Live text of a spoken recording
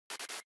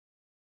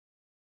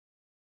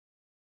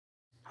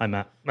Hi,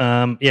 Matt.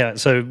 Yeah.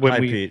 So when Hi,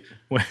 we, Pete.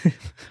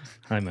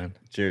 hi, man.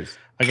 Cheers.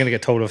 I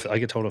get told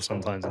off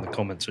sometimes in the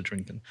comments for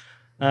drinking.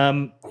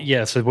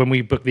 Yeah. So when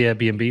we book the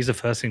Airbnbs, the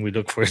first thing we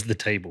look for is the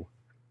table.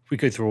 We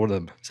go through all of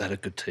them. Is that a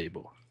good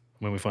table?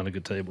 When we find a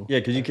good table. Yeah,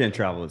 because you can't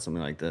travel with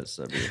something like this.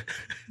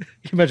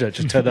 You imagine it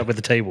just turned up with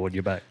the table on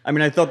your back. I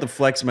mean, I thought the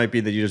flex might be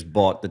that you just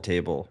bought the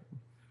table.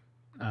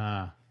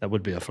 That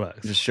would be a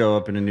flex. Just show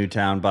up in a new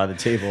town, buy the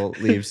table,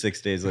 leave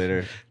 6 days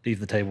later.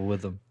 Leave the table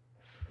with them.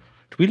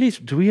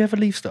 Do we ever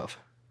leave stuff?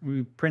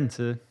 We've left a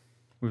printer.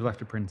 We've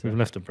left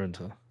a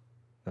printer.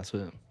 That's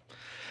it.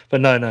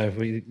 But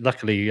no.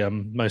 Luckily,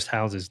 most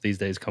houses these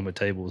days come with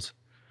tables.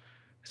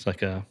 It's like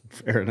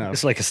Fair enough.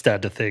 It's like a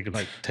standard thing,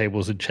 like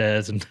tables and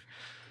chairs and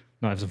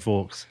knives and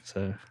forks.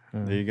 So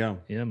There you go.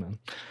 yeah, man.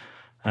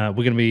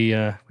 We're gonna be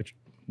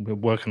we're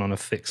working on a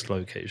fixed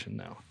location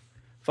now.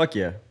 Fuck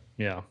yeah.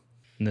 Yeah,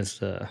 and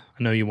there's I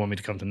know you want me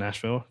to come to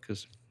Nashville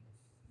because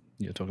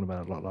you were talking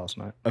about it a lot last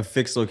night. A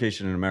fixed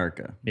location in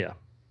America. Yeah,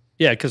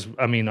 because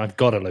I mean I've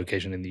got a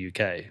location in the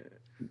UK.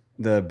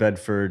 The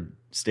Bedford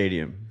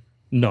Stadium.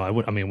 No, I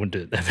wouldn't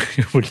do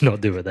it. Would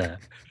not do it there.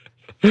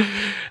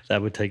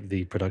 That would take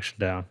the production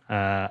down.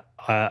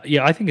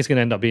 Yeah, I think it's going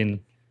to end up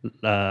being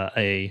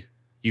a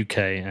UK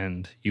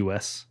and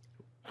US,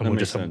 and we'll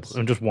just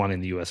just one in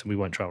the US, and we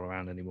won't travel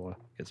around anymore.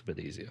 It's a bit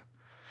easier.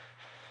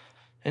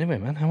 Anyway,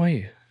 man, how are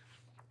you?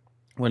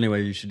 Well,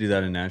 anyway, you should do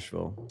that in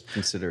Nashville.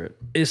 Consider it.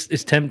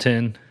 It's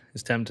tempting.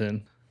 It's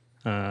tempting.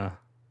 Yeah,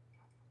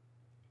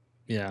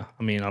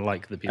 I mean, I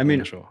like the people. I mean, in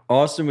Nashville.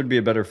 Austin would be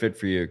a better fit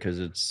for you because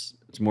it's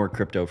more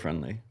crypto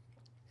friendly.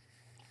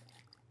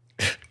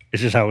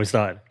 It's just how we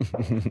started.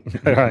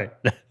 All right,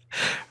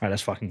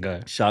 let's fucking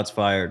go. Shots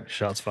fired.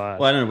 Shots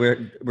fired. Well, I don't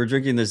know. We're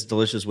drinking this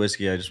delicious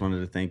whiskey. I just wanted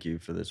to thank you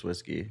for this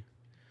whiskey.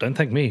 Don't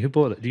thank me. Who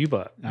bought it? Do you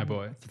buy it? I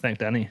bought it. Thank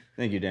Danny.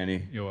 Thank you,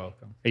 Danny. You're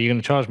welcome. Are you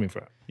going to charge me for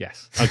it?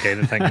 Yes. Okay,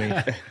 then thank me.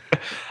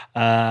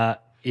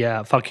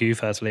 Yeah, fuck you,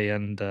 firstly.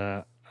 And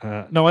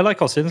no, I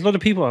like Austin. There's a lot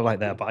of people I like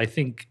there, but I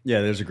think. Yeah,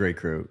 there's a great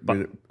crew.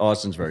 But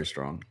Austin's very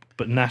strong.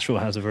 But Nashville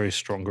has a very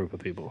strong group of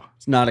people.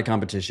 It's not a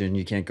competition.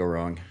 You can't go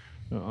wrong.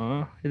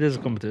 It is a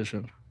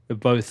competition. They're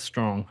both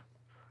strong.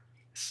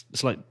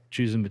 It's like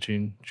choosing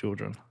between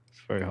children.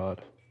 It's very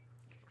hard.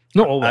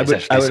 Not always,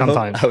 actually.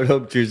 Sometimes. I would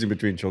hope choosing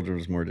between children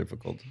was more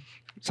difficult.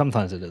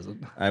 Sometimes it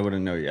isn't. I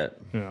wouldn't know yet.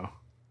 Yeah.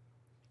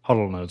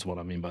 Huddle knows what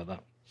I mean by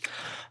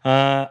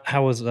that.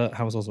 How was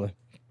Oslo?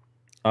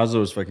 Oslo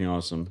was fucking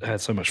awesome. I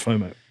had so much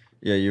FOMO.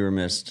 Yeah, you were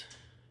missed.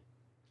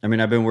 I mean,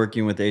 I've been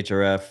working with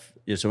HRF.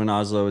 Yeah, so in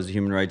Oslo is the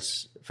Human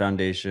Rights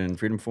Foundation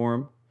Freedom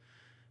Forum.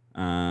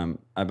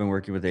 I've been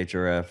working with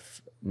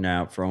HRF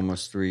now for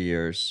almost 3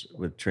 years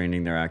with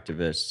training their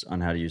activists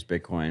on how to use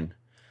Bitcoin.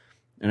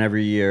 And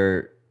every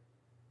year,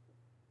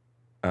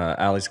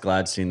 Alex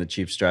Gladstein, the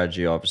chief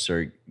strategy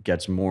officer,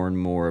 gets more and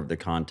more of the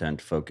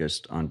content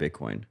focused on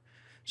Bitcoin.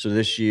 So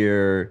this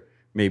year,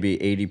 maybe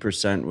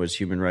 80% was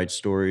human rights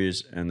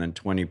stories, and then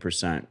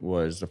 20%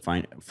 was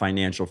the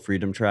financial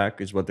freedom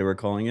track is what they were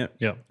calling it.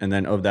 Yeah. And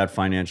then of that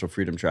financial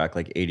freedom track,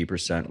 like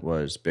 80%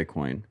 was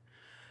Bitcoin.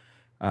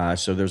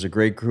 So there's a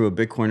great crew of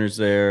Bitcoiners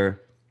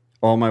there.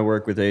 All my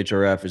work with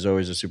HRF is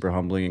always a super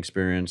humbling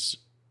experience.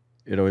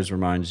 It always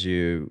reminds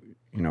you,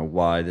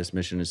 why this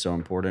mission is so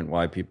important,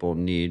 why people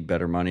need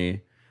better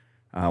money,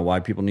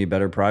 why people need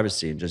better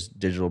privacy, and just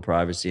digital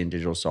privacy and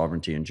digital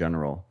sovereignty in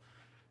general.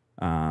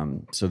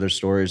 So their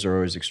stories are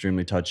always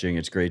extremely touching.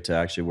 It's great to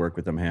actually work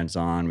with them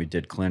hands-on. We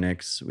did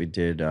clinics. We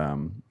did,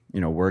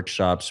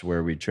 workshops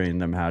where we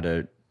trained them how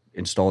to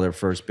install their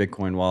first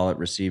Bitcoin wallet,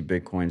 receive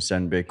Bitcoin,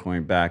 send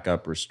Bitcoin,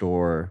 backup,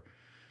 restore.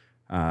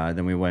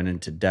 Then we went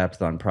into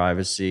depth on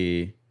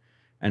privacy.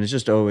 And it's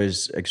just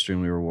always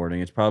extremely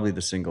rewarding. It's probably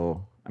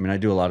I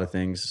do a lot of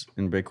things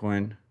in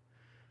Bitcoin,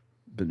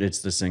 but it's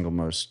the single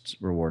most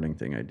rewarding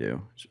thing I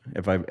do.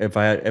 If I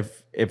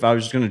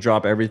was just going to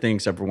drop everything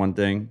except for one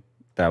thing,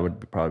 that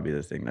would probably be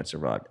the thing that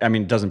survived. I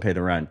mean, it doesn't pay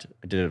the rent.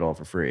 I did it all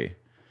for free.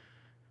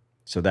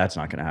 So that's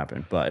not going to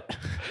happen. But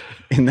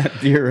in that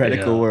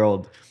theoretical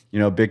world,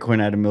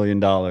 Bitcoin at $1 million,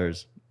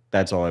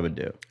 that's all I would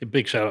do. A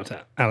big shout out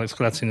to Alex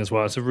Gladstein as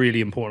well. It's a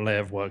really important layer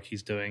of work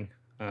he's doing.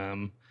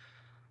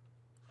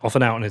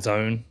 Often out on his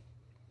own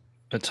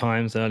at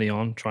times early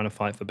on, trying to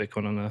fight for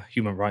Bitcoin on the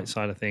human rights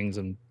side of things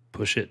and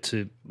push it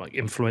to like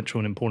influential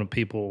and important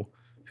people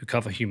who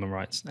cover human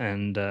rights.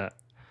 And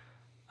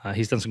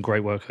he's done some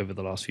great work over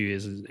the last few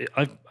years.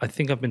 I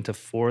think I've been to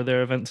 4 of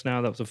their events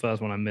now. That was the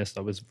first one I missed.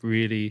 I was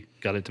really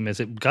gutted to miss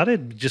it.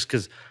 Gutted just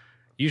because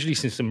usually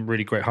see some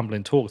really great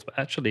humbling talks, but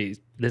actually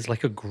there's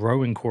like a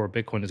growing core of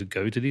Bitcoiners who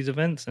go to these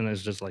events, and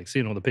it's just like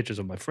seeing all the pictures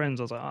of my friends.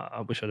 I was like,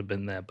 I wish I'd have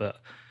been there,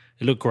 but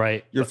it looked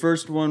great. Your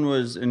first one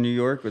was in New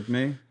York with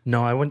me?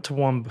 No, I went to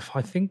one,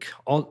 I think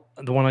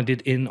the one I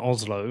did in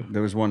Oslo.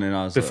 There was one in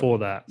Oslo. Before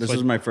that. This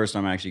was my first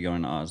time actually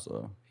going to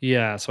Oslo.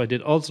 Yeah, so I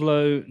did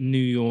Oslo, New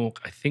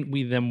York. I think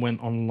we then went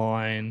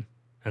online,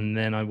 and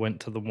then I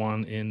went to the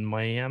one in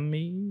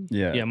Miami.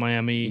 Yeah. Yeah,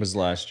 Miami. It was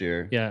last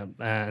year. Yeah,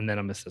 and then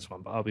I missed this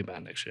one, but I'll be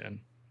back next year.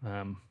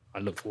 I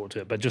look forward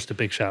to it. But just a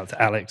big shout out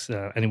to Alex.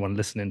 Anyone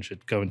listening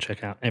should go and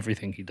check out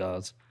everything he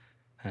does,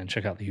 and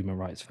check out the Human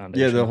Rights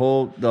Foundation. Yeah, the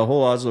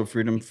whole Oslo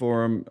Freedom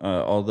Forum,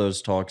 all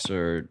those talks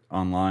are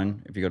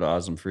online. If you go to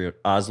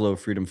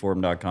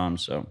oslofreedomforum.com,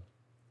 so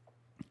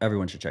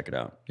everyone should check it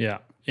out. Yeah.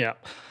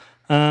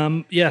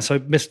 So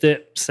missed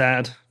it.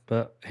 Sad,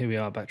 but here we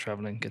are back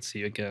traveling. Good to see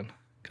you again.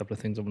 A couple of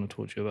things I want to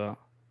talk to you about.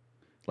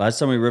 Last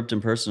time we ripped in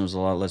person was a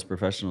lot less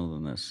professional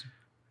than this.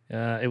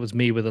 It was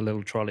me with a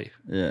little trolley.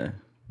 Yeah.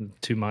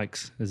 2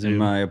 mics, a Zoom. In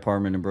my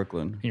apartment in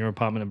Brooklyn. In your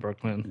apartment in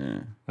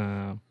Brooklyn.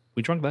 Yeah.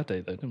 We drank that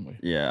day, though, didn't we?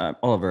 Yeah,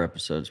 all of our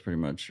episodes pretty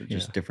much are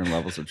just different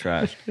levels of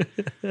trash.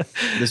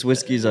 This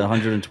whiskey's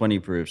 120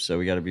 proof, so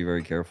we got to be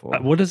very careful.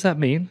 What does that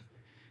mean?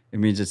 It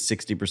means it's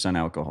 60%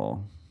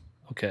 alcohol.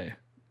 Okay,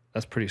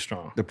 that's pretty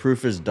strong. The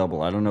proof is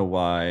double. I don't know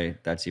why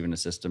that's even a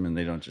system, and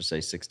they don't just say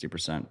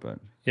 60%, but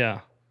yeah,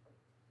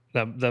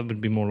 that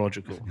would be more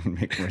logical.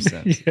 Make more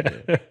sense.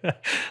 Yeah.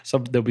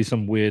 There'll be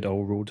some weird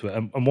old rule to it.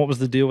 And what was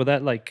the deal with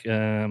that? Like,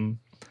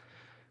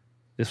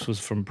 this was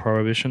from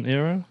Prohibition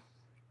era.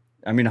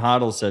 I mean,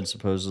 Hodel said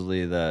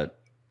supposedly that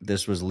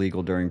this was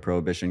legal during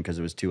Prohibition because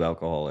it was too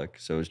alcoholic,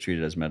 so it was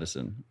treated as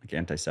medicine, like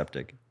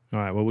antiseptic. All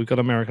right, well, we've got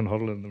American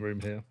Hodel in the room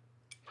here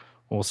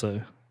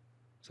also,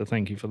 so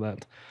thank you for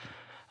that.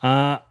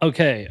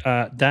 Okay,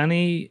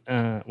 Danny,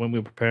 when we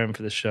were preparing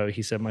for this show,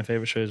 he said my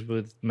favorite shows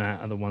with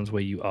Matt are the ones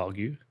where you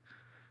argue,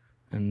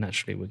 and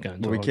naturally we're going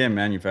to Well, we argue. can't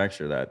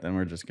manufacture that. Then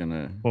we're just going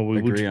to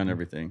agree on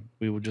everything.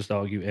 We will just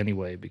argue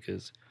anyway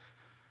because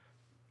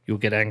you'll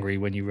get angry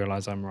when you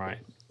realize I'm right.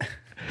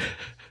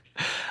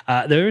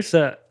 There is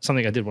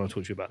something I did want to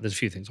talk to you about. There's a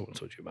few things I want to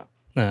talk to you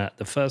about.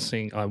 The first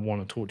thing I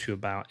want to talk to you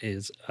about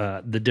is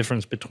the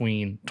difference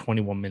between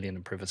 21 million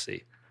and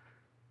privacy.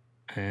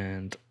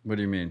 And what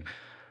do you mean?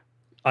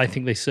 I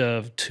think they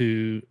serve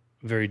two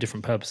very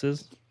different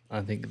purposes.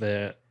 I think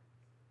they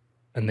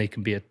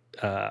can be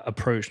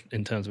approached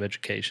in terms of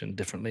education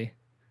differently.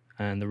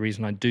 And the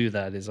reason I do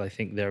that is I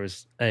think there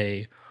is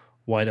a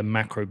wider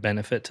macro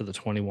benefit to the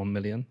 21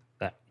 million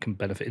that can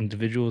benefit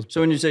individuals.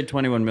 So when you say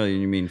 21 million,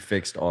 you mean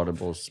fixed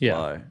audible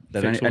supply? Yeah,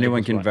 that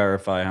anyone can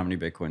verify how many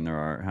Bitcoin there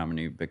are, how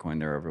many Bitcoin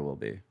there ever will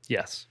be?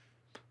 Yes.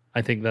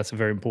 I think that's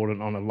very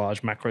important on a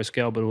large macro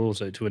scale, but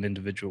also to an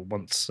individual.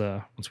 Once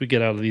we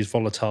get out of these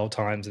volatile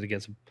times and it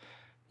gets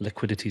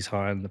liquidity's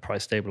high and the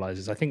price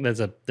stabilizes, I think there's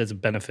a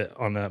benefit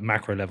on a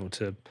macro level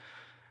to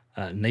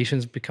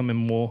nations becoming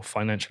more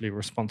financially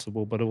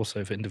responsible, but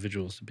also for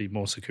individuals to be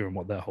more secure in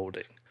what they're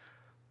holding.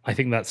 I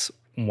think that's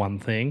one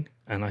thing,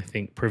 and I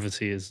think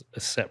privacy is a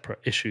separate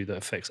issue that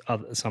affects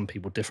some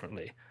people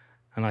differently.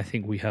 And I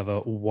think we have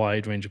a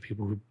wide range of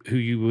people who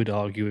you would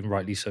argue, and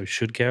rightly so,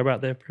 should care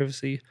about their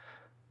privacy,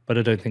 but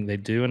I don't think they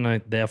do, and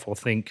I therefore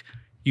think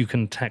you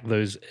can attack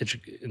those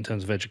in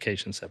terms of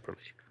education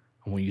separately.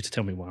 I want you to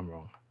tell me why I'm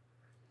wrong.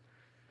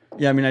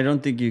 Yeah, I mean, I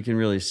don't think you can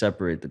really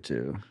separate the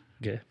two.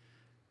 Okay.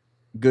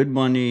 Good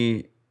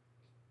money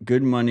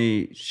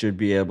should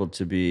be able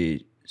to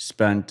be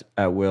spent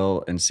at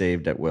will and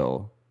saved at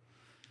will.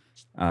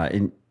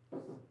 It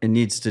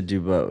needs to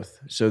do both.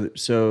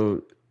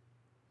 So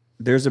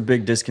there's a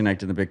big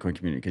disconnect in the Bitcoin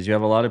community because you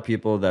have a lot of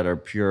people that are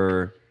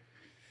pure,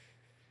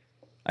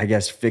 I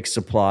guess, fixed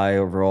supply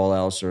over all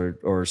else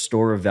or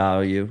store of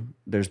value.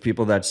 There's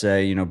people that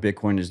say,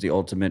 Bitcoin is the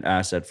ultimate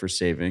asset for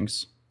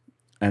savings.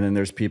 And then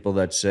there's people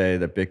that say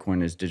that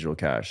Bitcoin is digital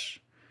cash.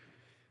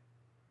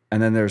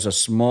 And then there's a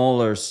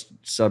smaller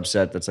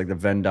subset that's like the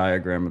Venn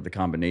diagram of the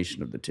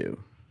combination of the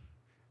two.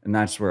 And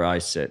that's where I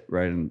sit,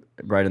 right in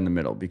the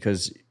middle,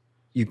 because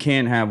you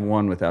can't have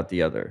one without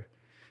the other.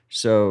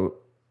 So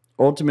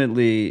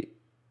ultimately,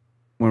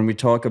 when we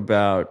talk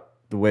about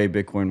the way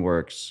Bitcoin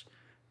works,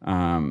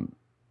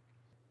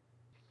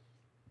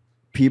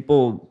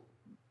 people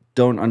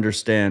don't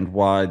understand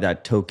why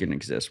that token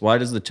exists. Why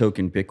does the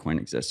token Bitcoin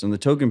exist? And the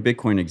token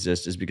Bitcoin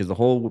exists is because the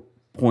whole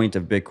point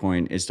of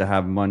Bitcoin is to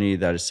have money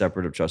that is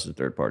separate of trusted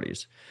third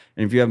parties.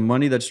 And if you have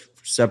money that's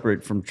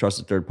separate from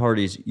trusted third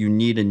parties, you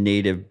need a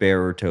native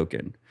bearer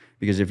token.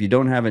 Because if you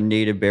don't have a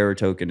native bearer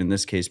token, in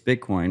this case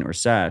Bitcoin or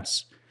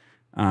sats,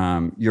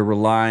 you're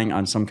relying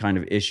on some kind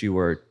of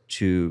issuer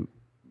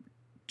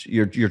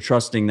you're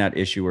trusting that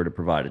issuer to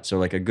provide it. So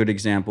like a good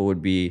example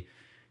would be,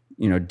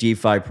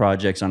 DeFi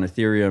projects on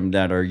Ethereum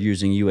that are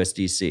using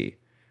USDC,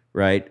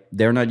 right?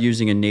 They're not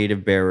using a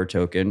native bearer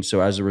token.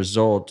 So as a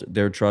result,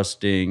 they're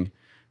trusting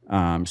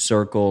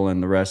Circle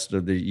and the rest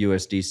of the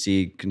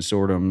USDC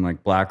consortium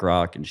like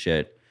BlackRock and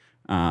shit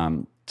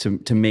to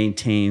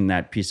maintain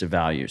that piece of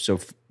value. So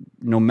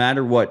no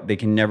matter what, they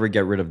can never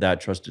get rid of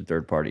that trusted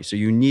third party. So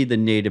you need the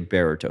native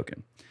bearer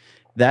token.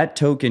 That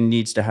token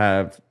needs to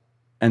have,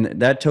 and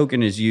that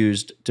token is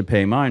used to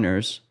pay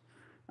miners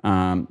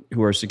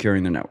who are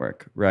securing the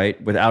network,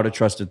 right? Without a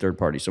trusted third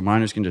party. So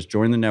miners can just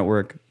join the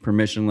network,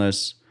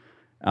 permissionless,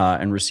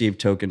 and receive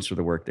tokens for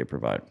the work they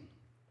provide.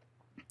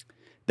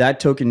 That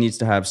token needs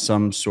to have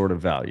some sort of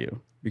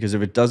value, because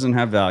if it doesn't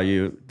have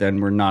value, then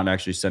we're not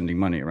actually sending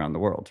money around the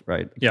world,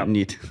 right? Yeah.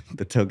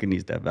 The token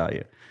needs to have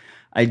value.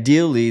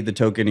 Ideally, the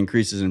token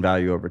increases in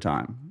value over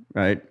time,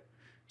 right?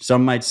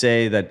 Some might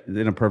say that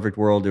in a perfect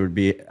world, it would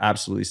be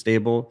absolutely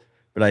stable.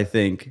 But I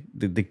think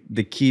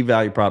the key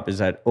value prop is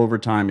that over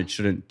time, it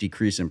shouldn't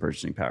decrease in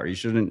purchasing power. You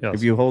shouldn't, Yes.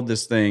 if you hold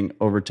this thing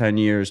over 10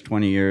 years,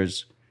 20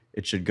 years,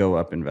 it should go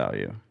up in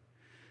value.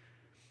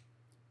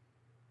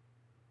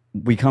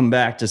 We come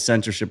back to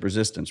censorship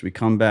resistance. We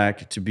come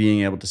back to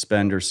being able to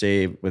spend or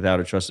save without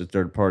a trusted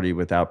third party,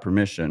 without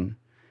permission.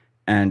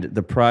 And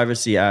the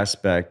privacy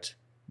aspect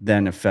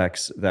then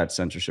affects that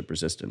censorship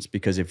resistance.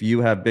 Because if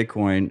you have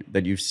Bitcoin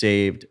that you've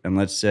saved, and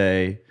let's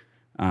say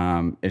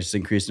it's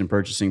increased in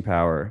purchasing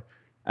power,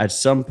 at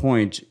some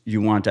point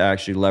you want to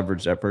actually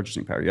leverage that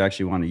purchasing power. You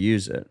actually want to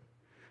use it.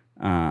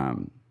 I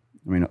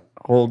mean,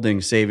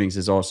 holding savings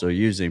is also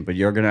using, but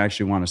you're going to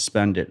actually want to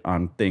spend it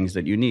on things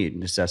that you need,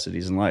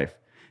 necessities in life.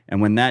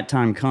 And when that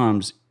time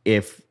comes,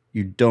 if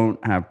you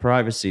don't have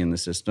privacy in the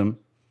system,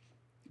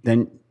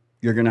 then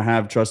you're going to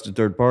have trusted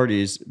third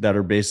parties that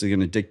are basically going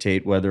to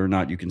dictate whether or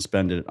not you can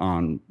spend it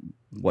on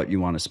what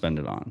you want to spend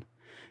it on.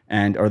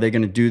 And are they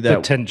going to do that?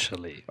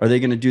 Potentially. Are they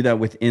going to do that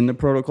within the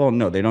protocol?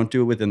 No, they don't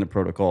do it within the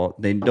protocol.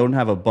 They don't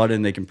have a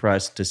button they can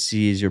press to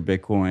seize your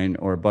Bitcoin,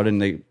 or a button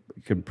they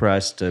can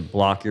press to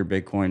block your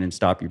Bitcoin and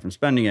stop you from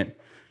spending it.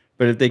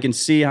 But if they can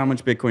see how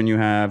much Bitcoin you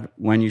have,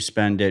 when you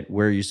spend it,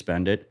 where you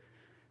spend it,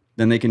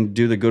 then they can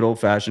do the good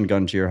old-fashioned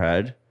gun to your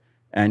head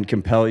and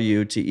compel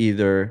you to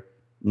either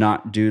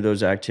not do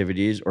those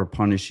activities or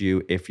punish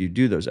you if you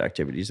do those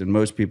activities. And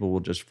most people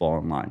will just fall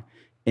in line.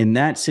 In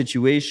that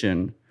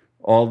situation,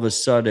 all of a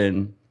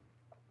sudden,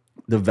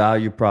 the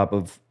value prop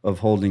of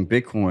holding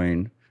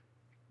Bitcoin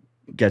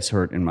gets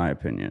hurt, in my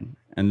opinion.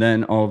 And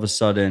then all of a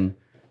sudden,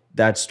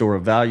 that store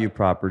of value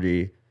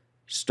property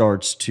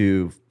starts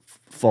to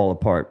fall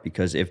apart,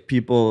 because if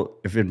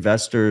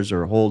investors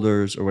or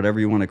holders or whatever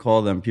you want to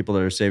call them, people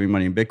that are saving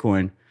money in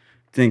Bitcoin,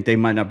 think they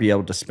might not be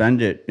able to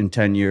spend it in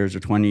 10 years or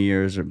 20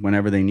 years or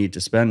whenever they need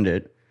to spend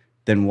it,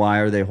 then why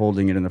are they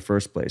holding it in the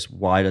first place?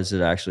 Why does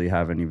it actually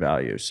have any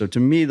value? So to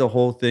me, the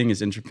whole thing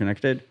is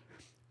interconnected.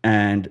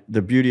 And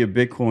the beauty of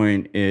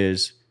Bitcoin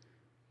is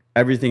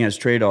everything has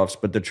trade-offs,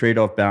 but the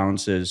trade-off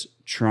balances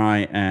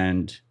try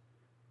and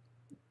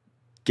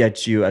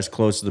get you as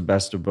close to the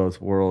best of both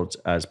worlds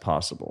as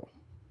possible.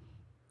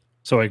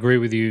 So I agree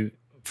with you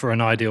for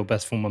an ideal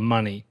best form of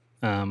money.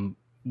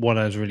 What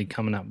I was really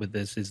coming up with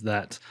this is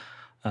that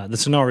the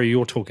scenario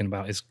you're talking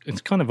about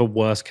it's kind of a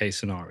worst case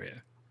scenario.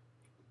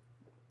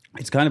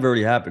 It's kind of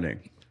already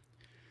happening.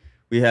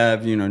 We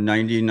have,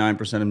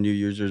 99% of new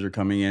users are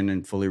coming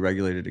in fully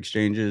regulated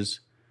exchanges.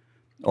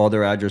 All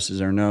their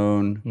addresses are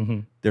known. Mm-hmm.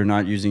 They're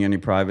not using any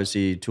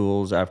privacy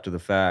tools after the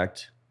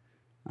fact.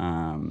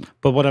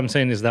 But what I'm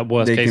saying is that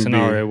worst case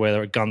scenario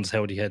where a gun's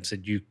held to your head,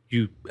 said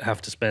you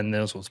have to spend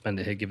this or spend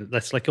it here.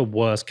 That's like a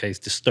worst case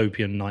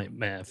dystopian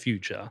nightmare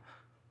future.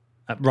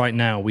 Right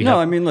now we have.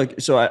 I mean,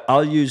 look. So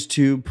I'll use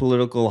two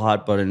political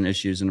hot button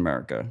issues in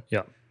America.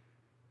 Yeah.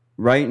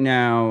 Right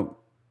now,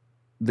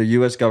 the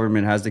U.S.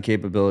 government has the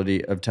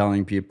capability of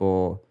telling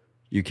people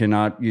you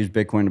cannot use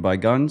Bitcoin to buy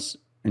guns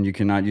and you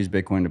cannot use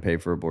Bitcoin to pay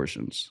for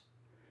abortions.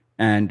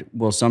 And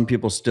will some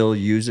people still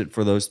use it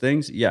for those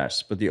things?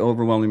 Yes. But the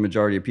overwhelming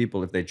majority of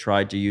people, if they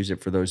tried to use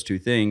it for those two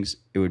things,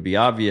 it would be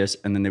obvious,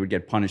 and then they would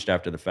get punished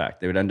after the fact.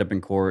 They would end up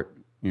in court,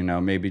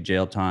 maybe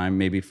jail time,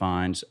 maybe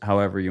fines,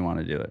 however you want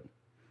to do it.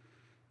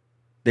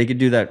 They could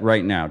do that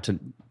right now to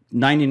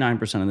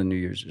 99% of the new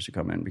users who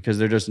come in, because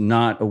they're just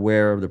not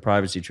aware of the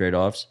privacy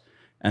trade-offs.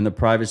 And the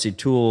privacy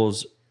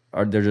tools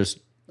they're just,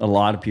 a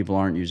lot of people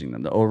aren't using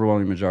them. The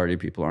overwhelming majority of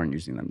people aren't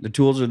using them. The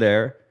tools are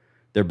there.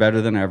 They're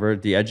better than ever.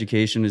 The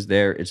education is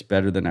there. It's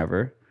better than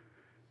ever.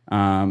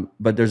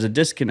 But there's a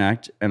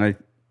disconnect. And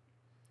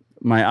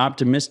my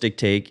optimistic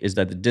take is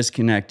that the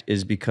disconnect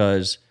is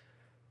because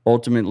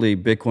ultimately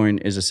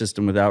Bitcoin is a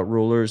system without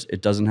rulers.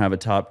 It doesn't have a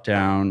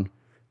top-down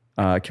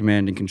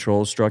command and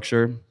control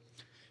structure.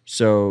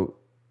 So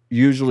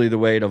usually the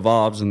way it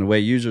evolves and the way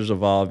users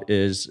evolve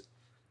is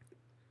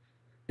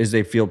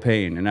they feel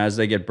pain. And as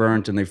they get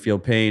burnt and they feel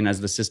pain,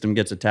 as the system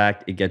gets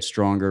attacked, it gets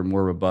stronger,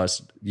 more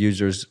robust.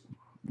 Users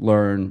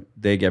learn,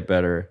 they get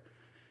better.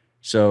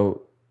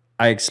 So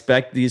I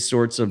expect these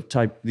sorts of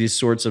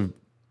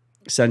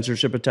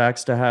censorship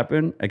attacks to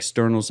happen,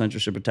 external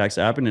censorship attacks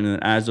to happen. And then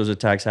as those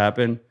attacks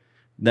happen,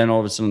 then all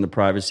of a sudden the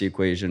privacy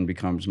equation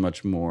becomes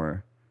much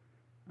more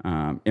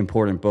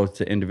important, both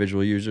to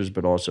individual users,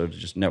 but also to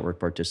just network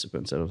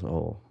participants as a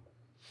whole.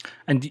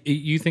 And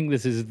you think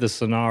this is the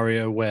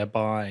scenario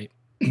whereby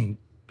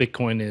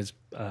Bitcoin is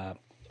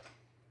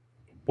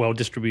well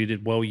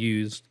distributed, well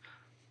used,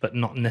 but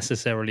not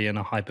necessarily in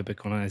a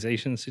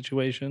hyper-Bitcoinization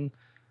situation,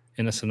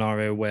 in a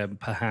scenario where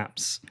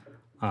perhaps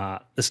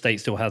the state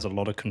still has a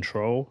lot of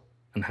control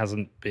and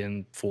hasn't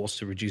been forced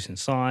to reduce in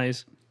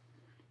size?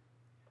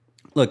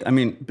 Look, I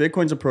mean,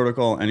 Bitcoin's a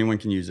protocol. Anyone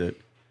can use it.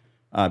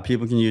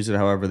 People can use it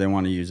however they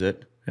want to use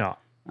it. Yeah.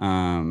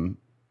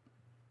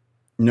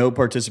 No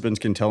participants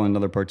can tell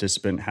another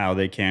participant how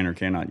they can or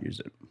cannot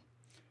use it.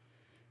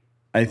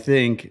 I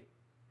think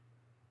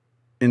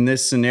in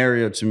this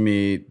scenario, to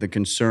me, the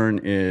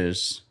concern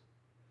is,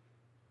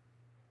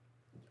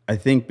 I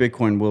think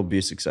Bitcoin will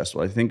be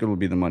successful. I think it will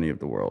be the money of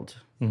the world.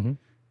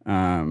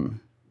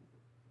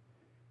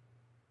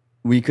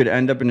 We could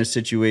end up in a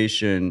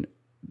situation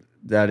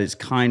that is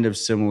kind of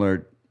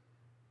similar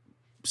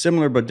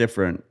but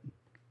different,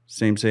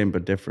 same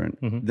but different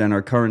than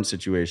our current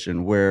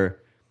situation, where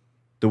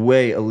the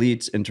way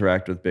elites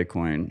interact with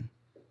Bitcoin,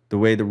 the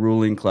way the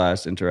ruling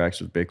class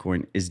interacts with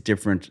Bitcoin is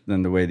different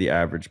than the way the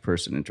average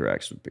person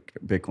interacts with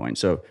Bitcoin.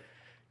 So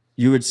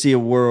you would see a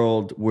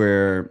world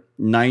where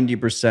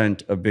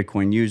 90% of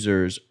Bitcoin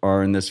users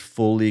are in this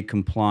fully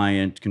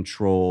compliant,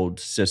 controlled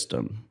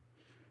system,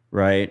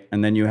 right?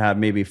 And then you have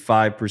maybe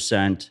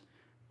 5%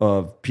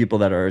 of people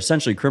that are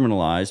essentially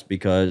criminalized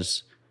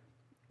because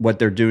what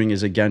they're doing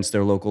is against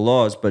their local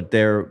laws, but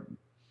they're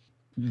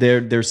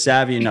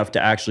savvy enough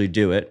to actually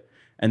do it.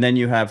 And then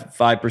you have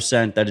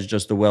 5% that is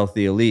just the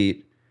wealthy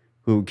elite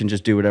who can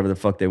just do whatever the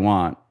fuck they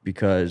want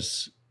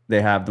because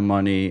they have the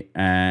money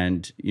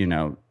and, you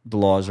know, the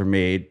laws are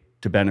made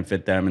to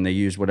benefit them and they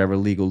use whatever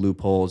legal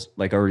loopholes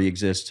like already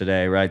exist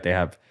today, right? They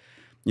have,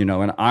 you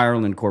know, an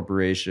Ireland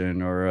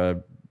corporation or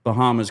a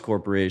Bahamas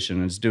corporation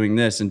and it's doing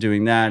this and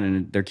doing that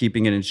and they're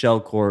keeping it in shell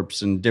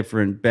corps and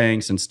different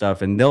banks and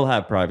stuff and they'll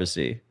have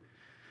privacy.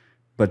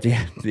 But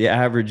the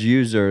average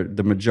user,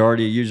 the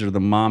majority user, the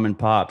mom and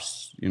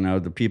pops, you know,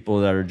 the people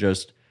that are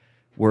just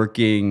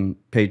working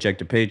paycheck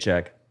to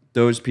paycheck,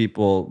 those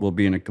people will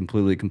be in a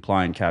completely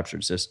compliant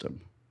captured system.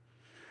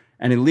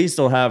 And at least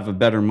they'll have a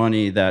better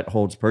money that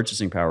holds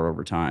purchasing power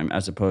over time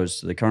as opposed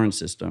to the current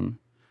system.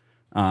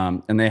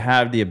 And they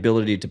have the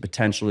ability to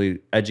potentially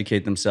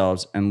educate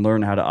themselves and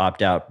learn how to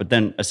opt out. But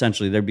then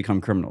essentially they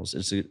become criminals.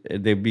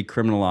 They'd be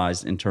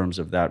criminalized in terms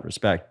of that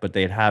respect, but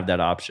they'd have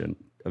that option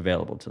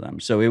available to them.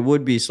 So it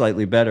would be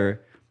slightly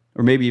better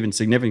or maybe even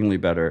significantly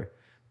better,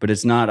 but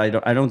it's not, I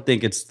don't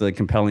think it's the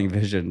compelling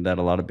vision that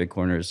a lot of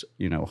Bitcoiners,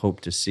 you know,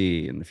 hope to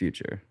see in the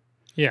future.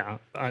 Yeah,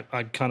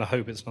 I kind of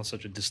hope it's not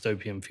such a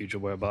dystopian future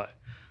whereby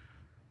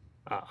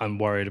I'm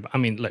worried about. I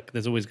mean, look,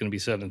 there's always going to be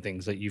certain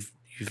things that you've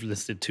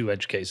listed 2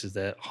 edge cases.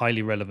 They're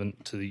highly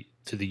relevant to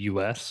the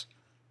US,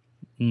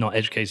 not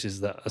edge cases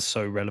that are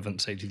so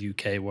relevant, say, to the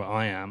UK where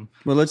I am.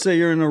 Well, let's say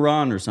you're in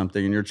Iran or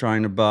something and you're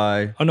trying to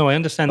buy Oh no, I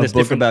understand. a There's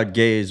book different about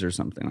gays or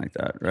something like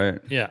that, right?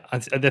 Yeah, I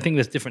think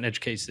there's different edge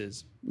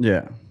cases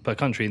Yeah. per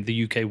country.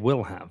 The UK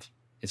will have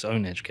its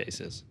own edge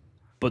cases,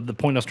 but the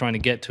point I was trying to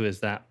get to is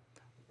that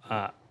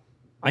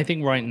I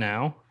think right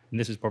now, and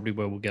this is probably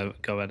where we'll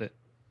go at it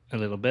a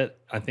little bit.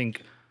 I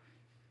think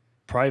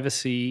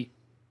privacy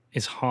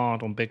is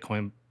hard on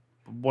Bitcoin.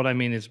 What I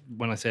mean is,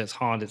 when I say it's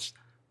hard,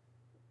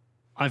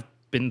 I've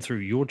been through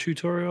your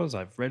tutorials,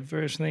 I've read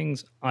various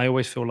things. I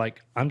always feel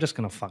like I'm just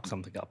going to fuck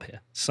something up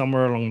here.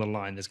 Somewhere along the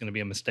line, there's going to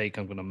be a mistake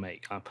I'm going to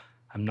make.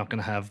 I'm not going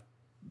to have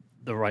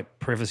the right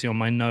privacy on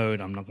my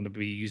node. I'm not going to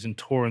be using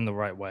Tor in the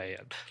right way.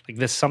 Like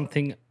there's so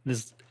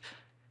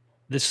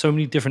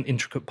many different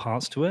intricate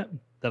parts to it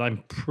that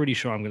I'm pretty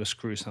sure I'm going to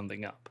screw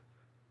something up.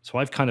 So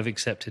I've kind of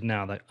accepted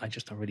now that I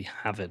just already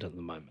have it at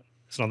the moment.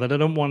 It's not that I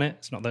don't want it.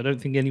 It's not that I don't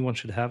think anyone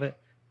should have it.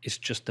 It's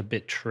just a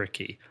bit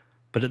tricky.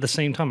 But at the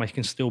same time, I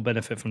can still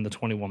benefit from the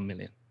 21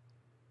 million.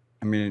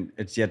 I mean,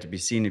 it's yet to be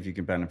seen if you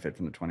can benefit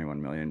from the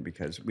 21 million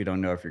because we don't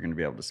know if you're going to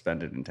be able to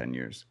spend it in 10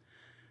 years.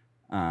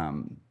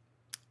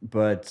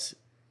 But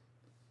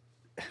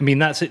I mean,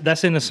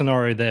 that's in a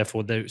scenario,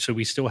 therefore, so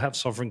we still have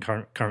sovereign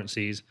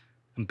currencies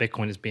and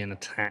Bitcoin is being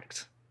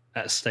attacked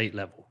at a state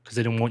level because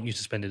they don't want you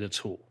to spend it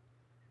at all.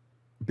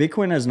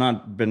 Bitcoin has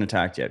not been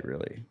attacked yet,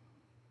 really.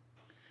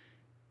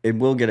 It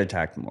will get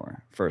attacked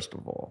more, first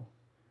of all.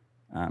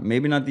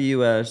 Maybe not the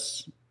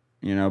U.S.,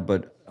 you know,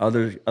 but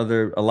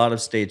a lot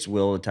of states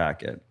will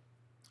attack it.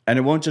 And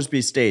it won't just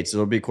be states.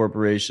 It'll be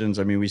corporations.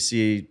 I mean, we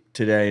see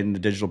today in the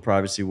digital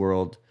privacy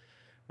world,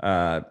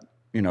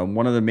 you know,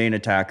 one of the main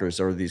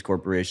attackers are these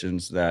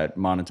corporations that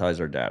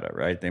monetize our data,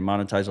 right? They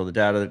monetize all the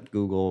data,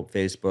 Google,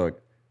 Facebook,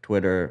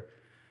 Twitter,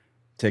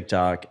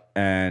 TikTok,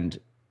 and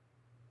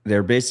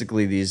they're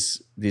basically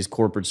these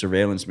corporate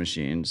surveillance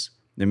machines.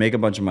 They make a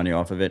bunch of money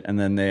off of it, and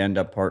then they end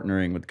up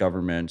partnering with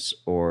governments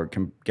or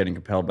getting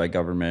compelled by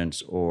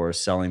governments or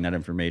selling that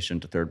information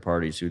to third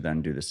parties who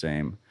then do the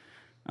same.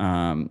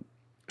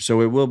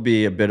 So it will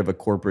be a bit of a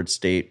corporate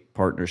state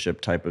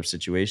partnership type of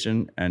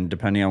situation, and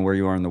depending on where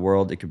you are in the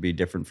world, it could be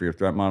different for your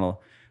threat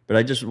model.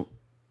 But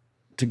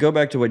to go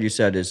back to what you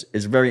said is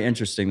very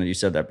interesting that you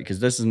said that because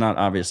this is not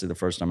obviously the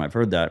first time I've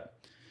heard that.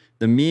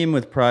 The meme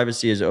with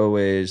privacy is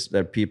always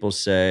that people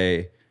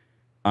say,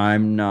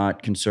 I'm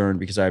not concerned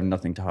because I have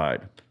nothing to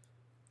hide.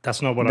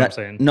 That's not what I'm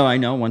saying. No, I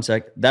know. One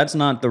sec. That's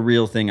not the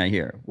real thing I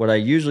hear. What I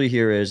usually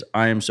hear is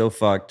I am so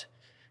fucked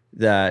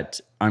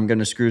that I'm going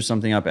to screw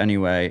something up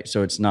anyway,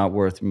 so it's not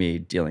worth me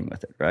dealing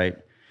with it, right?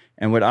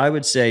 And what I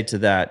would say to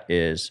that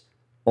is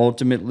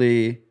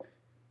ultimately,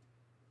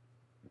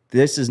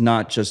 this is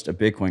not just a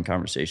Bitcoin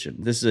conversation.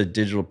 This is a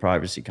digital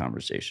privacy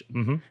conversation.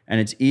 Mm-hmm. And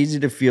it's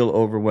easy to feel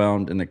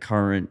overwhelmed in the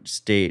current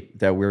state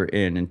that we're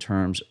in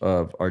terms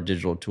of our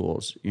digital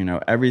tools. You know,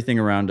 everything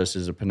around us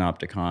is a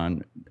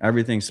panopticon.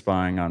 Everything's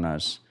spying on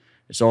us.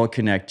 It's all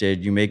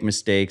connected. You make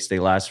mistakes, they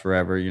last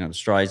forever. The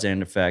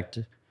Streisand effect.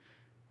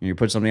 You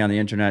put something on the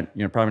internet,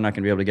 you're probably not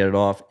going to be able to get it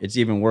off. It's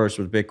even worse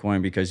with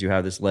Bitcoin because you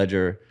have this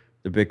ledger,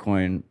 the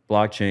Bitcoin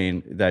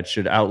blockchain, that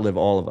should outlive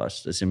all of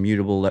us, this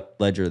immutable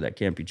ledger that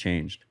can't be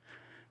changed.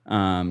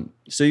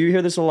 So you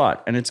hear this a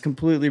lot, and it's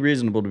completely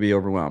reasonable to be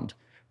overwhelmed.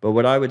 But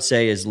what I would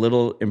say is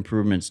little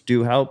improvements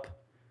do help.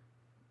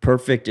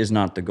 Perfect is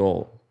not the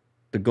goal.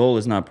 The goal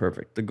is not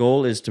perfect. The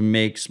goal is to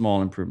make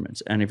small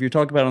improvements. And if you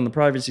talk about on the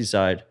privacy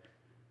side,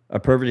 a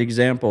perfect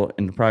example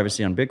in the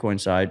privacy on Bitcoin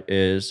side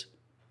is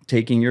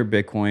taking your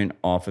Bitcoin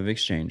off of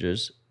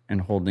exchanges and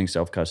holding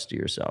self-custody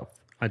yourself.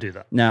 I do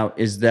that. Now,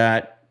 is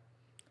that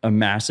a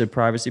massive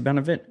privacy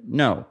benefit?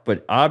 No,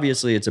 but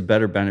obviously it's a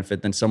better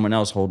benefit than someone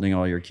else holding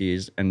all your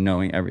keys and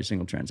knowing every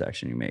single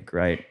transaction you make,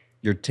 right?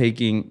 You're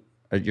taking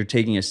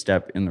a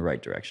step in the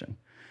right direction.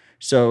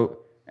 So,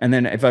 and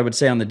then if I would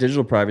say on the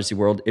digital privacy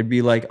world, it'd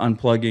be like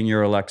unplugging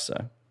your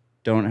Alexa.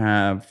 Don't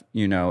have,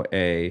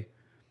 a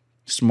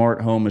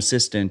smart home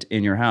assistant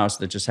in your house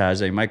that just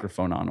has a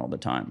microphone on all the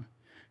time.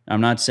 I'm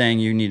not saying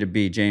you need to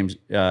be James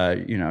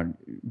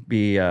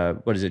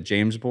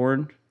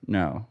Bourne?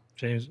 No.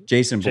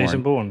 Jason Bourne.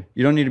 Jason Bourne.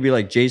 You don't need to be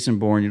like Jason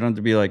Bourne. You don't have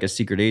to be like a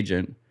secret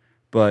agent.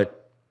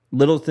 But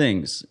little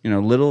things,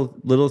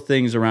 little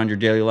things around your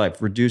daily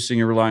life, reducing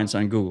your reliance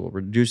on Google,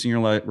 reducing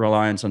your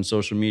reliance on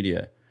social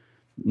media,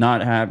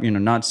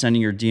 not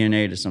sending your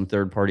DNA to some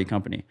third-party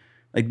company.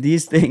 Like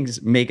these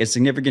things make a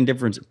significant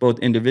difference both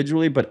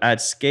individually, but at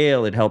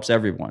scale, it helps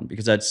everyone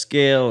because at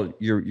scale,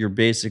 you're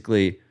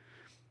basically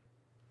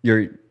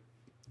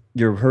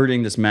you're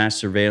hurting this mass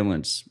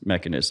surveillance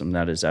mechanism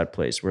that is at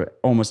place where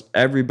almost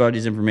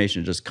everybody's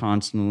information is just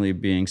constantly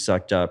being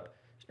sucked up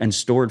and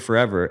stored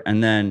forever.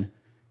 And then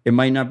it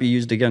might not be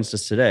used against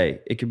us today.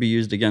 It could be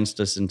used against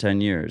us in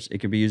 10 years. It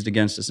could be used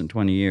against us in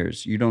 20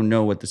 years. You don't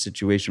know what the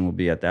situation will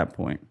be at that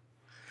point.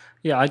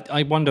 Yeah,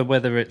 I wonder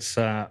whether it's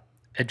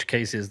edge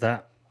cases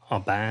that are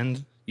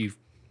banned,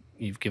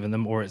 you've given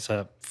them, or it's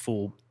a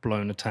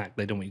full-blown attack.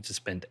 They don't want you to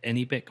spend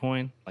any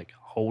Bitcoin, like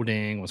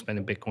holding or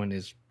spending Bitcoin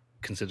is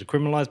considered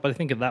criminalized. But I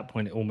think at that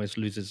point, it almost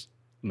loses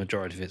the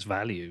majority of its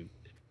value.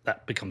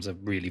 That becomes a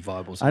really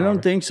viable scenario. I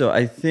don't think so.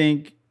 I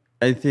think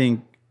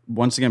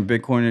once again,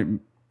 Bitcoin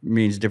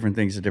means different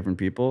things to different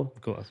people.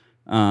 Of course.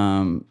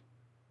 I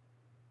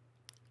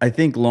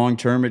think long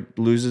term it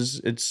loses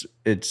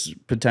its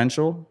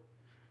potential,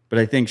 but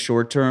I think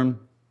short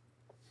term,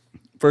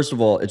 first of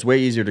all, it's way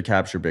easier to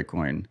capture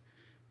Bitcoin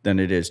than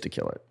it is to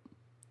kill it.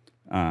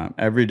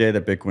 Every day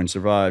that Bitcoin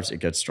survives, it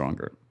gets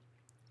stronger.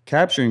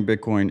 Capturing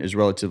Bitcoin is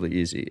relatively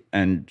easy,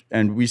 and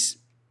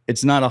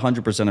it's not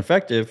 100%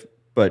 effective,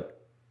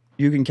 but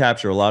you can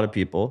capture a lot of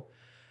people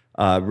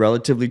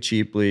relatively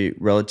cheaply,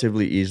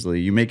 relatively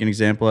easily. You make an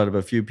example out of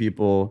a few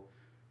people,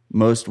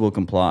 most will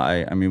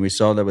comply. I mean, we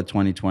saw that with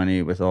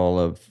 2020, with all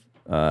of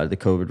the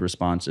COVID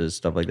responses,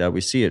 stuff like that.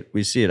 We see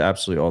it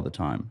absolutely all the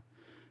time.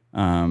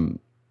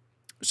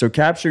 So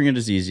capturing it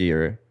is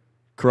easier.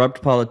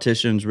 Corrupt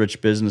politicians, rich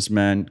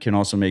businessmen can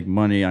also make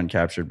money on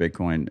captured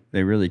Bitcoin.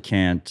 They really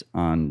can't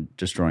on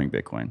destroying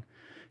Bitcoin.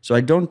 So I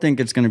don't think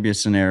it's going to be a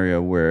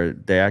scenario where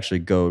they actually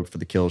go for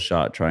the kill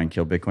shot, try and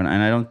kill Bitcoin.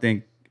 And I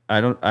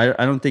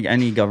don't think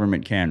any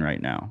government can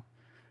right now.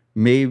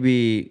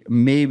 Maybe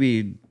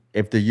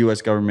if the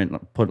U.S.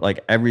 government put like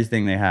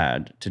everything they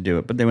had to do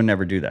it, but they would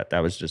never do that.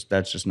 That's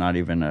just not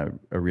even a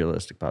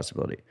realistic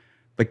possibility.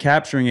 But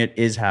capturing it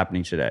is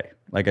happening today.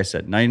 Like I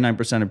said,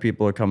 99% of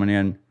people are coming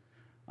in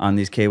on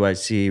these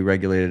KYC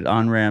regulated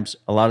on-ramps.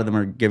 A lot of them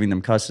are giving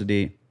them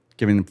custody,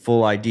 giving them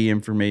full ID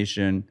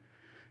information,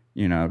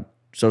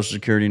 social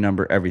security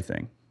number,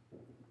 everything.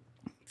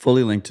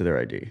 Fully linked to their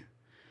ID.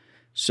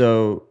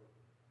 So,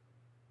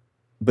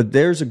 but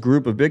there's a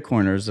group of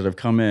Bitcoiners that have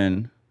come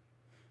in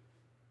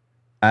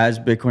as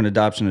Bitcoin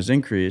adoption has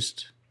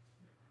increased,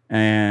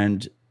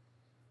 and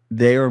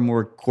they are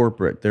more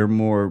corporate. They're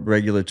more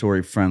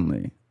regulatory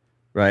friendly,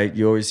 right?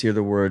 You always hear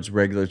the words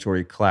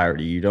regulatory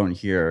clarity. You don't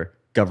hear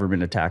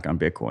government attack on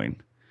Bitcoin.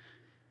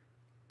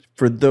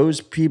 For those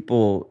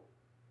people,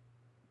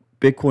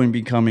 Bitcoin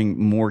becoming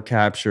more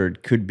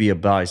captured could be a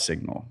buy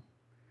signal.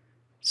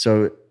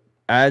 So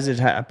as it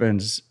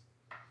happens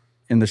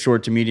in the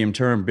short to medium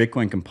term,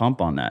 Bitcoin can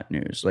pump on that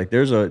news. Like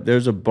there's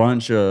a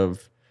bunch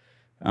of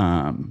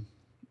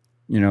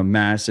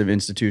massive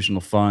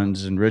institutional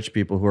funds and rich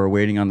people who are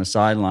waiting on the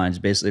sidelines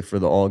basically for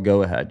the all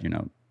go ahead.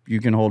 You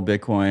can hold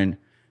Bitcoin,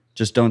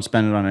 just don't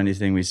spend it on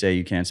anything we say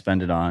you can't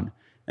spend it on.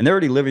 And they're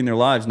already living their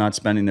lives not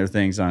spending their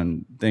things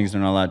on things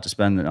they're not allowed to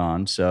spend it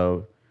on.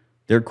 So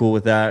they're cool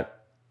with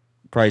that.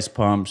 Price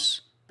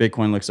pumps.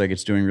 Bitcoin looks like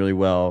it's doing really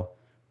well.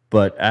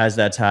 But as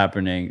that's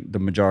happening, the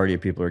majority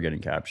of people are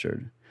getting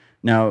captured.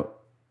 Now,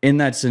 in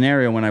that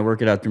scenario, when I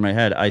work it out through my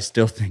head, I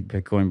still think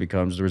Bitcoin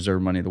becomes the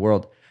reserve money of the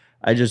world.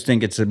 I just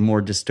think it's a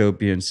more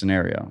dystopian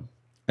scenario.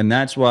 And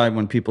that's why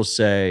when people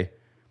say,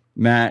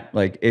 Matt,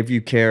 like if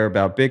you care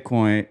about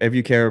Bitcoin, if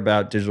you care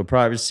about digital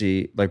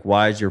privacy, like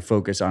why is your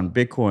focus on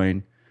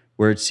Bitcoin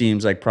where it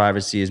seems like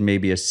privacy is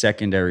maybe a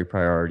secondary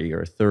priority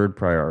or a third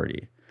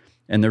priority?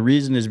 And the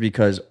reason is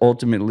because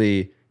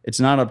ultimately it's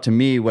not up to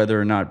me whether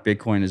or not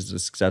Bitcoin is the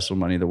successful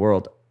money of the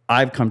world.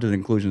 I've come to the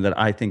conclusion that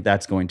I think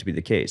that's going to be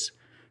the case.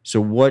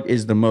 So what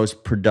is the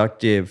most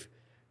productive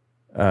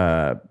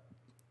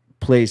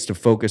place to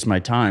focus my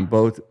time,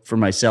 both for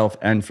myself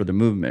and for the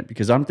movement?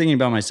 Because I'm thinking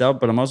about myself,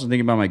 but I'm also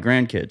thinking about my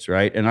grandkids,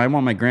 right? And I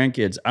want my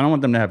grandkids, I don't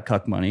want them to have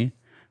cuck money.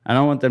 I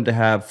don't want them to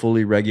have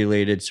fully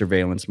regulated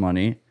surveillance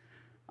money.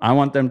 I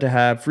want them to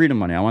have freedom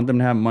money. I want them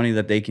to have money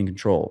that they can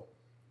control.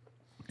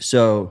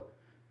 So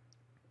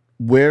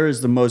where is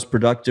the most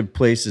productive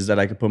places that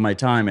I could put my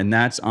time? And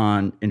that's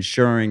on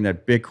ensuring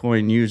that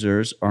Bitcoin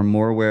users are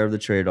more aware of the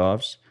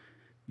trade-offs,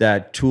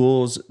 that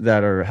tools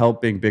that are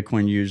helping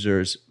Bitcoin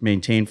users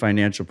maintain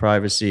financial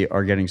privacy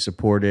are getting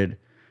supported,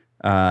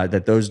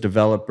 that those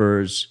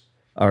developers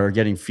are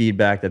getting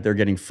feedback, that they're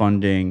getting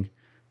funding,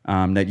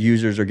 that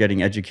users are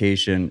getting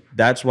education.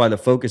 That's why the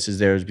focus is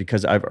there, is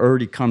because I've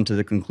already come to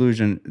the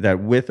conclusion that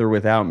with or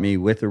without me,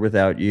 with or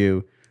without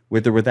you,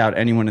 with or without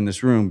anyone in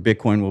this room,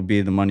 Bitcoin will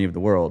be the money of the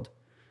world.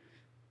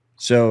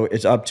 So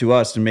it's up to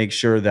us to make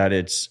sure that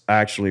it's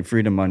actually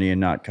freedom money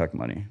and not cuck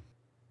money.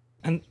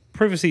 And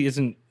privacy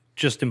isn't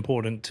just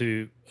important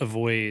to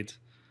avoid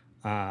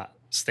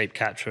state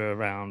capture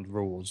around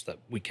rules that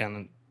we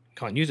can't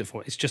use it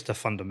for. It's just a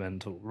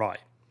fundamental right.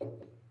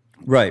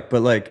 Right,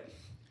 but like,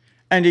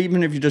 and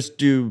even if you just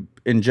do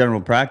in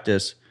general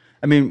practice,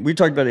 I mean, we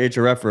talked about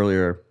HRF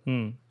earlier.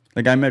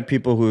 Like I met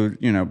people who,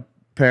 you know,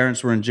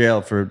 parents were in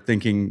jail for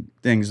thinking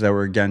things that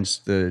were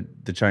against the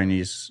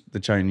Chinese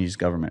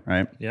government,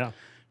 right? Yeah.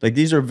 Like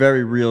these are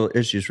very real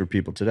issues for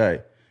people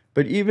today.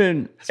 But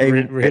even it's a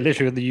real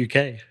issue in the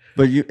UK.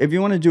 But if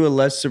you want to do a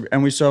less,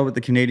 and we saw with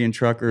the Canadian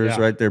truckers,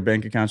 right? Their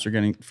bank accounts are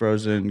getting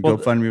frozen. Well,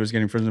 GoFundMe was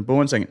getting frozen. But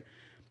one second,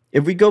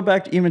 if we go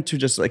back even to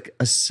just like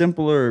a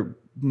simpler,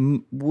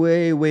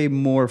 way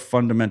more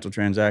fundamental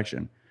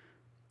transaction.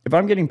 If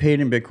I'm getting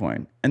paid in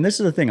Bitcoin, and this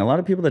is the thing, a lot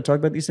of people that talk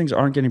about these things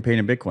aren't getting paid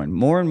in Bitcoin.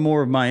 More and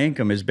more of my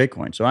income is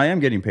Bitcoin. So I am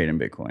getting paid in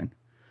Bitcoin.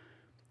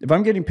 If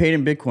I'm getting paid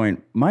in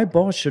Bitcoin, my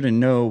boss shouldn't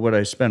know what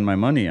I spend my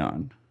money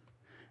on.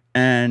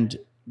 And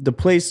the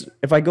place,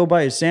 if I go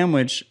buy a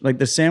sandwich, like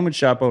the sandwich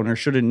shop owner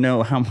shouldn't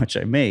know how much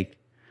I make.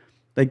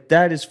 Like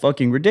that is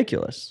fucking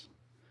ridiculous.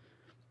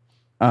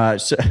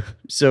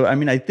 So I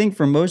mean, I think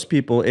for most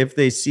people, if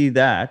they see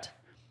that,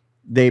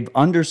 they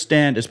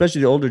understand,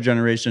 especially the older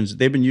generations,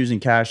 they've been using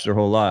cash their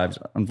whole lives.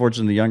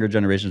 Unfortunately, the younger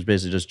generations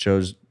basically just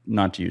chose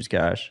not to use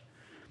cash.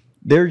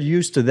 They're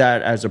used to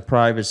that as a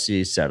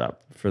privacy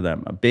setup for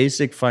them, a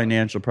basic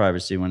financial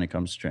privacy when it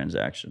comes to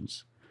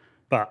transactions.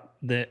 But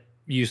they're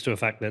used to the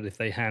fact that if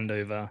they hand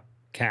over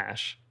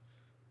cash,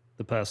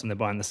 the person they're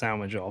buying the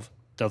sandwich of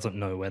doesn't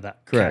know where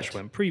that cash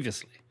went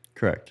previously.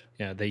 Correct.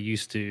 Yeah, they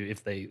used to,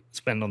 if they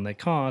spend on their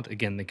card,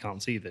 again, they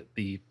can't see that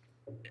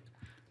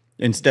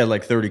Instead,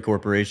 like 30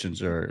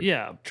 corporations are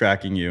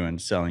tracking you and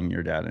selling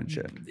your data and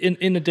shit.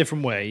 In a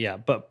different way, yeah.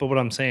 But what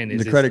I'm saying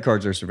is... The credit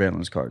cards are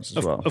surveillance cards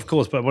as well. Of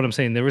course, but what I'm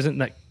saying, there isn't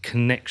that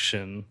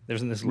connection. There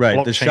isn't this right,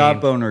 blockchain. The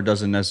shop owner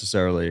doesn't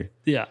necessarily...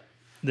 Yeah,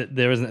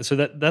 there isn't. So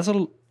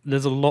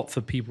there's a lot for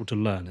people to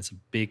learn. It's a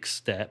big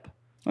step.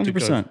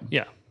 100%.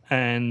 Yeah,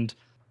 and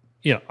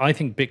I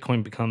think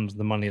Bitcoin becomes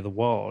the money of the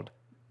world.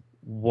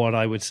 What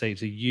I would say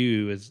to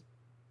you is,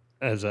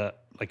 as a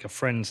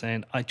friend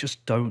saying, I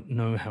just don't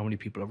know how many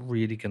people are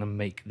really going to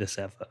make this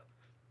effort.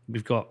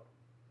 We've got,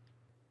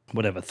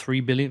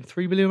 3 billion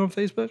on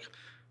Facebook.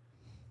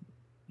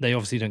 They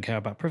obviously don't care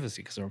about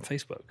privacy because they're on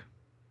Facebook.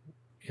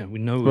 We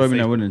know. Well, I mean,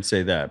 I wouldn't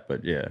say that,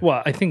 but yeah.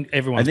 Well, I think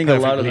everyone's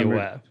perfectly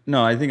aware.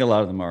 No, I think a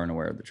lot of them aren't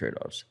aware of the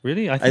trade-offs.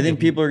 Really? I think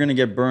people are going to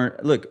get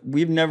burnt. Look,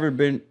 we've never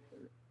been,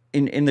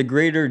 in the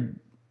greater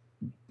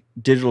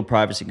digital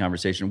privacy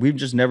conversation, we've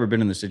just never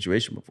been in this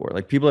situation before.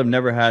 Like people have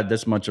never had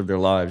this much of their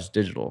lives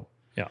digital.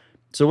 Yeah.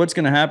 So what's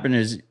going to happen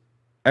is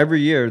every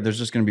year there's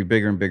just going to be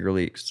bigger and bigger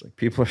leaks. Like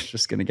people are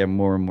just going to get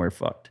more and more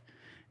fucked.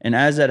 And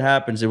as that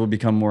happens, it will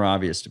become more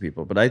obvious to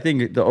people. But I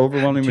think the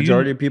overwhelming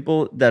majority of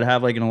people that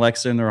have like an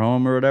Alexa in their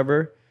home or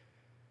whatever,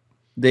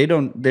 they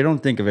don't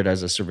think of it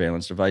as a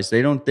surveillance device.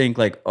 They don't think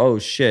like, oh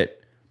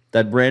shit,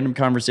 that random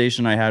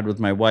conversation I had with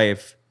my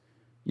wife,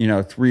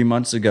 3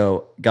 months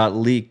ago got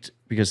leaked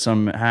because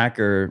some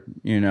hacker,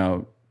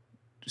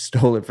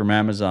 stole it from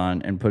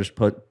Amazon and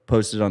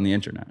posted it on the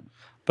internet.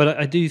 But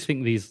I do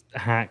think these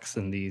hacks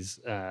and these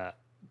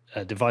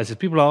devices,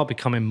 people are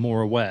becoming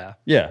more aware.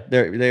 Yeah,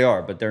 they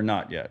are, but they're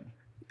not yet.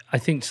 I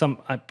think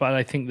but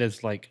I think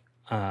there's like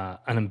an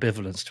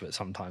ambivalence to it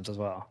sometimes as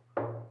well.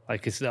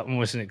 Like it's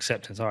almost an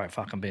acceptance. All right,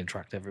 fuck, I'm being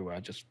tracked everywhere. I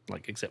just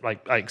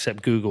I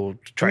accept Google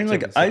tracks. I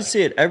mean, I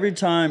see it every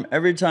time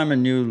a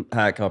new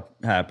hack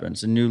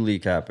happens, a new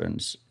leak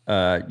happens.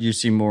 You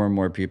see more and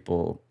more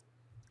people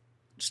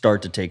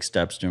start to take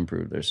steps to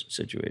improve their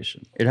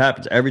situation. It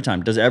happens every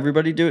time. Does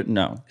everybody do it?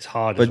 No. It's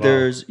hard. But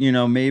there's,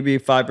 maybe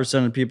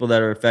 5% of people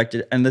that are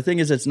affected. And the thing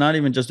is, it's not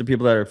even just the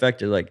people that are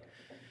affected. Like,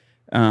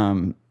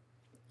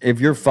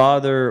 if your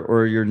father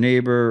or your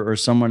neighbor or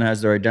someone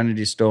has their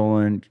identity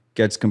stolen,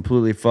 gets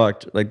completely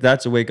fucked, like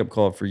that's a wake up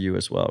call for you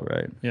as well,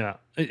 right? Yeah.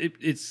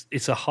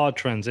 It's a hard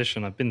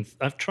transition.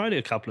 I've tried it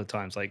a couple of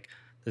times. Like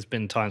there's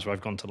been times where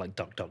I've gone to like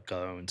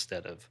DuckDuckGo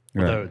instead of,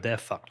 although they're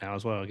fucked now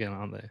as well again,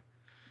 aren't they?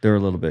 They're a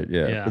little bit,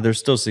 yeah. Yeah. But they're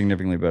still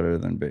significantly better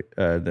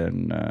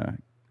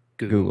than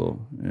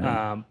Google.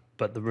 Yeah.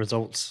 But the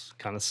results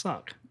kind of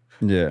suck.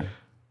 Yeah.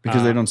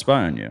 Because they don't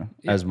spy on you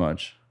as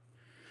much.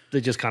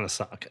 They just kind of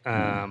suck.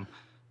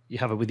 You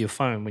have it with your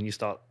phone when you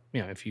start,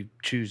 if you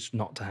choose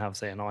not to have,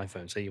 say, an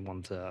iPhone, say you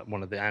want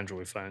one of the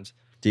Android phones.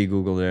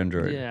 De-Google the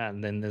Android. Yeah,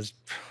 and then there's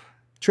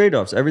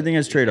trade-offs. Everything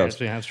has trade-offs.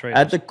 Everything has trade-offs.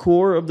 At the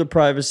core of the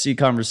privacy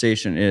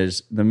conversation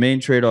is the main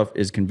trade-off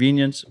is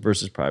convenience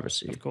versus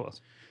privacy. Of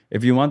course.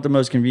 If you want the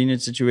most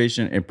convenient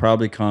situation, it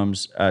probably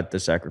comes at the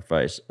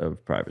sacrifice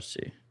of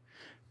privacy.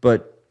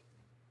 But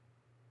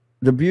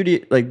the beauty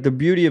of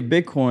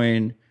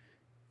Bitcoin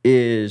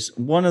is,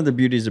 one of the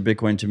beauties of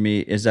Bitcoin to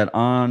me is that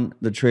on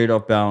the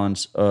trade-off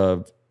balance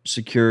of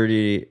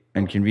security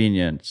and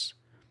convenience,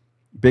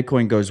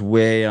 Bitcoin goes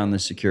way on the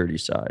security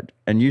side.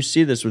 And you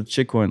see this with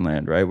shitcoin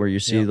land, right? Where you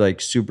see like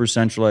super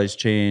centralized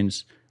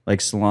chains like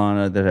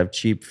Solana that have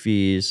cheap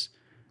fees,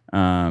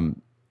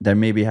 that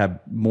maybe have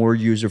more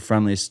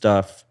user-friendly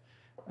stuff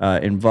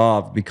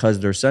involved because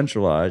they're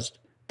centralized.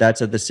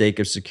 That's at the sake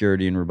of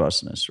security and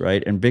robustness,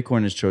 right? And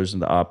Bitcoin has chosen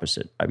the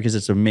opposite because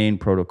it's a main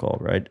protocol,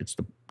 right?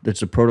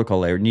 It's a protocol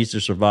layer. It needs to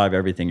survive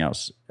everything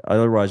else.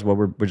 Otherwise,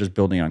 we're just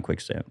building on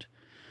quicksand.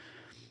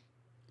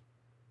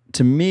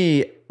 To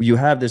me, you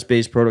have this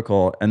base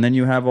protocol, and then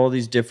you have all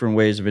these different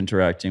ways of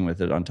interacting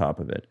with it on top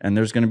of it. And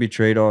there's going to be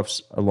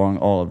trade-offs along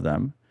all of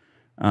them.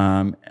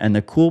 And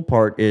the cool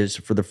part is,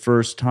 for the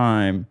first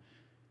time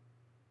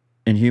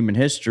in human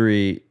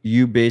history,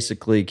 you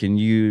basically can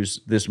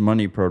use this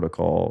money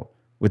protocol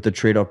with the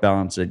trade-off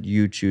balance that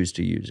you choose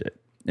to use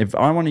it. If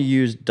I want to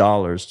use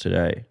dollars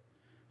today,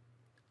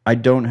 I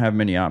don't have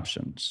many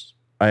options.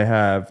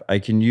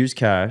 I can use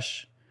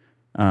cash,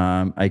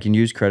 I can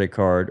use credit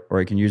card, or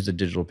I can use the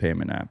digital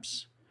payment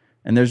apps.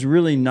 And there's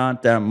really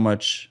not that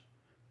much.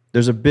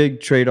 There's a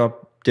big trade-off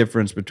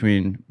difference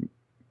between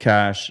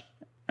cash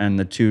and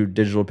the two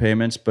digital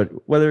payments,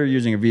 but whether you're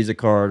using a Visa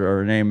card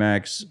or an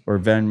Amex or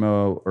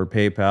Venmo or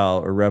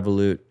PayPal or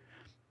Revolut,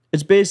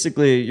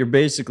 you're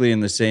basically in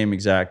the same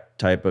exact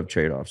type of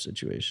trade-off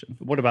situation.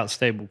 What about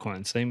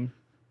stablecoins? Same?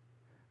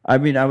 I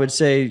mean, I would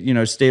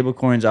say, stable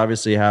coins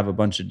obviously have a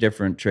bunch of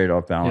different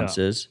trade-off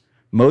balances. Yeah.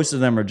 Most of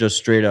them are just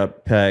straight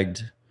up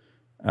pegged.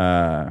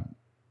 An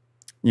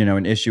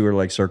issuer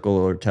like Circle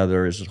or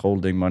Tether is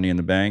holding money in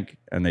the bank,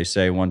 and they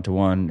say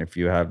 1-to-1, if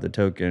you have the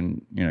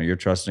token, you're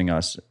trusting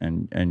us,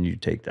 and you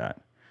take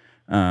that.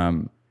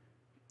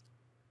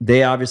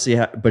 They obviously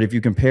have, but if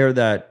you compare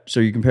that, to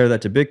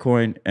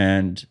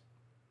Bitcoin,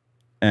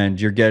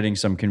 and you're getting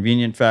some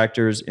convenient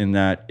factors in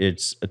that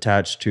it's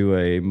attached to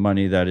a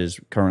money that is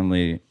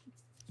currently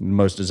the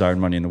most desired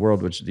money in the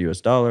world, which is the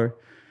US dollar.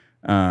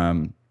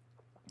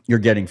 You're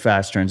getting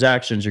fast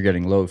transactions, you're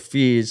getting low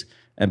fees,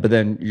 but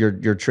then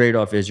your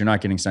trade-off is you're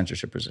not getting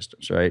censorship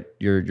resistance, right?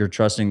 You're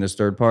trusting this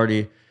third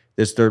party.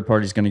 This third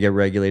party is going to get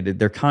regulated.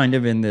 They're kind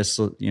of in this,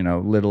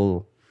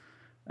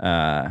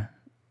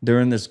 they're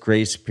in this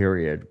grace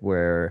period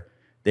where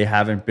they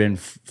haven't been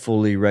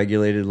fully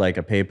regulated like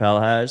a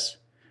PayPal has.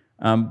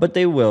 But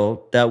they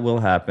will. That will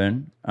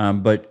happen.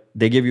 But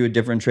they give you a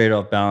different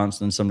trade-off balance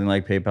than something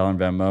like PayPal and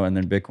Venmo, and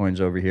then Bitcoin's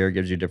over here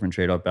gives you a different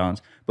trade-off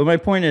balance. But my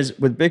point is,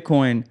 with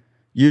Bitcoin,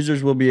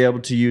 users will be able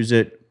to use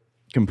it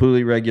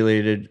completely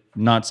regulated,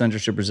 not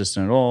censorship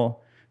resistant at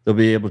all. They'll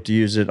be able to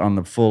use it on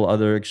the full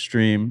other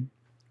extreme,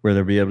 where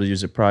they'll be able to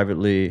use it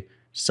privately,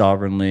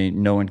 sovereignly.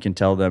 No one can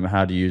tell them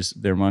how to use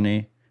their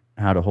money,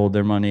 how to hold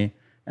their money.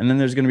 And then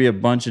there's going to be a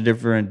bunch of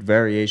different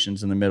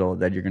variations in the middle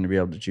that you're going to be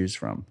able to choose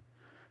from.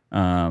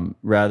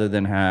 Rather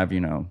than have,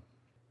 a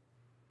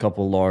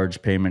couple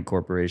large payment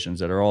corporations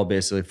that are all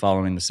basically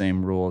following the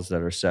same rules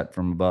that are set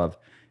from above.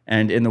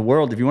 And in the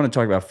world, if you want to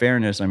talk about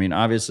fairness, I mean,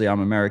 obviously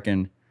I'm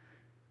American,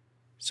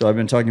 so I've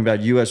been talking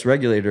about U.S.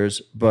 regulators,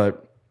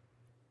 but,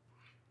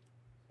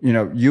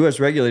 U.S.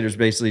 regulators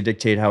basically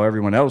dictate how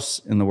everyone else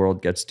in the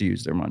world gets to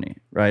use their money,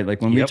 right?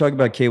 Like when we talk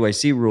about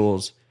KYC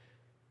rules,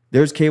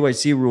 there's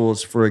KYC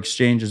rules for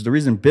exchanges. The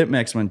reason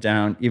BitMEX went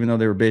down, even though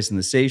they were based in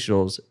the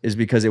Seychelles, is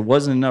because it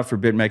wasn't enough for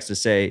BitMEX to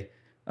say,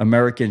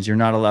 Americans, you're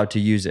not allowed to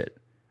use it.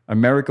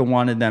 America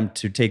wanted them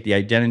to take the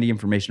identity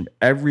information of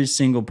every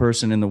single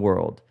person in the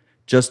world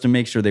just to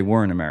make sure they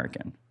weren't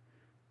American,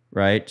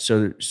 right?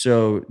 So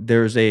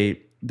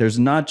there's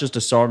not just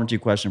a sovereignty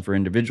question for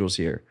individuals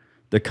here.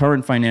 The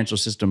current financial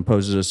system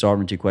poses a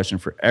sovereignty question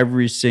for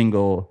every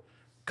single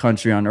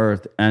country on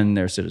earth and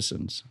their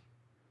citizens.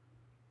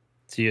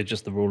 So you're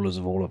just the rulers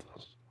of all of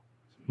us,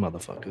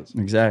 motherfuckers.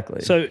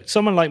 Exactly. So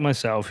someone like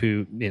myself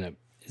who,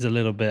 is a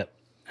little bit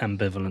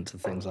ambivalent to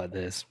things like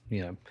this,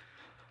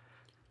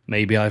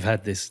 maybe I've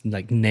had this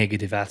like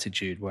negative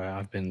attitude where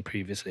I've been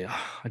previously,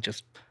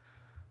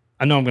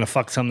 I know I'm going to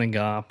fuck something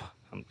up.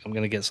 I'm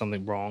going to get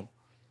something wrong.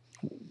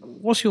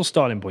 What's your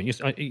starting point?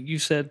 You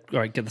said, all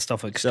right, get the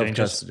stuff at exchanges.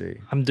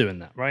 Self-custody. I'm doing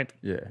that, right?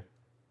 Yeah.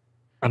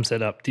 I'm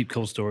set up, deep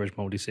cold storage,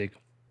 multi-sig.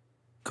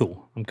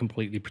 Cool. I'm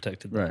completely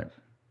protected there. Right.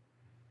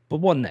 But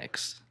what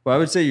next? Well, I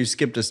would say you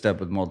skipped a step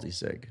with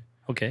multi-sig.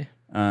 Okay.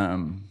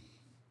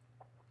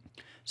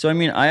 So, I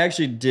mean, I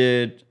actually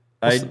did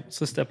What's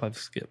the step I've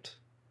skipped?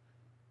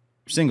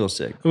 single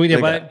sig. Oh, yeah,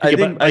 Like, but I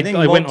went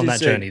on that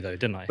multi-sig- journey though,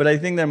 didn't I? But I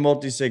think that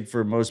multi-sig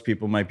for most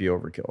people might be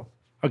overkill.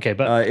 Okay,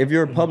 but If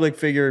you're a public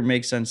figure, it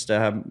makes sense to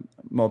have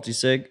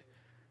multi-sig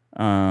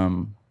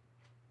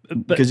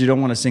because you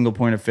don't want a single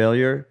point of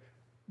failure.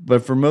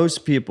 But for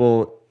most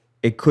people,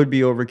 it could be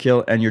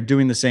overkill, and you're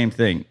doing the same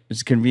thing.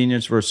 It's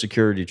convenience versus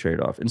security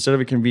trade-off. Instead of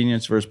a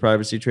convenience versus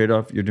privacy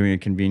trade-off, you're doing a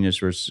convenience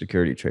versus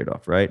security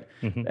trade-off, right?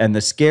 And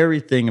the scary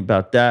thing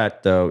about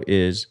that, though,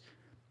 is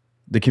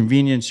the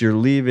convenience you're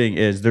leaving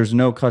is there's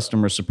no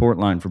customer support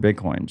line for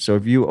Bitcoin. So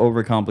if you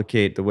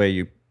overcomplicate the way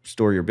you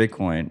store your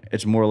Bitcoin,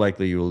 it's more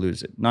likely you will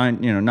lose it.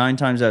 9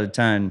 times out of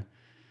 10,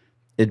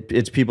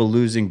 it's people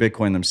losing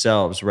Bitcoin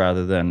themselves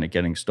rather than it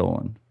getting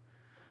stolen.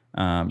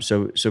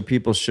 So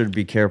people should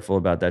be careful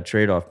about that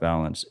trade-off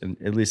balance,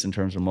 at least in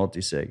terms of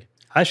multi-sig.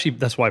 actually,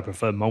 that's why I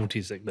prefer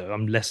multi-sig though.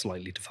 I'm less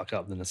likely to fuck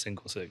up than a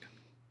single sig.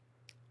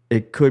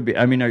 It could be.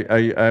 I mean,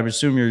 I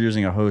assume you're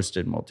using a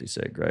hosted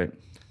multi-sig, right?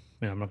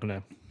 Yeah, I'm not going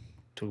to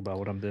talk about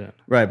what I'm doing.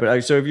 Right,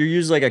 but so if you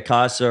use like a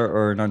Casa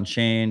or an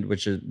Unchained,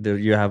 which is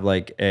you have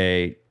like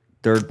a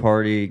third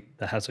party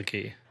That has a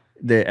key.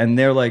 and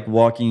they're like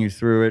walking you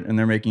through it and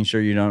they're making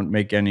sure you don't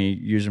make any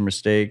user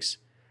mistakes.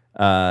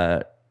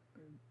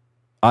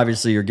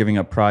 Obviously, you're giving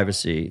up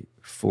privacy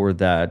for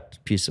that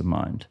peace of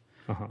mind.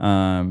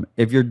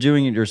 If you're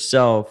doing it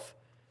yourself,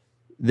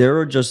 there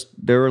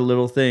are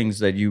little things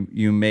that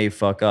you may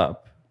fuck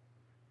up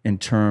in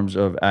terms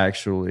of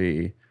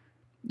actually,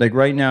 like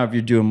right now, if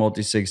you do a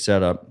multi-sig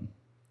setup,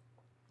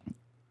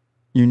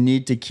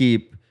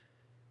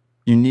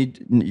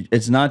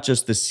 it's not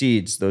just the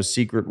seeds, those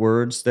secret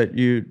words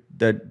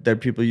that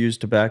people use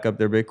to back up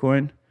their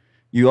Bitcoin.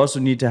 You also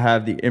need to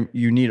have the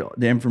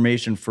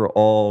information for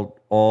all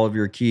of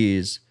your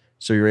keys,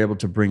 so you're able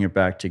to bring it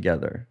back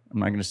together. I'm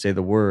not going to say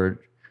the word.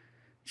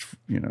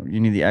 You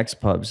need the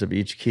XPubs of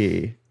each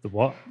key. The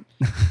what?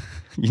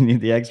 You need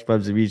the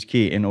XPubs of each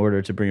key in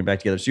order to bring it back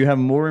together. So you have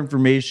more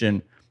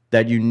information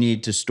that you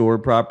need to store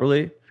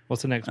properly.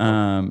 What's the next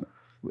one?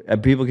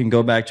 People can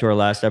go back to our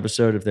last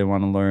episode if they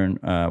want to learn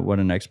what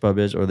an XPub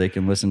is, or they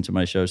can listen to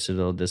my show,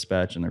 Citadel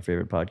Dispatch, in their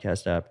favorite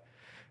podcast app.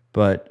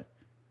 But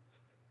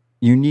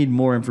you need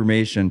more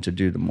information to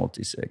do the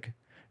multi-sig.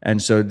 And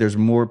so there's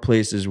more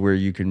places where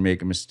you can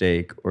make a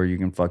mistake or you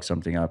can fuck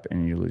something up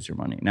and you lose your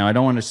money. Now, I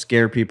don't want to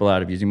scare people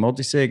out of using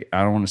multi-sig.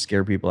 I don't want to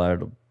scare people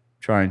out of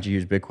trying to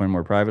use Bitcoin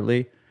more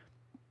privately.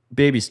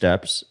 Baby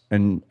steps.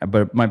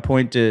 But my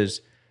point is,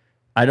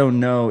 I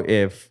don't know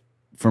if,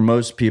 for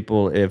most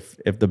people, if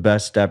the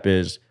best step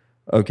is,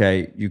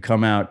 okay, you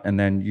come out and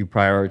then you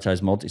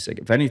prioritize multi-sig.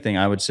 If anything,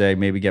 I would say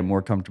maybe get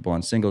more comfortable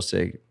on single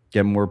sig,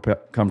 get more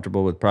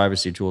comfortable with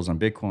privacy tools on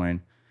Bitcoin,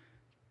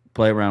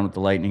 play around with the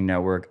Lightning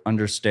Network,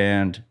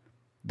 understand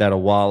that a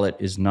wallet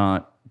is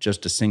not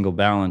just a single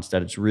balance,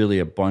 that it's really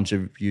a bunch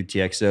of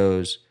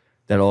UTXOs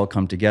that all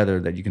come together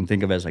that you can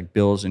think of as like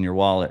bills in your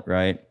wallet,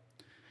 right?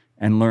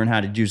 And learn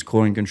how to use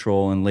coin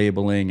control and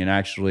labeling and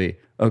actually,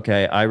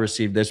 okay, I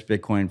received this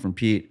Bitcoin from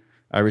Pete.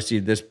 I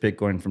received this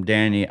Bitcoin from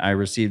Danny. I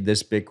received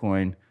this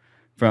Bitcoin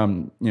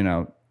from,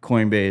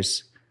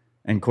 Coinbase.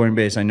 And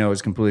Coinbase, I know, is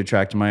completely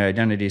tracked to my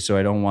identity, so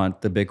I don't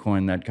want the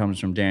Bitcoin that comes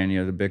from Danny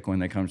or the Bitcoin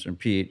that comes from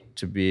Pete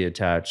to be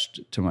attached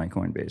to my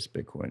Coinbase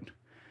Bitcoin.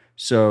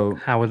 So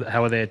How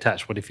are they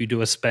attached? What if you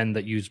do a spend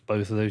that use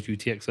both of those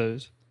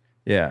UTXOs?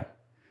 yeah.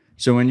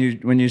 So when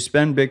you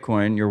spend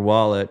Bitcoin, your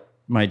wallet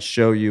might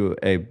show you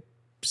a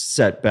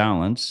set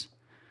balance,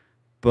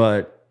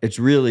 but it's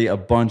really a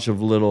bunch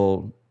of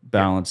little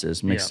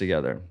balances mixed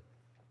together.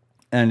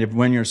 And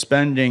when you're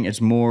spending, it's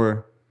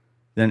more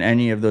than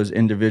any of those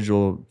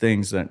individual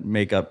things that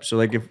make up. So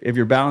like if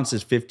your balance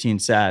is 15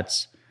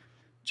 sats,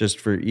 just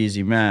for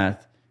easy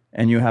math,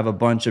 and you have a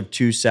bunch of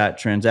 2 sat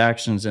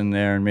transactions in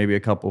there and maybe a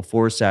couple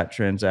 4 sat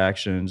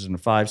transactions and a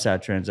 5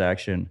 sat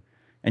transaction,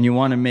 and you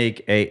want to make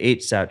a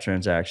 8 sat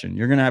transaction,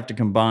 you're going to have to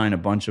combine a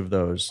bunch of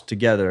those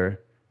together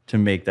to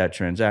make that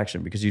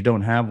transaction because you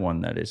don't have one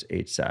that is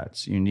 8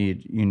 sats. You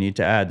need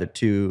to add the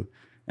 2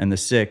 and the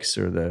 6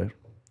 or the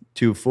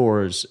 2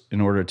 4s in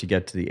order to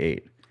get to the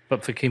 8.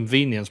 But for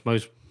convenience,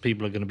 most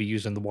people are going to be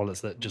using the wallets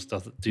that just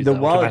doesn't do The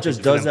that. wallet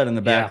just does that in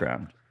the Yeah.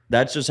 background.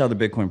 That's just how the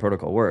Bitcoin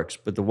protocol works.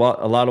 But a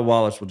lot of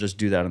wallets will just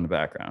do that in the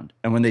background.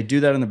 And when they do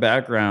that in the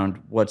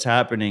background, what's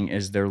happening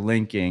is they're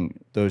linking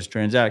those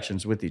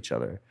transactions with each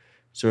other.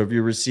 So if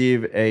you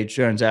receive a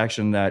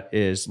transaction that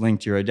is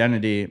linked to your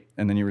identity,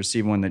 and then you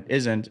receive one that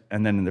isn't,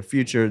 and then in the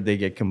future they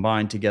get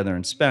combined together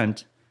and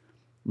spent,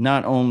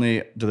 not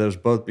only do those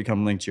both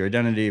become linked to your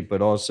identity, but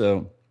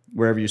also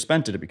wherever you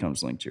spent it, it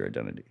becomes linked to your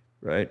identity,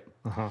 right?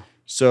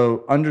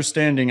 So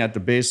understanding at the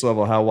base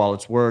level how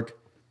wallets work,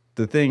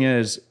 the thing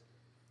is,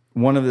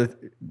 two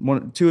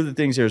of the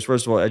things here is,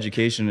 first of all,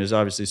 education is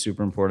obviously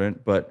super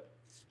important, but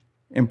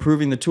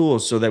improving the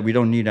tools so that we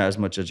don't need as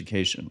much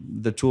education.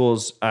 The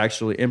tools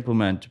actually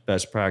implement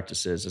best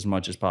practices as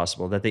much as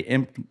possible, that they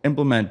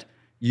implement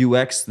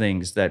UX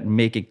things that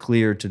make it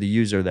clear to the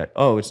user that,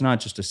 oh, it's not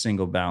just a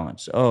single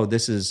balance. Oh,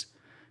 this is,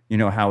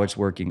 how it's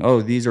working.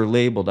 Oh, these are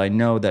labeled. I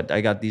know that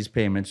I got these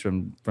payments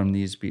from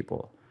these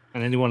people.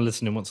 And anyone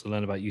listening wants to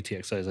learn about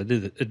UTXOs, I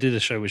did a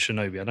show with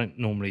Shinobi. I don't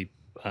normally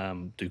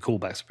do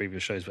callbacks to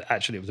previous shows, but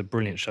actually it was a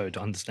brilliant show to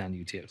understand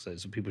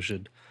UTXOs. So people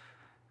should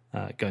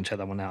go and check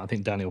that one out. I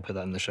think Danny will put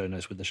that in the show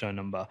notes with the show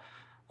number.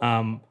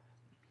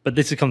 But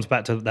this comes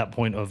back to that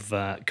point of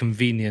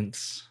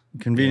convenience.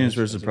 Convenience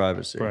versus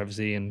privacy.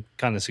 Privacy and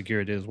kind of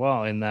security as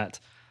well, in that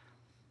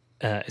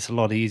it's a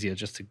lot easier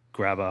just to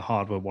grab a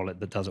hardware wallet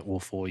that does it all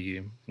for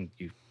you. And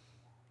you've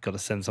got to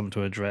send something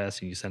to an address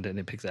and you send it and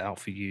it picks it out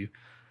for you.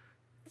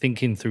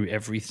 Thinking through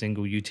every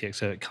single UTXO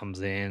that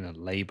comes in and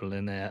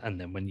labeling it, and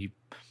then when you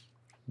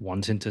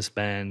wanting to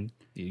spend,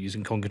 you're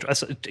using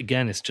Coinjoins.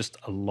 Again, it's just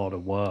a lot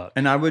of work.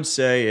 And I would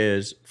say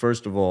is,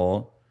 first of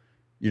all,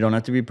 you don't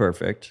have to be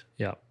perfect.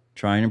 Yeah.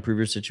 Try and improve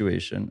your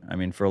situation. I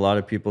mean, for a lot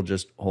of people,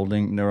 just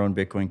holding their own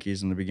Bitcoin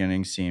keys in the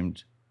beginning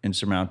seemed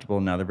insurmountable.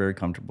 Now they're very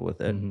comfortable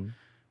with it.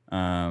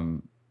 Mm-hmm.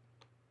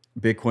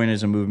 Bitcoin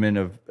is a movement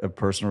of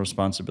personal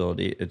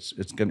responsibility. It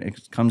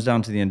comes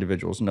down to the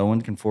individuals. No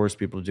one can force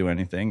people to do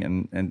anything.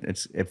 And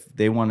it's, if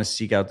they want to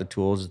seek out the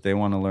tools, if they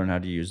want to learn how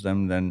to use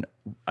them, then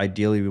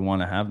ideally we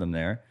want to have them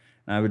there.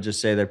 And I would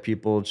just say that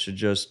people should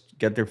just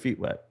get their feet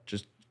wet.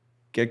 Just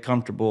get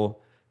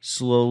comfortable,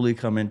 slowly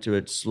come into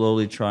it,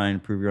 slowly try and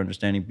improve your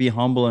understanding. Be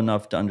humble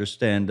enough to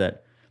understand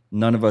that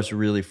none of us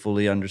really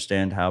fully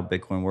understand how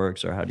Bitcoin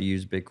works or how to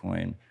use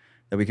Bitcoin.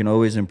 That we can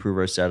always improve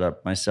our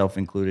setup, myself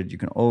included. You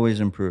can always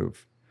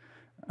improve.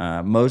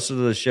 Most of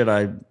the shit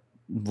I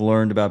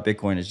learned about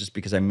Bitcoin is just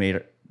because I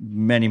made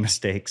many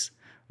mistakes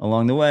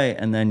along the way,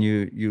 and then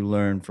you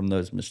learn from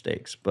those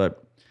mistakes.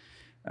 But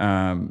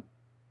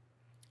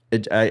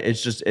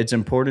it's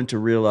important to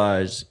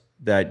realize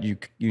that you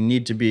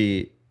need to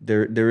be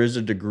there. There is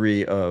a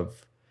degree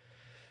of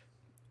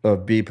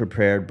be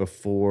prepared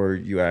before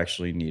you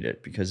actually need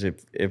it, because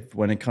if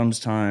when it comes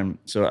time.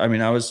 So I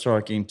mean, I was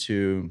talking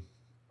to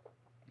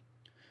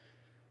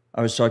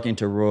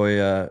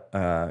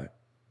Roya,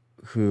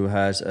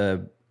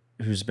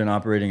 who's been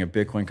operating a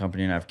Bitcoin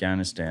company in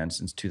Afghanistan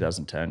since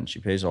 2010. She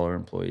pays all her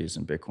employees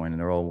in Bitcoin, and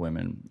they're all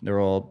women. They're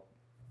all,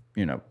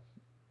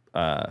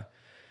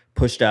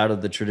 pushed out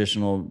of the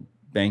traditional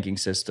banking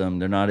system.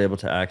 They're not able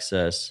to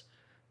access.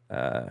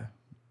 They're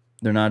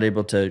not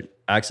able to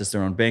access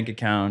their own bank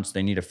accounts.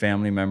 They need a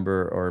family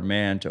member or a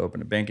man to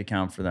open a bank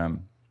account for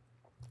them.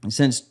 And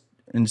since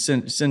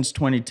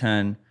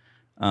 2010.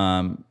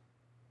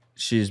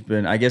 She's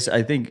been, I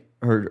think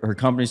her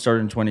company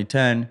started in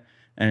 2010,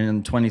 and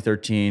in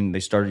 2013, they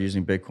started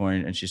using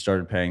Bitcoin, and she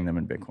started paying them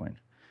in Bitcoin.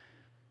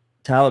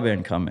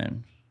 Taliban come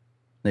in,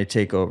 they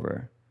take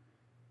over.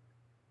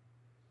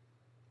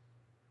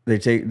 They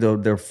take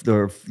their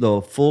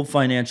full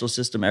financial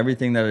system,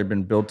 everything that had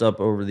been built up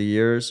over the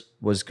years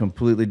was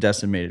completely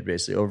decimated,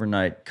 basically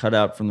overnight, cut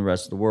out from the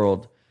rest of the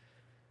world.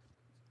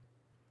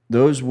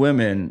 Those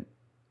women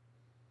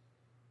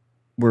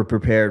were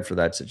prepared for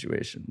that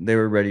situation. They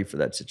were ready for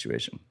that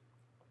situation.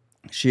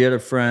 She had a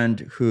friend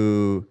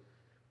who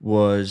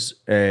was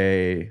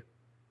a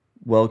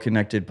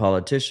well-connected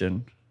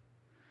politician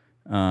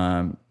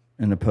in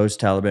the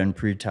post-Taliban,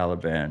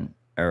 pre-Taliban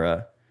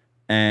era,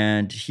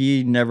 and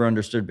he never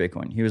understood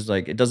Bitcoin. He was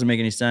like, it doesn't make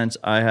any sense.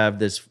 I have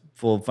this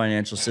full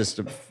financial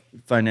system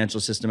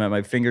at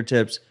my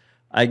fingertips.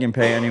 I can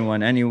pay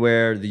anyone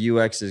anywhere. The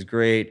UX is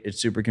great. It's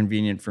super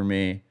convenient for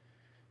me.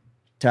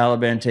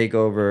 Taliban take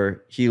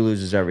over, he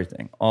loses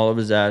everything, all of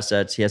his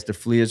assets. He has to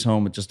flee his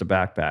home with just a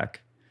backpack.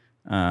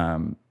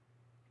 And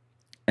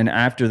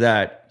after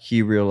that,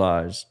 he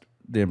realized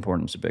the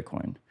importance of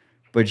Bitcoin.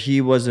 But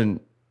he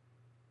wasn't,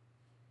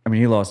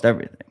 he lost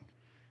everything.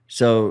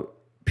 So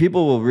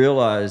people will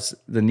realize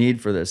the need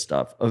for this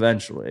stuff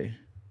eventually.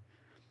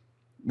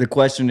 The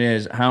question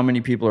is, how many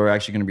people are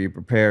actually going to be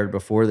prepared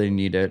before they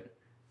need it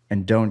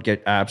and don't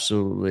get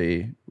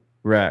absolutely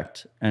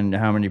wrecked? And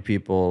how many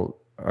people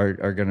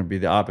are going to be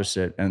the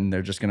opposite, and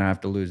they're just going to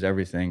have to lose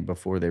everything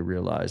before they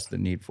realize the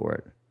need for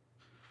it.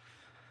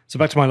 So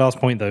back to my last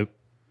point, though,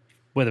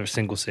 whether it's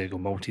single sig or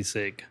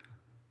multi-sig,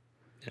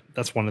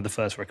 that's one of the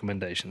first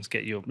recommendations.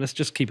 Let's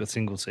just keep a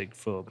single sig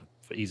for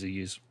ease of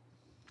use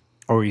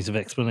or ease of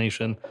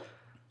explanation.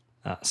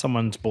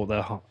 Someone's bought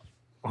their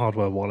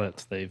hardware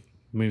wallet. They've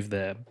moved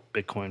their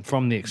Bitcoin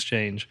from the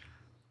exchange.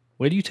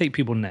 Where do you take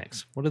people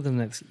next? What are the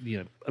next,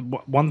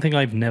 one thing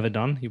I've never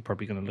done, you're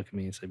probably going to look at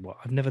me and say, what?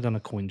 I've never done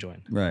a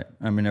Coinjoin. Right.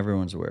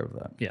 Everyone's aware of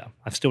that. Yeah.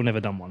 I've still never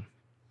done one.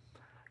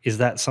 Is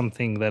that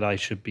something that I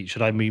should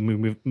I be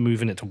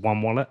moving it to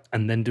one wallet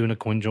and then doing a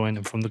Coinjoin,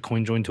 and from the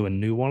Coinjoin to a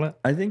new wallet?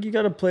 I think you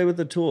got to play with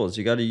the tools.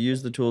 You got to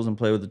use the tools and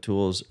play with the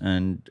tools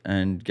and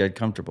get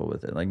comfortable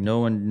with it. Like, no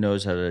one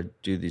knows how to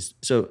do these.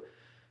 So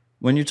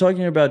when you're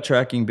talking about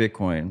tracking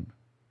Bitcoin,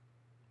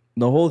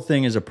 the whole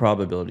thing is a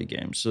probability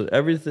game. So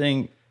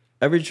everything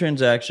every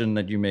transaction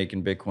that you make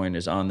in Bitcoin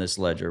is on this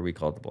ledger. We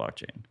call it the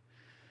blockchain.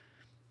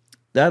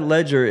 That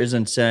ledger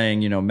isn't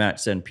saying, Matt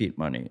sent Pete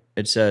money.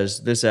 It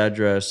says this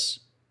address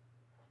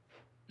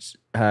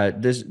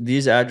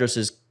these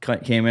addresses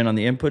came in on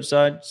the input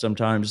side.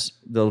 Sometimes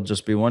they'll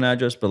just be one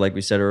address, but like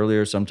we said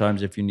earlier,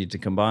 sometimes if you need to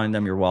combine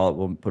them, your wallet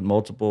will put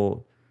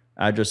multiple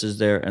addresses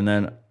there. And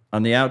then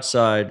on the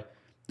outside,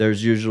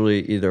 there's usually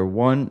it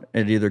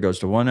either goes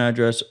to one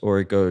address or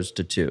it goes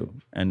to two.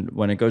 And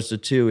when it goes to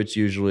two, it's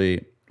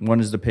usually one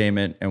is the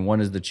payment and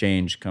one is the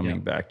change coming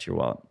back to your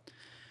wallet.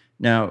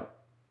 Now,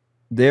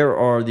 there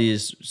are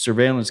these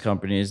surveillance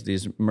companies,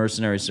 these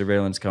mercenary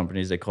surveillance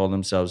companies. They call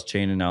themselves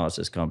chain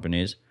analysis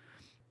companies.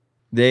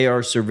 They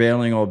are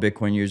surveilling all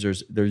Bitcoin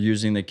users. They're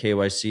using the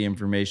KYC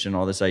information,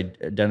 all this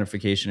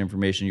identification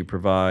information you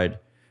provide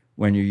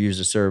when you use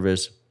a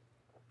service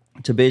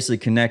to basically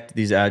connect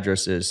these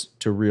addresses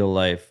to real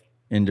life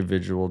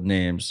individual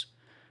names.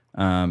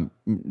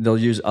 They'll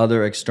use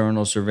other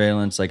external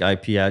surveillance like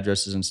IP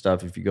addresses and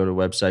stuff. If you go to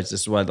websites,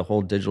 this is why the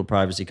whole digital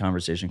privacy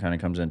conversation kind of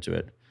comes into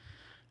it.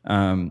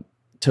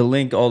 To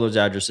link all those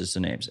addresses to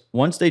names.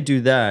 Once they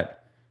do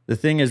that, the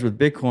thing is with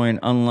Bitcoin,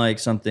 unlike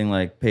something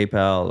like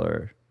PayPal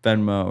or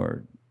Venmo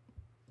or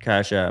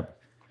Cash App,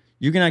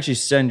 you can actually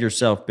send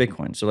yourself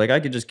Bitcoin. So like I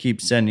could just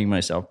keep sending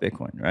myself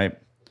Bitcoin, right?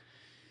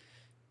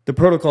 The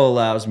protocol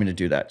allows me to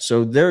do that.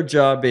 So their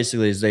job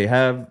basically is they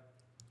have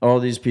all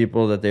these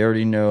people that they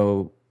already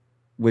know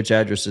which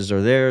addresses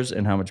are theirs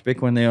and how much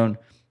Bitcoin they own.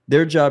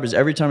 Their job is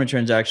every time a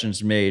transaction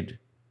is made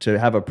to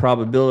have a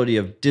probability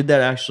of did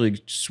that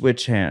actually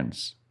switch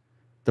hands?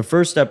 The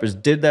first step is,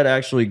 did that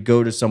actually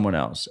go to someone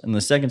else? And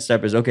the second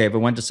step is, okay, if it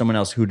went to someone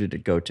else, who did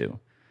it go to?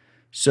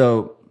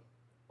 So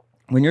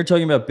when you're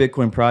talking about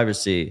Bitcoin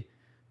privacy,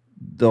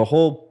 the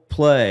whole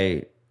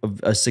play of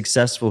a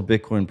successful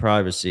Bitcoin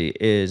privacy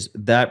is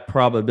that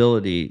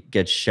probability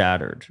gets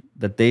shattered,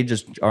 that they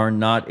just are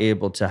not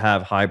able to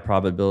have high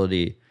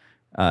probability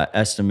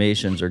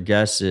estimations or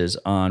guesses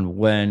on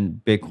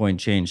when Bitcoin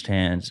changed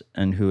hands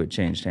and who it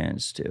changed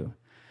hands to.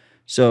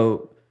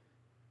 So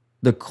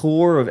the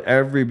core of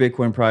every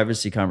Bitcoin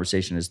privacy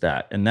conversation is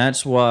that. And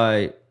that's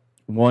why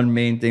one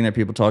main thing that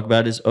people talk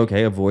about is,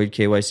 okay, avoid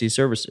KYC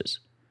services.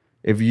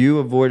 If you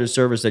avoid a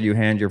service that you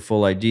hand your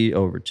full ID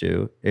over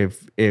to,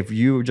 if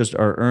you just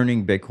are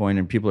earning Bitcoin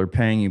and people are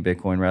paying you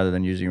Bitcoin rather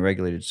than using a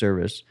regulated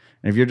service,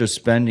 and if you're just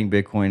spending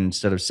Bitcoin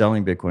instead of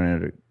selling Bitcoin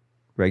at a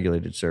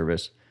regulated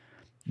service,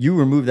 you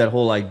remove that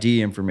whole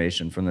ID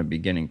information from the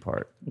beginning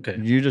part. Okay.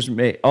 You just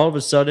all of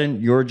a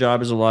sudden, your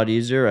job is a lot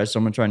easier as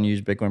someone trying to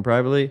use Bitcoin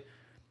privately,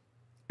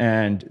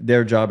 and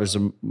their job is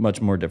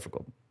much more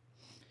difficult.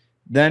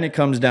 Then it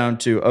comes down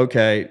to,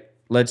 okay,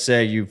 let's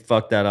say you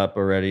fucked that up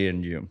already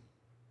and you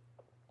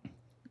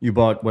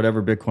bought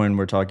whatever Bitcoin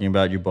we're talking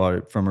about, you bought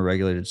it from a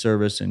regulated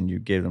service and you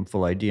gave them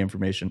full ID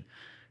information.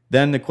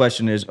 Then the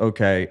question is,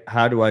 okay,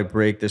 how do I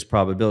break this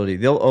probability?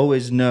 They'll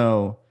always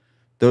know,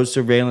 those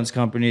surveillance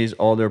companies,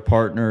 all their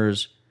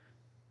partners,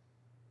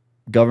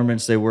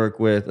 governments they work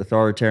with,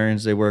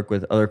 authoritarians they work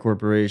with, other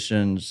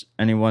corporations,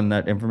 anyone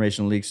that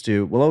information leaks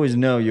to, will always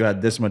know you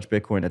had this much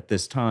Bitcoin at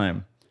this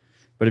time.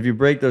 But if you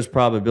break those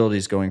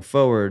probabilities going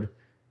forward,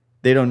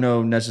 they don't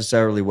know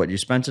necessarily what you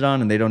spent it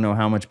on, and they don't know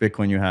how much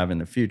Bitcoin you have in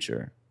the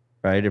future,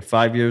 right? If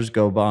 5 years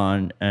go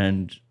by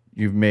and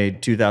you've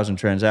made 2,000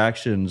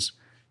 transactions,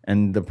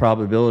 and the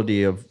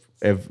probability of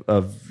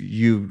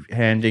you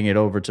handing it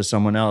over to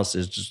someone else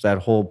is just that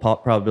whole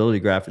probability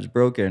graph is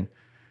broken,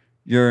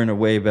 you're in a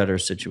way better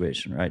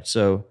situation, right?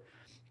 So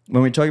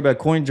when we talk about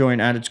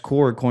Coinjoin, at its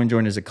core,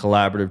 Coinjoin is a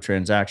collaborative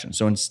transaction.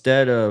 So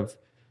instead of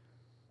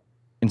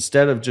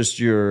just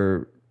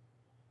your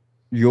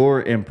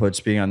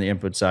inputs being on the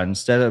input side,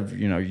 instead of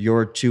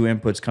your two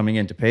inputs coming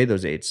in to pay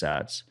those 8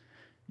 sats,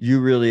 you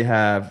really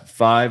have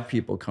 5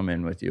 people come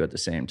in with you at the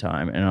same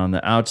time, and on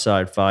the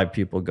outside, 5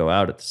 people go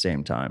out at the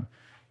same time.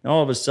 And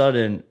all of a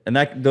sudden, and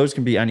those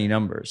can be any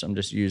numbers. I'm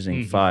just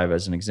using 5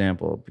 as an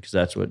example because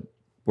that's what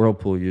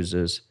Whirlpool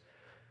uses,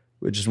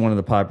 which is one of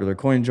the popular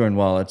Coinjoin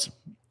wallets.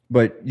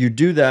 But you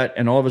do that,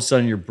 and all of a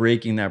sudden, you're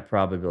breaking that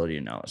probability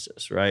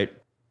analysis, right?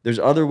 There's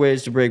other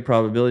ways to break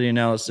probability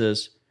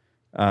analysis.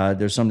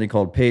 There's something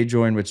called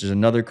PayJoin, which is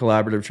another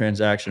collaborative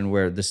transaction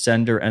where the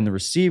sender and the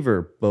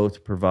receiver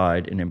both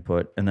provide an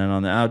input, and then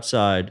on the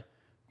outside,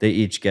 they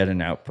each get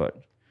an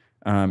output.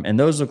 And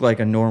those look like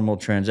a normal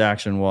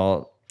transaction,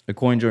 while a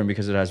Coinjoin,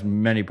 because it has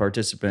many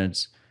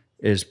participants,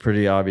 is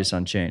pretty obvious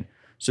on chain.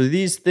 So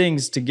these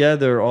things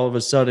together, all of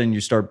a sudden,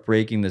 you start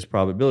breaking this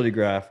probability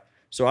graph.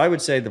 So I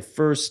would say the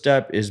first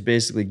step is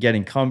basically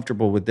getting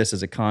comfortable with this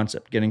as a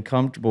concept, getting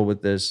comfortable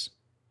with this.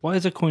 Why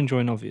is a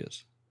Coinjoin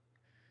obvious?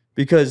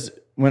 Because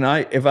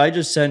if I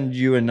just send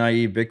you a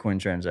naive Bitcoin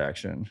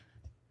transaction,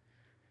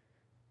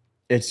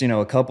 it's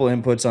a couple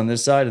inputs on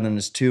this side and then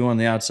there's 2 on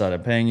the outside.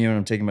 I'm paying you and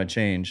I'm taking my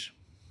change.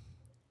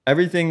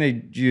 Everything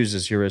they use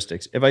is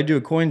heuristics. If I do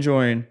a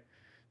Coinjoin,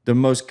 the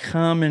most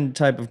common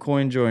type of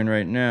Coinjoin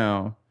right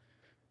now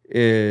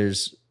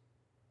is,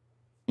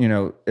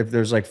 if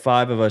there's like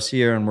 5 of us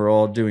here and we're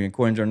all doing a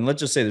Coinjoin,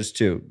 let's just say there's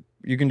 2.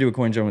 you can do a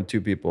coin join with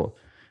 2 people.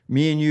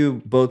 Me and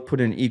you both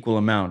put in equal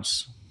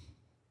amounts.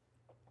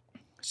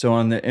 So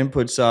on the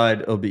input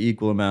side, it'll be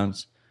equal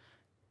amounts.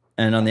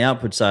 And on the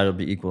output side, it'll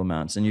be equal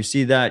amounts. And you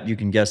see that, you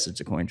can guess it's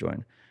a coin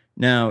join.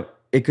 Now,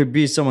 it could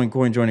be someone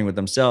coin joining with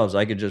themselves.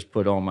 I could just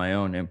put all my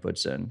own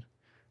inputs in.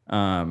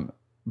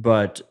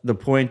 But the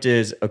point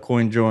is a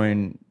coin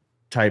join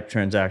type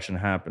transaction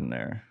happened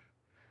there.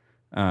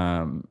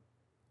 And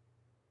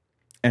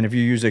if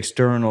you use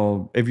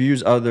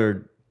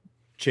other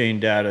chain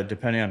data,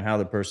 depending on how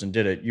the person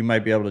did it, you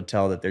might be able to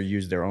tell that they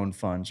used their own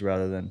funds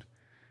rather than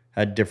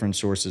had different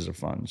sources of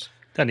funds.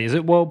 Danny, is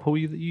it Whirlpool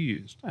that you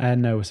used?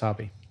 No,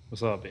 Wasabi.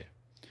 Wasabi.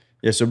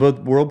 Yeah, so both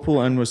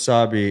Whirlpool and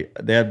Wasabi,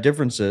 they have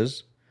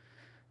differences,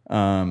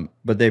 but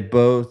they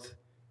both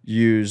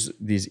use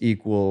these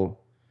equal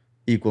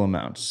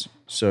amounts.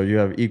 So you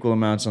have equal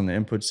amounts on the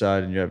input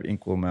side and you have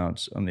equal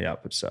amounts on the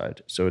output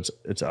side. So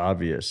it's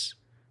obvious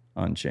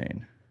on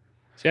chain.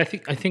 See, I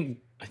think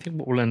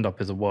what will end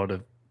up is a world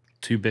of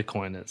 2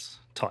 Bitcoiners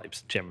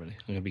types generally.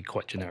 I'm going to be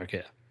quite generic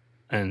here.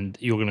 And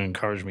you're going to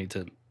encourage me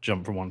to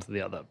jump from one to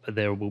the other. But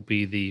there will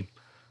be the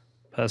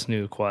person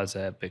who acquires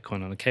their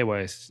Bitcoin on a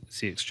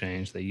KYC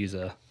exchange. They use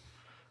whether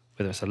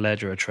it's a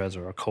Ledger, a Trezor,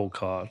 or a cold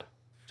card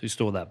to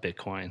store that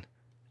Bitcoin.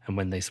 And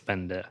when they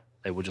spend it,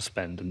 they will just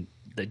spend. And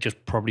they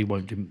just probably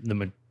won't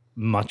do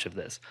much of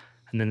this.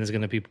 And then there's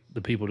going to be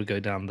the people who go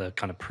down the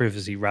kind of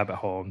privacy rabbit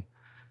hole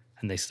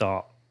and they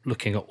start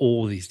looking at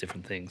all these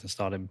different things and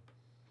start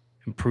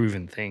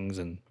improving things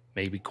and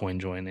maybe coin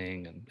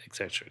joining and et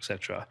cetera, et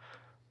cetera.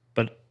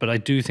 But I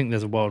do think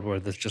there's a world where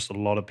there's just a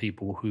lot of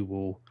people who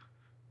will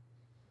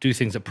do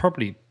things that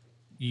probably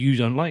you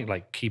don't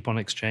like keep on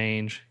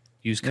exchange,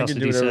 use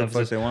custody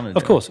services. They want to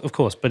of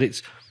course. But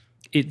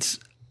it's.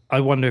 I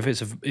wonder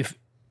if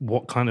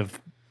what kind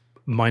of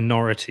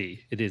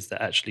minority it is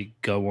that actually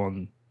go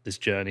on this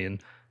journey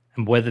and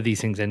whether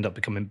these things end up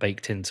becoming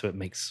baked in so it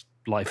makes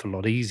life a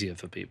lot easier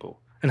for people.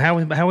 And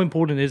how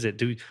important is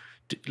it?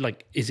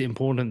 Is it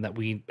important that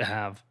we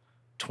have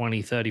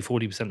 20, 30,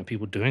 40% of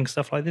people doing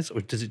stuff like this,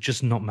 or does it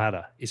just not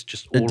matter? It's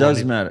just all it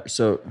does matter.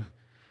 So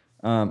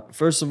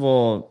first of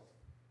all,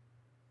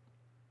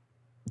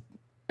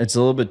 it's a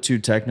little bit too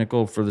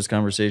technical for this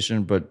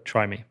conversation, but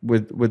try me.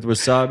 With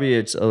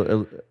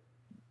Wasabi,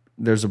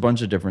 there's a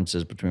bunch of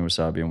differences between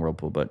Wasabi and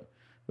Whirlpool, but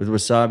with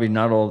Wasabi,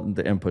 not all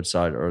the input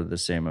side are the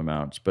same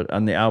amounts, but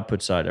on the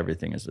output side,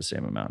 everything is the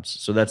same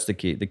amounts. So that's the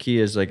key. The key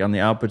is like on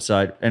the output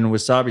side, and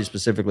Wasabi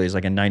specifically is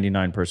like a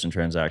 99-person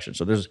transaction.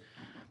 So there's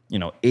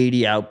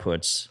 80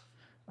 outputs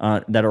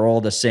that are all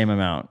the same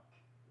amount,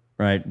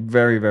 right?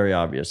 Very, very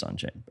obvious on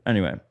chain.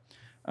 Anyway,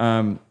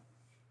 the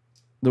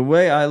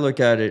way I look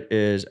at it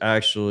is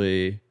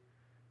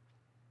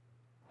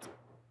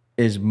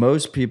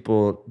most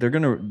people, they're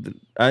going to,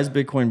 as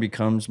Bitcoin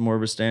becomes more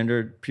of a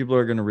standard, people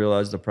are going to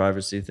realize the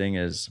privacy thing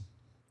is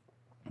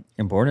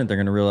important. They're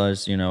going to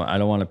realize, I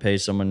don't want to pay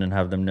someone and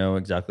have them know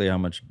exactly how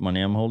much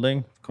money I'm holding,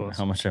 of course,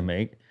 how much I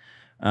make.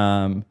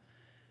 And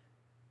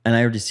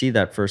I already see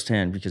that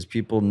firsthand because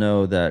people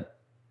know that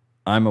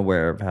I'm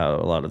aware of how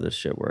a lot of this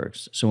shit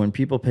works. So when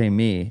people pay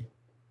me,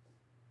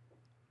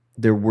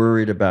 they're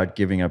worried about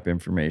giving up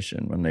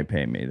information when they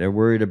pay me. They're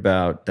worried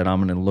about that I'm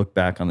going to look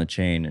back on the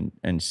chain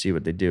and see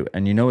what they do.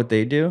 And you know what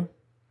they do?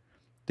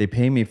 They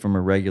pay me from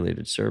a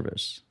regulated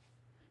service.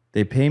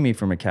 They pay me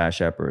from a Cash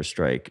App or a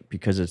Strike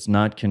because it's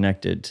not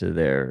connected to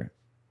their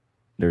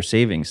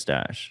savings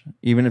stash,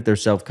 even if they're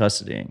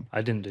self-custodying.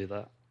 I didn't do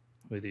that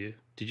with you.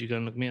 Did you go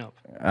and look me up?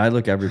 I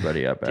look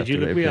everybody up after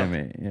they pay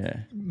me. Yeah.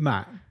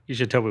 Matt. You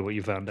should tell me what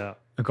you found out.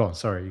 Oh, go on.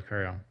 Sorry, you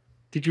carry on.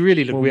 Did you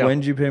really look me up? When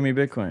did you pay me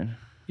Bitcoin?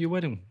 Your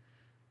wedding.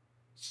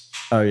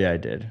 Oh, yeah, I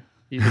did.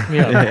 You looked me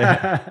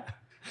up.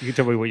 You can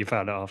tell me what you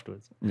found out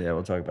afterwards. Yeah,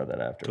 we'll talk about that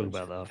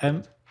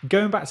afterwards.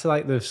 Going back to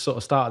like the sort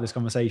of start of this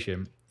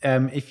conversation,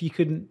 if you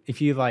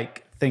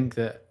think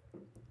that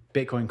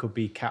Bitcoin could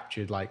be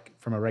captured like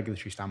from a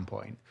regulatory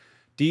standpoint,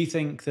 do you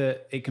think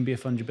that it can be a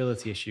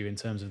fungibility issue in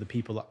terms of the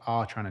people that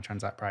are trying to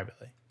transact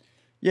privately?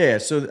 Yeah.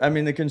 So, I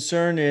mean, the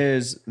concern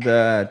is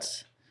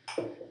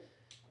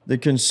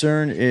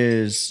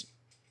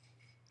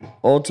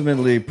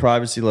ultimately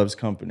privacy loves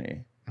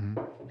company.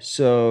 Mm-hmm.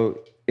 So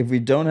if we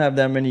don't have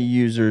that many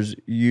users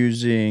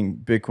using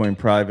Bitcoin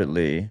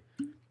privately,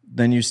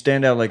 then you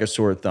stand out like a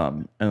sore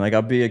thumb. And like,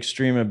 I'll be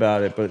extreme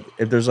about it, but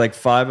if there's like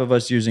 5 of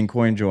us using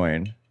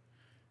Coinjoin,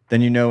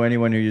 then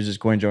anyone who uses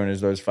Coinjoin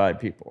is those 5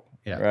 people.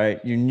 Yeah.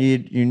 Right? You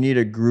need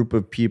a group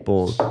of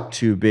people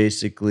to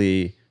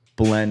basically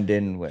blend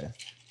in with.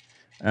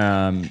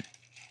 And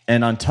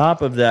on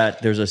top of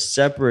that, there's a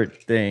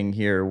separate thing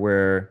here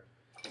where,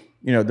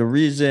 the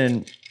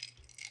reason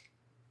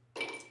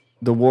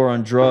the war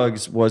on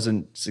drugs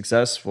wasn't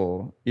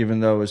successful,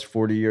 even though it was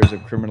 40 years of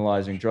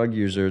criminalizing drug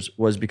users,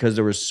 was because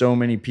there were so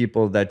many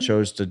people that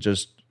chose to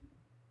just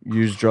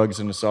use drugs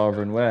in a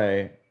sovereign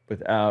way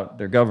without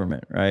their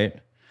government, right?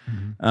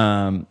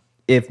 Mm-hmm.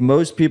 If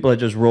most people had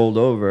just rolled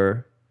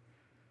over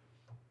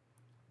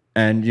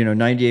and,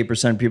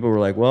 98% of people were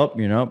like, well,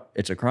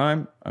 it's a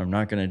crime. I'm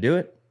not going to do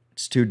it.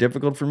 it's too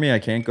difficult for me. I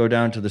can't go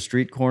down to the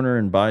street corner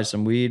and buy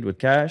some weed with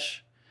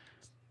cash.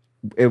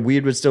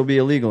 Weed would still be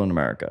illegal in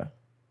America,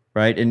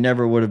 right? It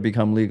never would have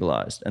become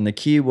legalized. And the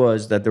key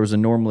was that there was a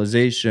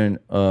normalization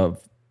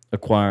of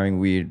acquiring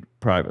weed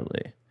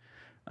privately.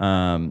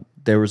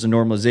 There was a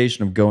normalization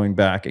of going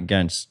back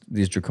against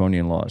these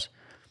draconian laws.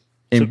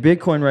 In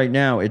Bitcoin right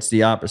now, it's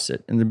the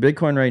opposite. In the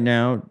Bitcoin right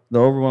now, the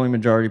overwhelming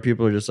majority of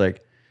people are just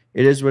like,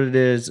 it is what it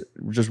is,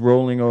 just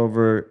rolling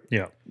over,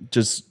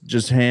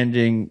 just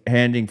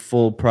handing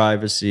full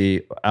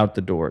privacy out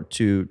the door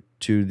to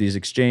these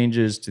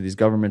exchanges, to these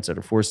governments that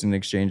are forcing the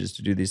exchanges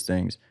to do these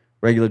things.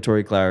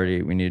 Regulatory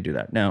clarity, we need to do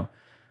that. Now,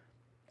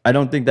 I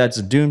don't think that's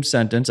a doom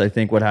sentence. I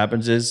think what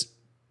happens is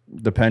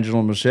the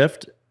pendulum will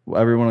shift,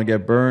 everyone will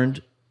get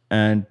burned,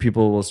 and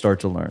people will start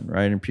to learn,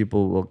 right? And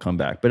people will come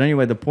back. But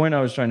anyway, the point I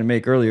was trying to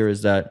make earlier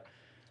is that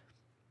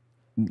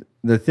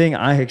the thing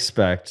I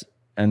expect,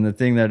 and the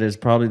thing that is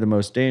probably the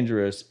most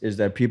dangerous, is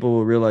that people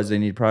will realize they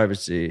need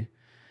privacy,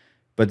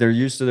 but they're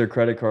used to their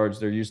credit cards,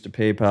 they're used to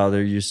PayPal,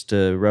 they're used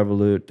to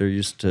Revolut, they're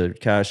used to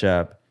Cash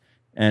App.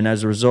 And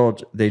as a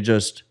result,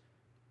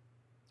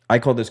 I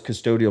call this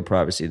custodial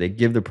privacy. They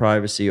give the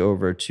privacy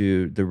over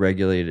to the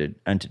regulated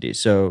entity.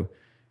 So,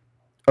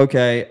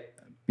 okay,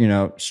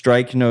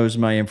 Strike knows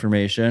my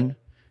information.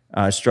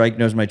 Strike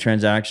knows my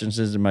transactions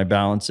and my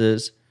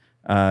balances.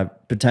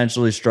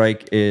 Potentially,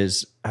 Strike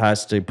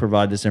has to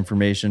provide this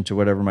information to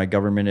whatever my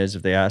government is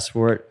if they ask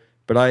for it.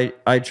 But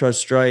I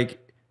trust Strike,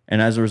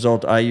 and as a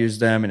result, I use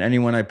them, and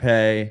anyone I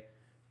pay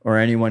or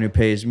anyone who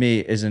pays me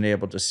isn't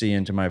able to see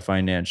into my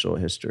financial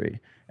history.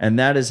 And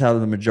that is how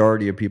the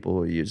majority of people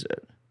will use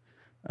it.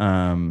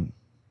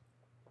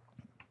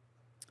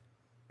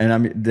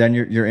 Then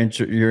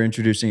you're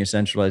introducing a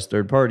centralized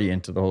third party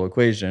into the whole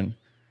equation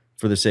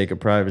for the sake of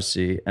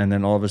privacy, and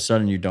then all of a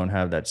sudden you don't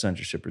have that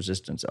censorship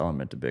resistance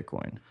element to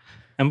Bitcoin.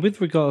 And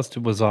with regards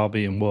to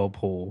Wasabi and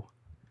Whirlpool,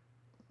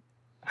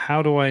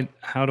 how do I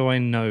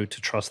know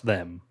to trust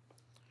them?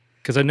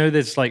 Because I know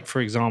there's, like, for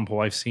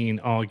example, I've seen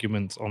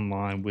arguments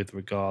online with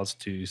regards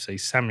to, say,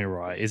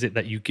 Samurai. Is it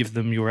that you give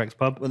them your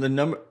XPub? Well,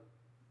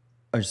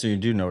 so you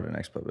do know what an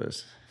XPub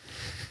is.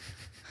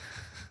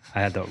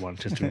 I had that one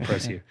just to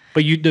impress you.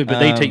 But you do. But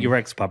they take your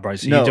XPub, right?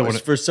 So no, you don't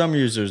want for some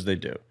users they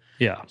do.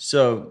 Yeah.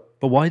 So,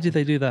 but why do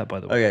they do that, by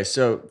the way? Okay,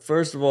 so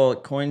first of all,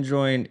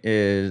 Coinjoin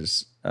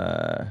is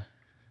not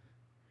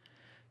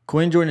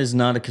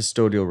a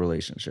custodial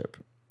relationship.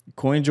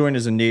 Coinjoin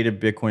is a native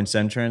Bitcoin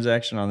send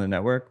transaction on the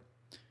network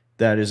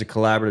that is a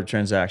collaborative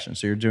transaction.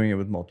 So you're doing it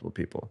with multiple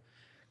people.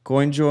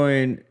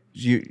 Coinjoin,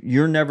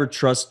 you're never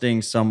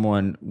trusting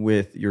someone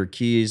with your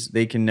keys.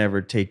 They can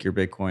never take your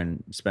Bitcoin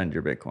and spend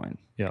your Bitcoin.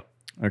 Yeah.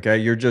 Okay,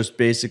 you're just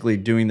basically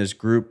doing this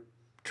group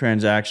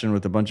transaction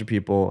with a bunch of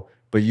people,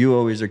 but you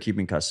always are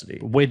keeping custody.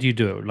 Where do you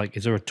do it? Like,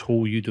 is there a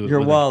tool you do it with?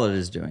 Your wallet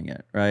is doing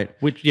it, right?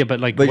 But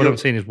what I'm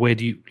saying is, where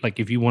do you, like,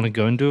 if you want to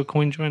go and do a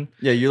Coinjoin?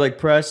 Yeah, you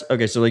press.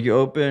 Okay, so you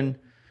open.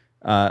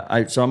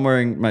 So I'm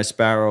wearing my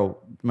Sparrow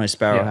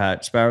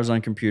hat. Sparrow's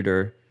on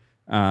computer.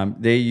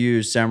 They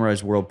use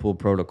Samurai's Whirlpool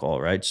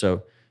protocol, right?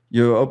 So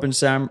you open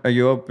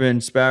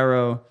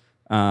Sparrow.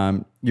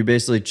 You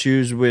basically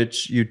choose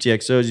which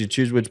UTXOs, you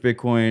choose which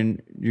Bitcoin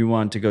you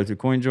want to go through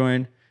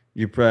Coinjoin.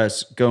 You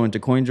press go into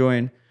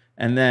Coinjoin,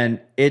 and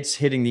then it's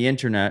hitting the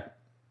internet,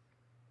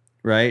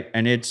 right?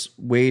 And it's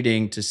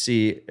waiting to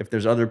see if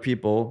there's other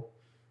people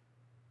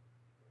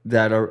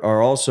that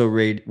are also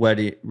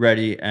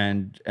ready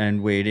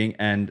and waiting,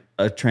 and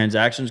a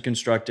transaction's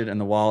constructed,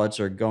 and the wallets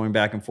are going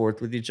back and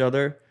forth with each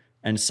other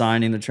and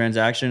signing the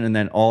transaction, and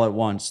then all at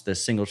once,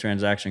 this single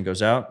transaction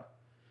goes out.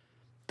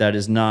 That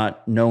is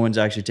not, no one's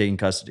actually taking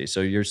custody.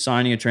 So you're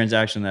signing a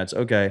transaction that's,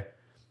 okay,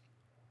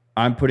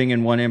 I'm putting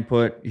in one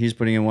input, he's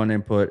putting in one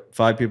input,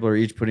 5 people are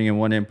each putting in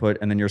one input,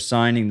 and then you're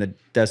signing the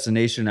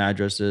destination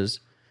addresses,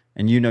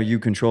 and you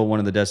control one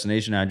of the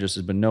destination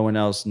addresses, but no one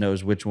else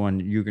knows which one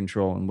you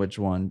control and which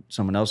one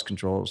someone else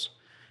controls,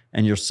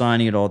 and you're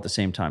signing it all at the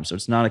same time. So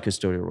it's not a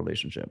custodial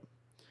relationship.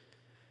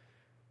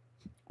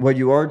 What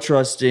you are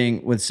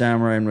trusting with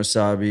Samurai and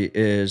Wasabi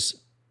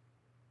is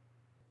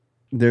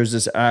there's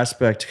this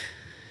aspect,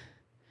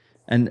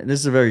 and this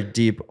is a very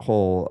deep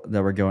hole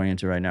that we're going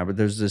into right now, but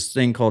there's this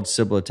thing called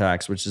Sybil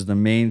attacks, which is the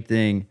main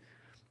thing,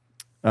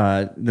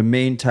 the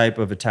main type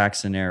of attack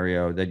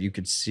scenario that you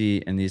could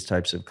see in these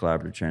types of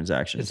collaborative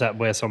transactions. Is that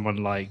where someone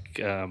like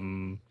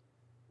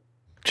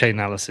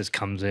Chainalysis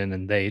comes in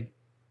and they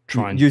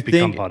try and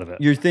become part of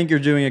it? You think you're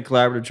doing a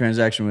collaborative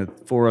transaction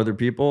with 4 other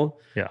people,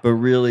 but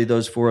really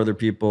those 4 other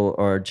people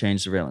are chain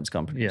surveillance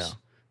companies. Yeah.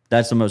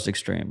 That's the most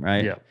extreme,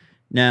 right? Yeah.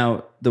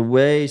 Now, the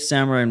way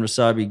Samurai and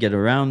Wasabi get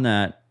around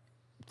that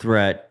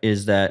threat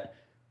is that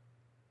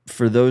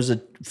for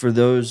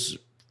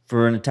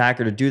an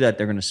attacker to do that,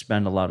 they're going to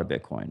spend a lot of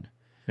Bitcoin.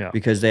 Yeah.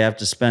 Because they have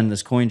to spend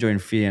this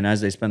Coinjoin fee, and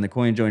as they spend the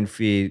Coinjoin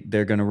fee,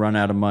 they're going to run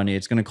out of money.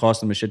 It's going to cost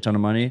them a shit ton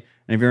of money.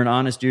 And if you're an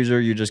honest user,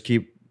 you just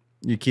keep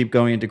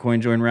going into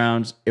Coinjoin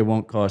rounds, it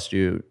won't cost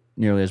you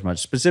nearly as much.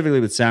 Specifically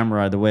with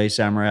Samurai, the way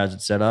Samurai has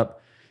it set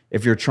up,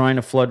 if you're trying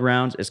to flood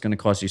rounds, it's going to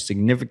cost you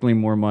significantly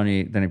more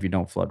money than if you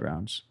don't flood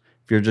rounds.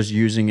 if you're just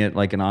using it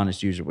like an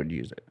honest user would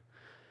use it.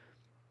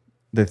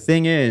 The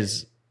thing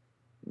is,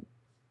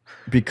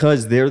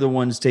 because they're the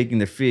ones taking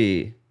the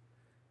fee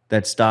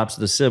that stops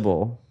the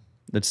Sybil,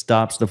 that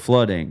stops the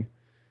flooding,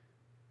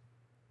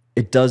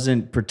 it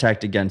doesn't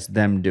protect against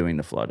them doing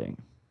the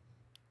flooding.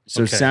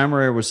 So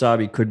Samurai or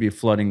Wasabi could be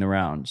flooding the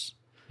rounds.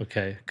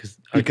 Okay.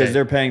 Because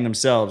they're paying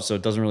themselves, so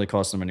it doesn't really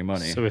cost them any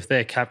money. So if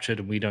they're captured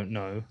and we don't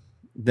know,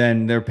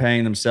 then they're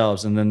paying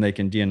themselves, and then they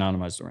can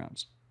de-anonymize the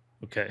rounds.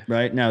 Okay.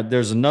 Right? Now,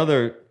 there's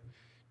another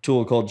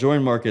tool called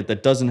Join Market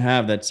that doesn't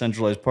have that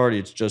centralized party.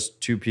 It's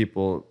just two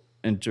people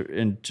But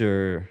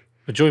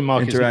Join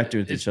Market interacting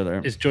with each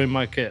other. It's Join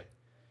Market,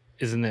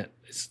 isn't it?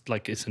 It's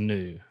like it's a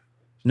new.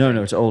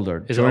 No, it's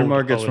older. Is Join it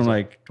Market's older? from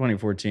like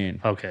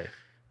 2014. Okay.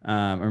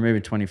 Or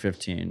maybe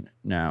 2015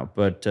 now.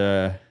 But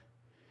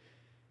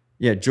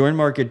yeah, Join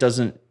Market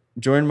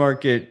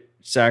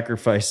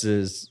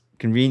sacrifices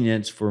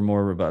convenience for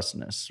more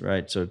robustness,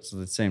 right? So it's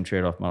the same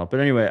trade-off model. But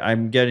anyway,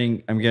 I'm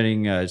getting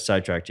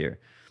sidetracked here.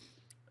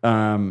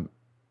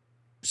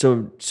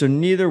 So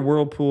neither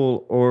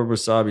Whirlpool or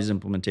Wasabi's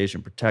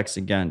implementation protects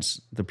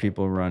against the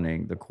people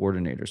running the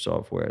coordinator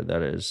software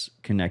that is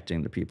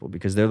connecting the people,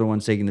 because they're the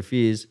ones taking the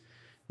fees.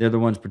 They're the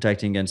ones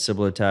protecting against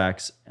Sybil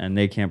attacks, and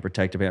they can't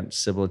protect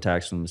against Sybil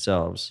attacks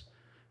themselves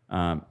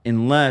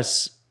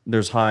unless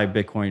there's high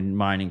Bitcoin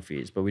mining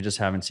fees. But we just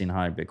haven't seen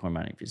high Bitcoin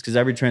mining fees, because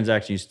every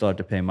transaction you still have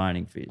to pay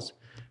mining fees.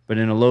 But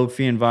in a low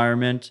fee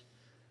environment,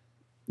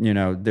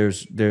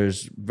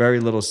 there's very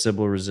little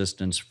Sybil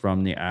resistance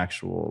from the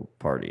actual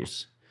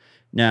parties.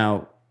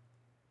 Now,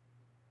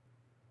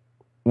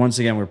 once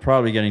again, we're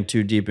probably getting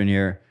too deep in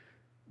here.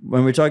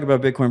 When we talk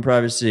about Bitcoin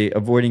privacy,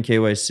 avoiding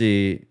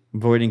KYC,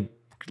 avoiding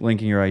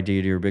linking your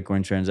ID to your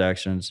Bitcoin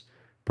transactions,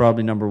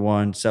 probably number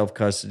one.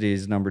 Self-custody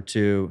is number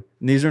two.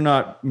 And these are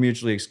not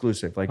mutually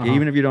exclusive. Like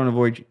even if you don't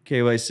avoid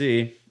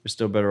KYC, you're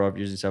still better off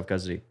using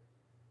self-custody.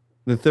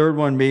 The third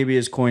one maybe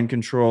is coin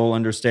control,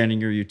 understanding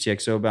your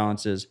UTXO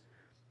balances.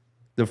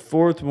 The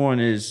fourth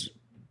one is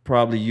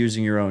probably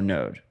using your own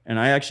node. And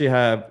I actually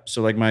have,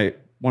 so like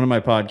one of my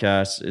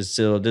podcasts is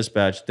Citadel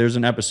Dispatch. There's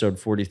an episode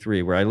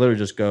 43 where I literally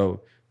just go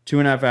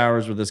 2.5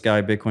 hours with this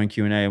guy, Bitcoin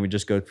Q&A, and we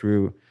just go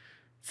through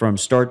from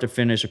start to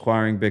finish,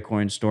 acquiring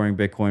Bitcoin, storing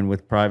Bitcoin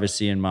with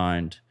privacy in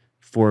mind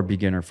for a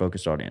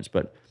beginner-focused audience.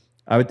 But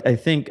I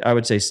think I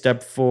would say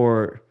step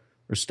 4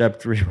 or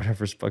step 3,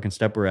 whatever fucking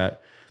step we're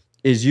at,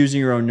 is using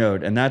your own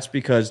node. And that's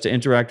because to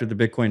interact with the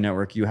Bitcoin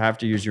network, you have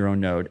to use your own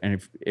node.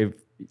 And if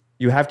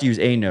you have to use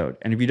a node.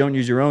 And if you don't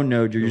use your own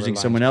node, you're using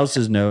someone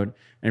else's node.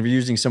 And if you're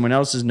using someone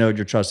else's node,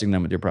 you're trusting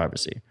them with your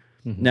privacy.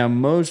 Mm-hmm. Now,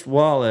 most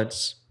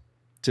wallets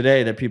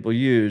today that people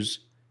use,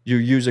 you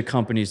use a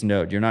company's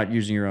node. You're not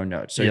using your own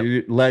node. So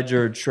you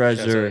Ledger,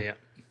 Trezor,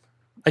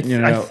 I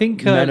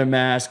think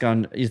MetaMask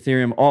on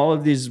Ethereum, all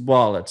of these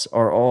wallets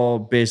are all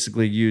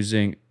basically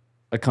using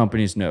a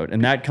company's node.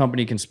 And that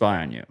company can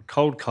spy on you.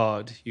 Cold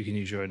Card, you can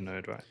use your own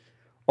node, right?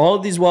 All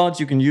of these wallets,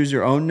 you can use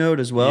your own node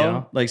as well.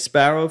 Yeah. Like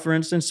Sparrow, for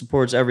instance,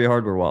 supports every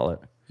hardware wallet.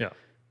 Yeah.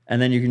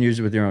 And then you can use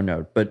it with your own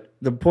node. But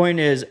the point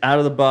is, out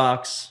of the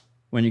box,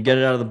 when you get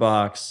it out of the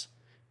box,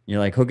 you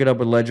like hook it up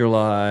with Ledger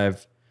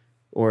Live,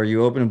 or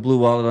you open a Blue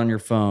Wallet on your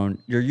phone,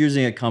 you're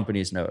using a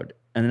company's node.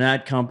 And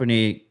that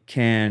company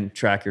can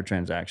track your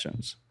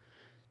transactions.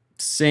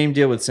 Same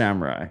deal with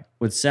Samurai.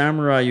 With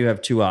Samurai, you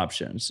have two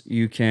options.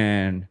 You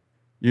can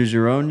use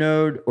your own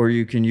node, or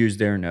you can use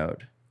their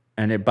node.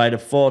 And by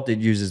default, it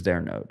uses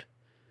their node.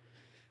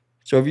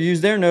 So if you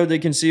use their node, they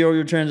can see all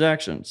your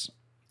transactions.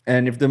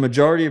 And if the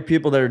majority of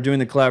people that are doing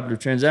the collaborative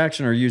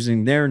transaction are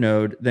using their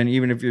node, then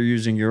even if you're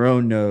using your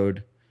own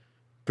node,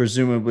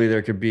 presumably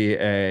there could be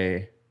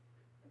a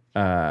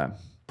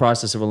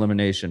process of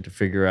elimination to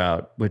figure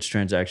out which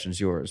transaction is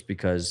yours,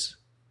 because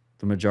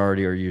the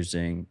majority are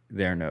using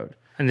their node.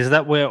 And is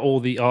that where all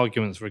the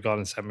arguments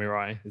regarding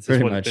Samurai? Is this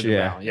Pretty what much, it's been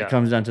yeah. about? Yeah. It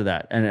comes down to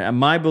that. And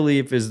my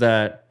belief is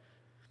that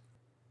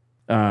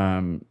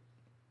the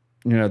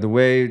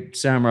way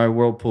Samurai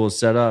Whirlpool is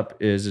set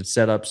up is it's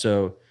set up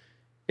so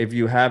if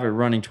you have it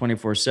running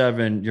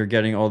 24/7, you're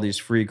getting all these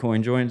free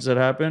Coinjoins that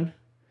happen.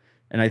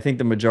 And I think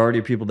the majority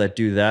of people that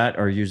do that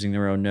are using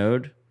their own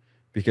node,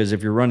 because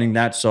if you're running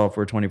that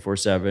software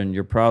 24/7,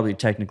 you're probably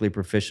technically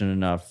proficient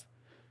enough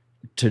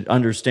to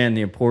understand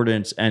the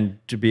importance and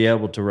to be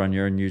able to run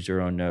and use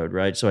your own node,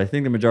 right? So I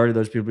think the majority of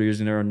those people are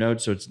using their own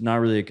node, so it's not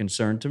really a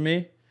concern to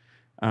me.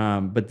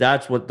 But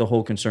that's what the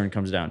whole concern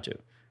comes down to.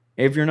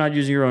 If you're not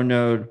using your own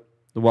node,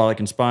 the wallet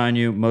can spy on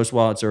you. Most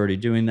wallets are already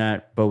doing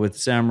that. But with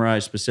Samurai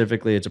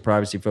specifically, it's a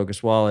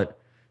privacy-focused wallet.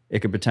 It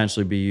could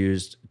potentially be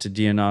used to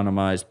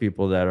de-anonymize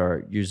people that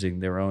are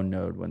using their own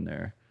node when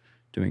they're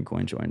doing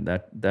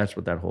Coinjoin. That's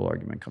what that whole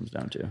argument comes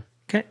down to.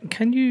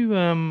 Can you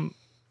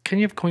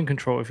have coin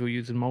control if you're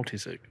using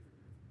multisig?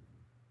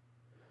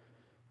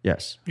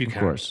 Yes, you of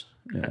can. course.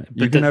 Yeah.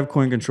 You can have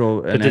coin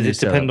control. But does it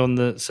depend on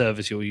the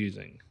service you're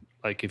using?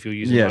 Like if you're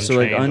using Unchained, so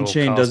like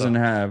Unchained or doesn't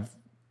have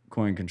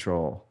coin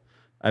control.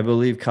 I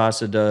believe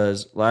Casa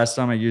does. Last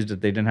time I used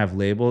it, they didn't have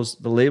labels.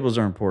 The labels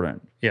are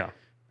important. Yeah.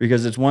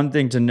 Because it's one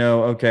thing to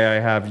know, okay, I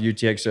have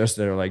UTXOs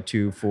that are like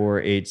 2, 4,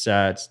 8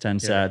 sats, 10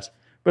 sats.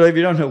 But if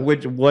you don't know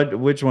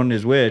which one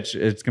is which,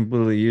 it's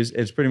completely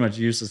it's pretty much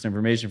useless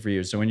information for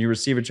you. So when you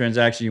receive a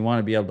transaction, you want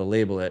to be able to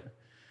label it.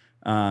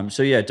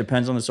 So yeah, it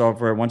depends on the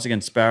software. Once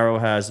again, Sparrow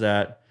has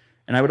that.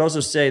 And I would also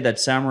say that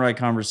Samurai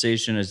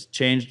Conversation has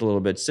changed a little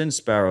bit since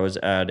Sparrow has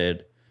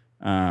added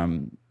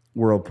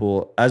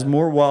Whirlpool. As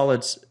more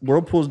wallets,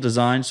 Whirlpool's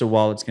designed so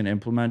wallets can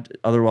implement,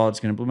 other wallets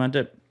can implement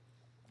it.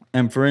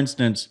 And for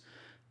instance,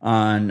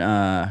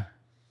 on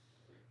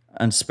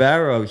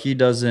Sparrow, he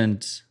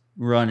doesn't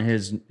run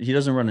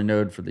a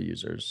node for the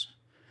users.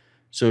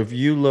 So if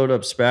you load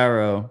up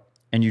Sparrow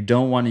and you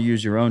don't want to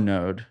use your own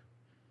node,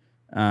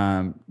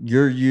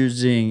 you're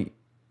using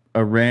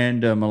a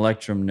random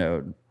Electrum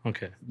node.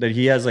 Okay. That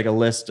he has like a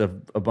list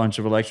of a bunch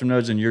of Electrum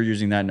nodes, and you're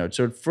using that node.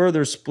 So it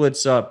further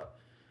splits up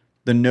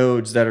the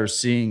nodes that are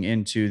seeing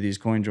into these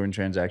Coinjoin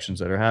transactions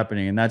that are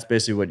happening, and that's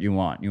basically what you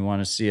want. You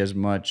want to see as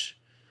much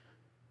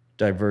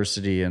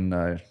diversity in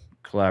the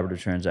collaborative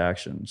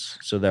transactions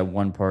so that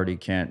one party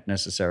can't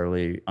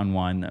necessarily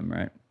unwind them,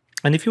 right?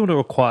 And if you want to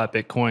acquire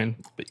Bitcoin,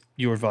 but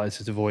your advice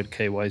is to avoid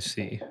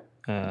KYC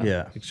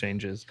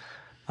exchanges,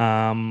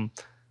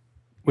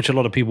 which a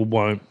lot of people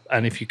won't.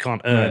 And if you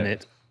can't earn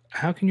it,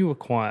 how can you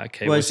acquire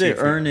KYC? Well, I say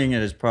earning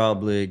it is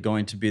probably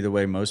going to be the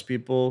way most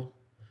people.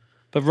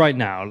 But right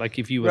now, like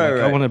if you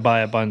were I want to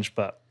buy a bunch,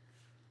 but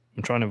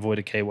I'm trying to avoid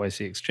a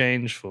KYC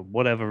exchange for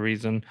whatever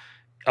reason,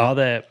 are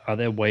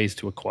there ways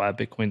to acquire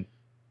Bitcoin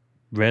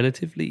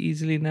relatively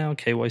easily now,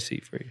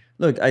 KYC free?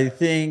 Look, I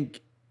think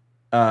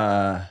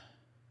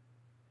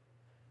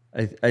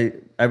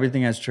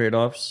everything has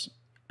trade-offs,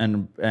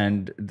 and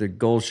the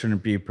goal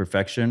shouldn't be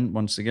perfection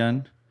once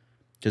again.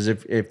 Because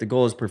if the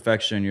goal is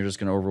perfection, you're just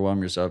going to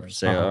overwhelm yourself and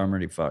say, oh, I'm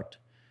already fucked.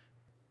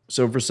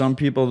 So for some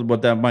people,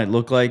 what that might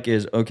look like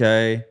is,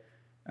 okay,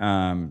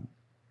 I'm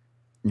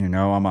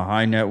a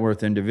high net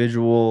worth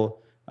individual.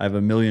 I have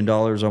 $1 million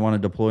I want to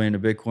deploy into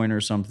Bitcoin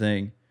or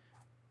something.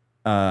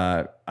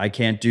 I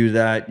can't do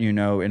that, in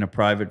a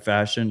private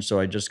fashion. So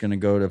I'm just going to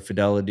go to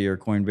Fidelity or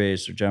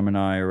Coinbase or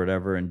Gemini or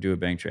whatever and do a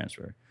bank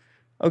transfer.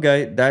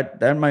 Okay,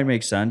 that might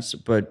make sense,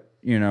 but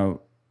you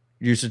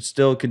should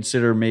still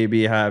consider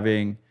maybe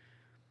having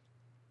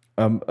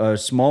a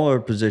smaller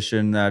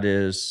position that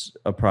is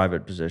a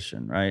private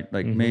position, right?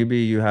 Like maybe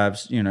you have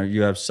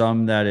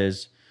some that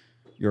is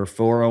your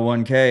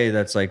 401k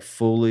that's like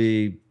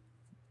fully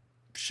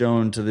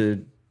shown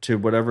to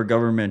whatever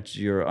government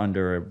you're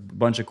under, a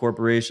bunch of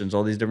corporations,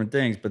 all these different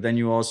things. But then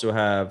you also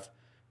have,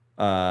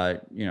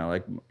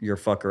 like your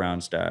fuck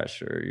around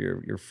stash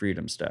or your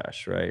freedom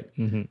stash, right?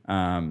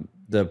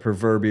 The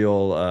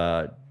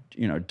proverbial,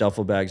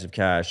 duffel bags of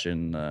cash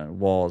in the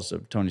walls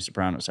of Tony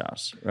Soprano's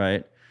house,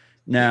 right?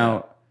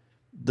 Now,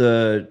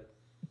 if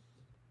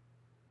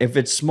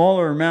it's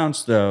smaller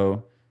amounts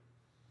though,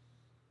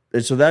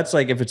 so that's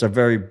like if it's a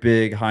very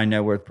big high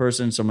net worth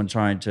person, someone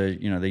trying to,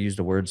 they use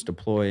the words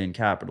deploy and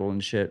capital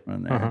and shit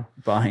when they're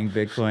buying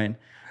Bitcoin.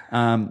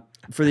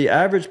 For the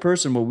average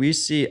person, what we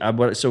see,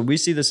 so we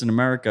see this in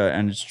America,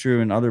 and it's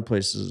true in other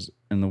places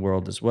in the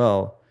world as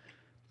well,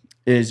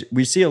 is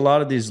we see a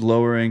lot of these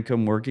lower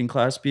income working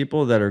class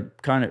people that are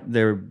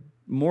they're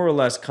more or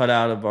less cut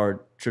out of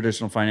our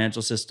traditional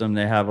financial system.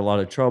 They have a lot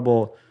of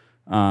trouble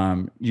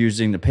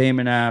using the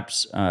payment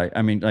apps.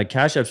 Like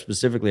Cash App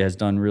specifically has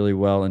done really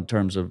well in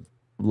terms of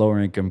lower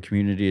income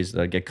communities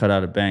that get cut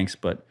out of banks.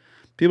 But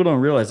people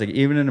don't realize, like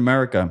even in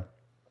America,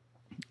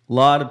 a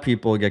lot of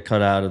people get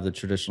cut out of the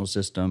traditional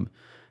system.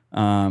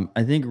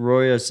 I think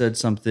Roya said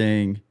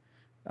something.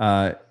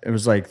 It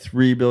was like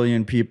 3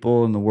 billion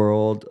people in the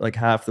world, like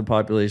half the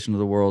population of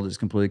the world is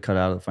completely cut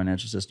out of the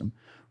financial system.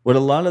 What a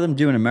lot of them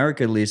do in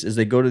America, at least, is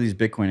they go to these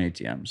Bitcoin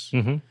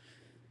ATMs.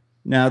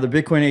 Now, the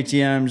Bitcoin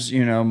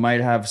ATMs,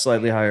 might have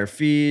slightly higher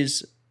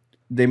fees.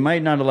 They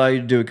might not allow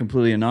you to do it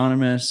completely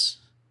anonymous.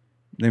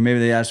 Maybe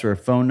they ask for a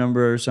phone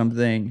number or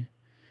something.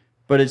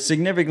 But it's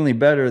significantly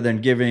better than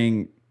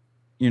giving,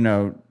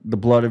 the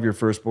blood of your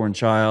firstborn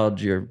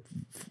child, your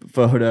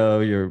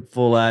photo, your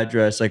full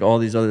address, like all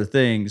these other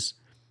things,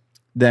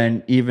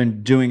 than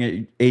even doing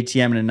an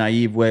ATM in a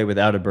naive way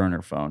without a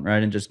burner phone,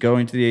 right? And just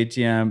going to the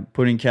ATM,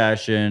 putting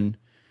cash in.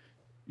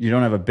 You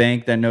don't have a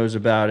bank that knows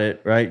about it,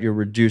 right? You're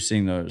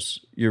reducing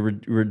those.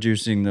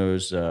 Reducing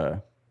those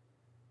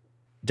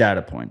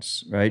data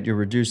points, right? You're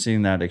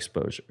reducing that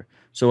exposure.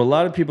 So a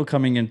lot of people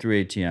coming in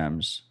through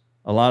ATMs.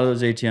 A lot of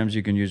those ATMs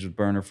you can use with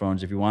burner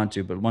phones if you want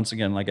to. But once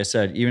again, like I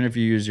said, even if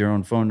you use your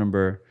own phone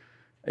number,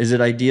 is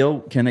it ideal?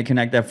 Can they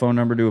connect that phone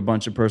number to a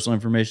bunch of personal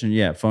information?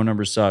 Yeah, phone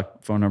numbers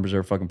suck. Phone numbers are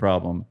a fucking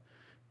problem.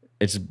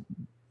 It's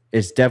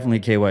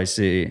definitely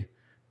KYC,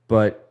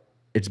 but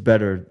it's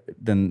better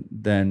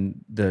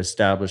than the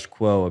established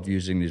quo of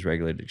using these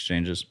regulated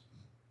exchanges.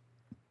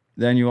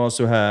 Then you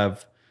also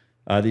have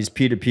these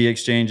P2P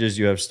exchanges.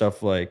 You have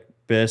stuff like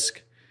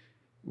BISC,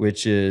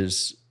 which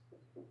is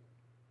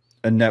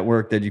a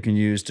network that you can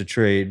use to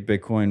trade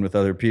Bitcoin with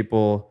other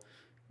people.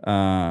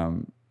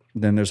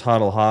 Then there's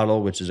HODL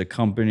HODL, which is a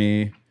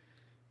company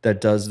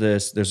that does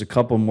this. There's a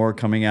couple more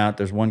coming out.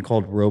 There's one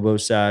called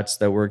RoboSats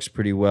that works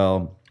pretty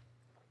well.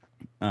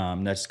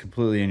 That's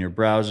completely in your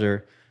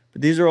browser.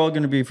 But these are all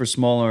going to be for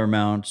smaller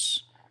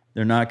amounts.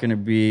 They're not going to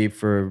be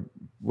for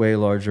way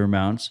larger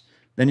amounts.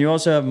 Then you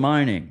also have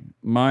mining.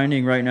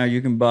 Mining right now,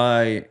 you can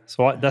buy.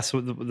 So that's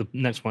what the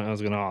next point I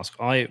was going to ask.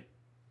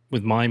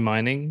 With my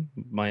mining,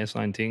 my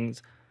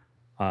S19s,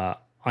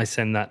 I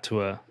send that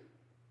to a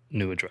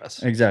new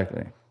address.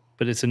 Exactly.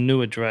 But it's a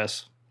new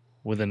address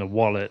within a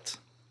wallet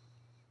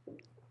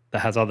that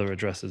has other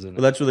addresses in it.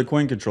 Well, that's where the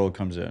coin control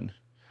comes in.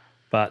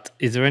 But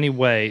is there any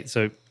way?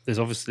 So there's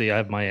obviously I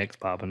have my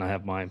XPub and I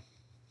have my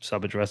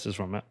sub addresses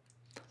from it.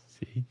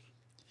 See?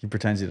 He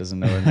pretends he doesn't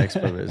know what an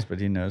XPub is, but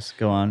he knows.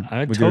 Go on.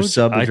 With told your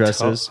sub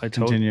addresses,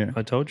 continue.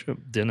 I told you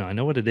dinner. I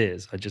know what it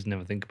is. I just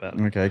never think about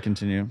it. Okay,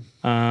 continue.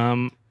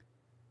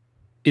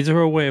 Is there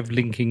a way of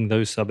linking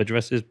those sub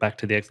addresses back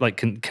to the X? Like,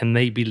 can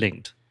they be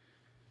linked?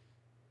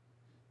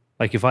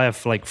 Like, if I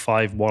have like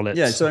 5 wallets.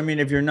 Yeah. So I mean,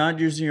 if you're not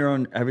using your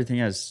own, everything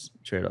has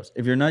trade-offs.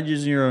 If you're not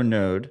using your own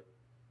node,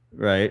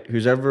 right?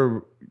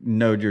 Whoever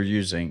node you're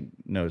using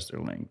knows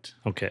they're linked.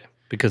 Okay.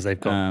 Because they've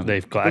got But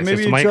access maybe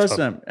to you my trust XPub.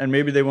 them, and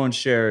maybe they won't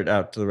share it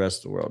out to the rest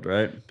of the world,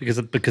 right?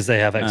 Because they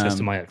have access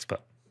to my XPub.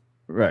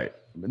 Right.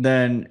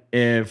 Then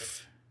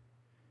if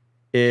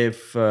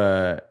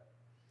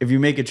you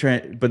make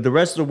a but the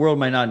rest of the world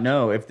might not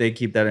know if they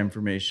keep that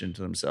information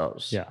to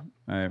themselves. Yeah.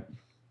 Right.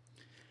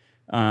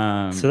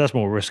 So that's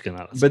more risk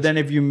analysis. But then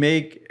if you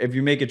make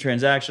a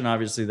transaction,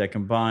 obviously that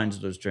combines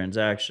those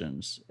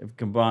transactions. If it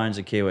combines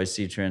a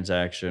KYC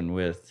transaction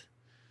with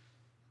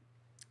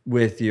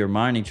your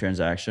mining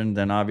transaction,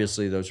 then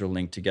obviously those are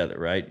linked together,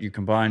 right? You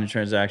combine a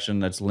transaction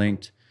that's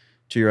linked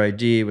to your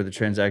ID with a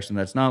transaction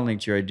that's not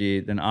linked to your ID,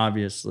 then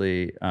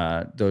obviously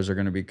those are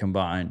going to be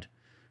combined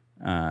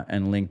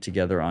and linked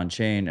together on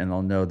chain, and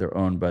they'll know they're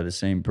owned by the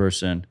same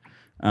person.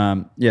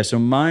 So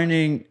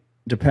mining,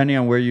 depending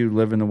on where you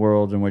live in the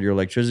world and what your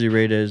electricity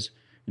rate is,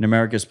 in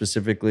America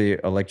specifically,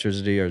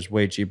 electricity is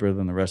way cheaper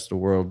than the rest of the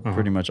world,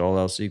 pretty much all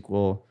else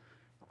equal.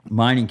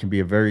 Mining can be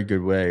a very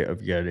good way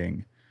of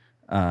getting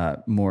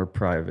more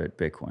private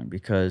Bitcoin,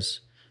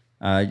 because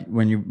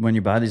when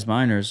you buy these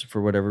miners,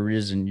 for whatever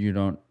reason, you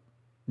don't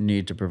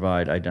need to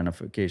provide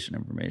identification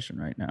information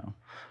right now.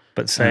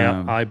 But say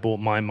I bought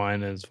my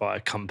miners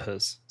via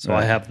Compass, so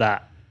I have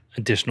that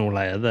additional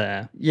layer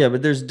there. Yeah,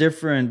 but there's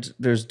different.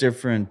 This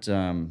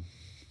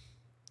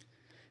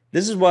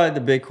is why the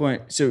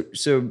Bitcoin.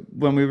 So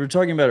when we were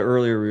talking about it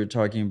earlier, we were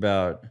talking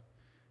about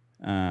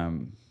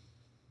that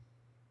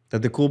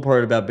the cool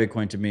part about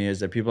Bitcoin to me is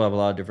that people have a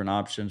lot of different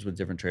options with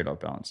different trade-off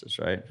balances,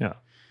 right? Yeah.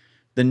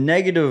 The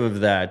negative of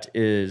that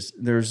is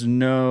there's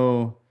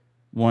no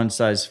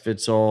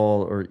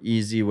one-size-fits-all or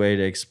easy way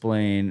to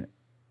explain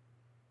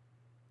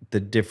the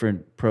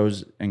different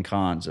pros and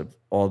cons of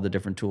all the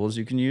different tools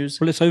you can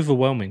use. Well, it's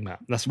overwhelming, Matt.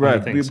 That's one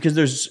of the things.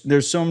 Because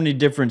there's so many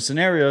different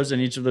scenarios,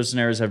 and each of those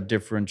scenarios have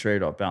different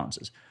trade-off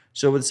balances.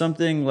 So with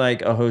something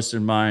like a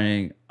hosted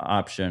mining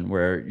option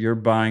where you're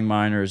buying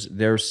miners,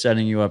 they're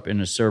setting you up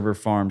in a server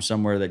farm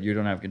somewhere that you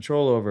don't have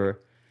control over,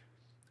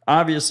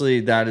 obviously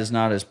that is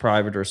not as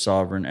private or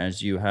sovereign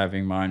as you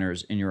having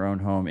miners in your own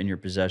home, in your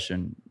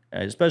possession,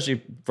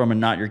 especially from a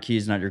not your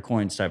keys, not your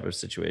coins type of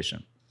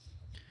situation.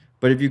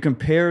 But if you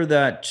compare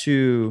that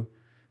to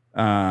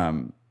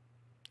a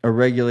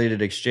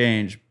regulated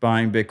exchange,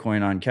 buying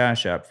Bitcoin on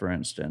Cash App, for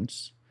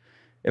instance,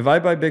 if I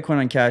buy Bitcoin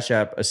on Cash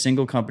App, a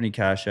single company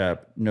Cash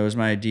App knows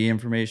my ID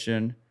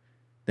information,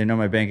 they know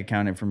my bank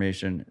account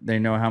information, they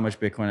know how much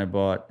Bitcoin I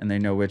bought, and they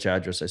know which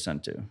address I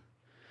sent to.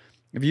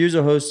 If you use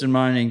a hosted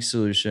mining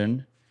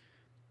solution,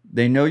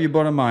 they know you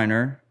bought a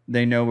miner,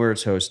 they know where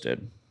it's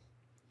hosted.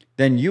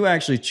 Then you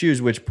actually choose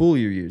which pool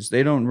you use.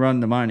 They don't run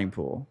the mining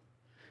pool.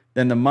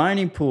 Then the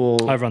mining pool...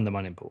 I run the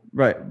mining pool.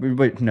 Right.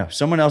 Wait, no.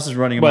 Someone else is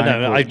running a mining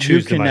pool. I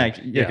choose the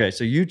mining. Yeah. Okay,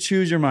 so you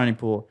choose your mining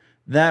pool.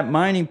 That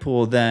mining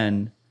pool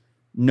then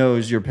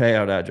knows your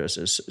payout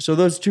addresses. So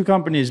those two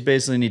companies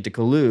basically need to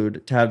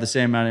collude to have the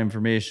same amount of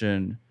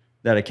information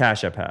that a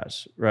Cash App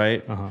has,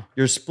 right?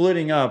 You're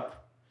splitting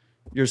up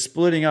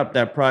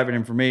that private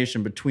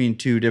information between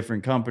two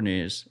different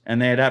companies, and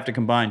they'd have to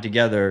combine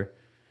together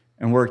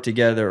and work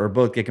together, or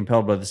both get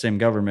compelled by the same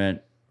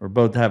government, or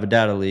both have a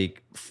data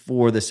leak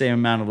for the same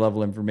amount of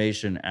level of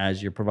information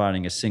as you're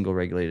providing a single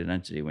regulated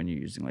entity when you're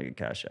using like a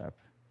Cash App.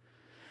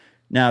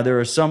 Now, there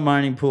are some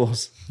mining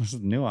pools, this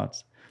is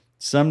nuance,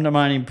 some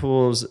mining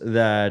pools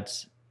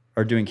that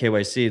are doing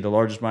KYC. The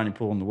largest mining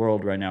pool in the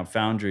world right now,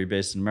 Foundry,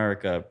 based in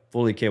America,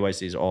 fully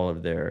KYCs all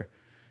of their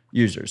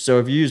users. So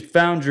if you use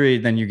Foundry,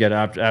 then you get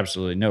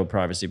absolutely no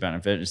privacy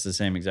benefit. It's the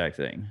same exact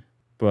thing.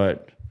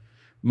 But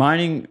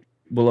mining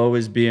will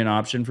always be an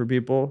option for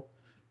people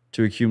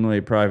to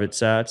accumulate private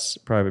sats,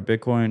 private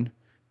Bitcoin.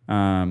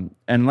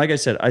 And like I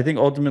said, I think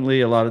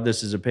ultimately a lot of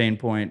this is a pain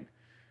point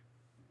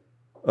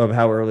of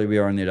how early we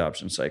are in the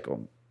adoption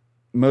cycle.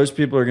 Most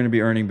people are going to be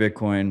earning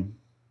Bitcoin.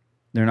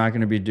 They're not going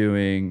to be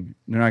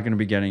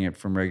getting it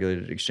from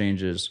regulated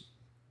exchanges.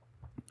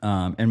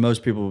 And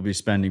most people will be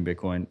spending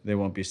Bitcoin. They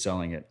won't be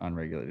selling it on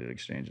regulated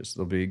exchanges.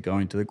 They'll be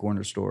going to the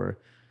corner store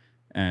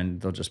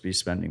and they'll just be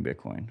spending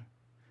Bitcoin.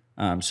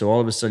 So all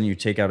of a sudden you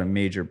take out a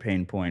major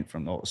pain point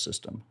from the whole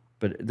system.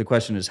 But the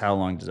question is, how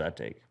long does that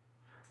take?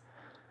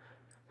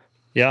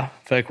 Yeah,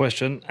 fair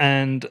question.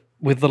 And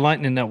with the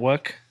Lightning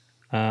Network,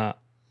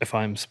 if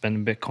I'm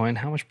spending Bitcoin,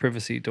 how much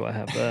privacy do I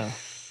have there?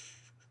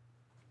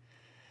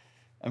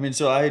 I mean,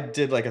 so I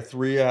did like a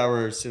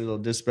 3-hour Citadel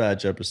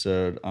Dispatch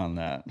episode on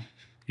that.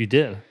 You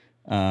did?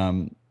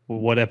 Well,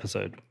 what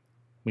episode?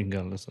 We can go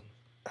and listen.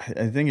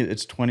 I think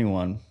it's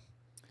 21.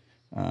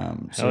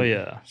 Hell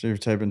yeah. So you're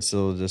typing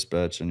Citadel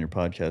Dispatch on your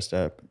podcast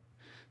app.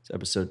 It's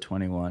episode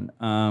 21.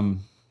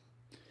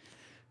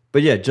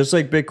 But yeah, just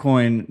like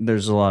Bitcoin,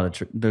 there's a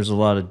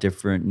lot of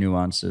different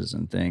nuances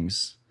and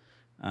things.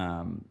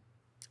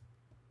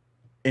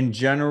 In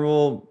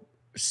general,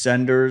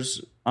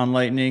 senders on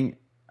Lightning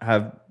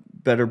have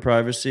better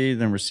privacy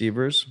than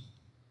receivers.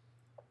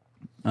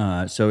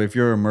 So if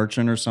you're a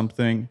merchant or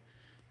something,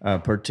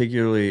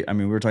 particularly, I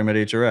mean, we were talking about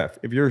HRF.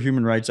 If you're a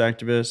human rights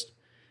activist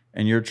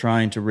and you're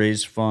trying to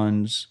raise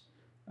funds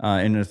in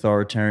an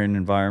authoritarian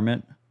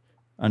environment,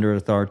 under an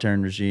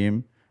authoritarian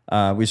regime,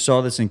 we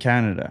saw this in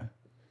Canada.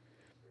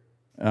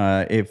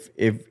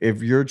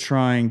 If you're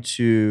trying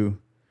to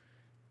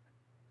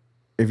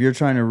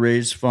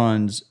raise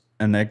funds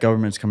and that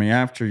government's coming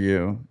after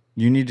you,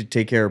 you need to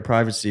take care of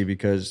privacy,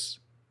 because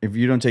if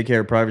you don't take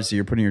care of privacy,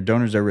 you're putting your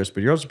donors at risk,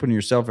 but you're also putting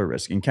yourself at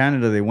risk. In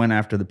Canada, they went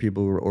after the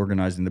people who were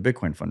organizing the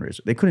Bitcoin fundraiser.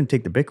 They couldn't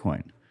take the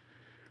Bitcoin.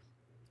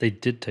 They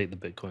did take the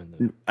Bitcoin,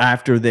 though.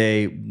 After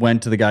they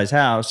went to the guy's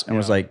house and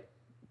was like,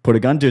 put a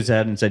gun to his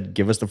head and said,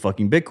 give us the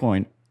fucking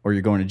Bitcoin or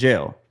you're going to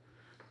jail.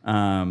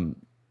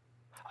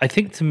 I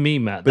think, to me,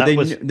 Matt, but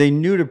they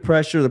knew to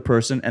pressure the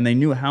person, and they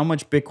knew how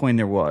much Bitcoin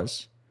there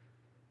was,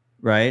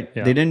 right?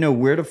 Yeah. They didn't know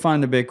where to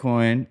find the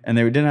Bitcoin, and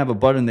they didn't have a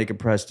button they could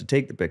press to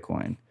take the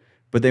Bitcoin.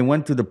 But they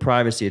went through the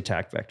privacy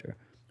attack vector.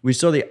 We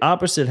saw the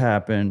opposite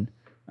happen.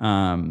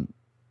 In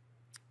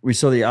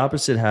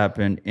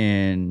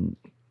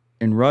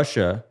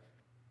Russia.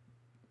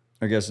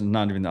 I guess it's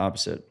not even the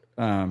opposite.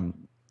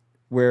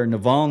 Where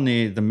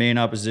Navalny, the main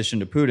opposition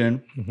to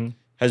Putin,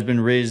 has been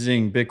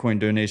raising Bitcoin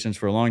donations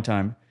for a long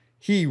time.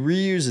 He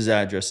reuses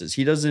addresses.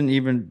 He doesn't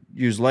even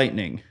use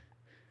Lightning.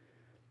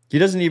 He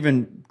doesn't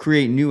even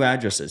create new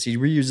addresses. He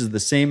reuses the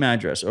same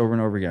address over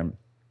and over again.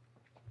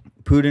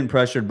 Putin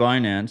pressured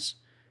Binance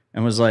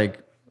and was like,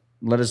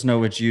 let us know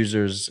which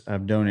users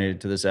have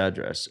donated to this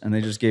address. And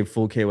they just gave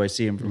full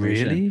KYC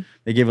information. Really?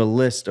 They gave a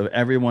list of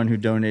everyone who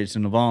donates to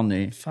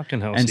Navalny.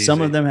 Fucking hell. And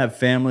some of them have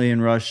family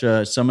in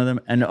Russia. Some of them,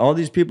 and all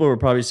these people were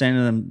probably saying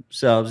to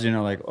themselves,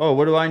 like, oh,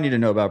 what do I need to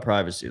know about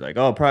privacy? Like,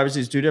 oh,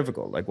 privacy is too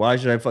difficult. Like, why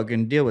should I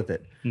fucking deal with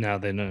it? Now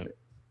they know.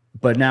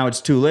 But now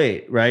it's too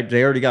late, right?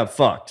 They already got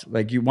fucked.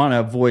 Like, you want to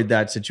avoid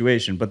that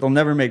situation, but they'll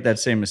never make that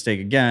same mistake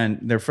again.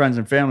 Their friends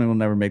and family will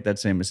never make that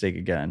same mistake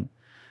again.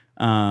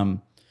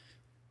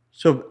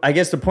 So I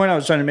guess the point I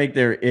was trying to make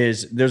there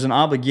is there's an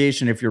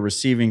obligation if you're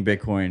receiving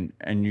Bitcoin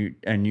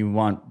and you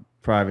want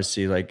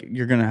privacy, like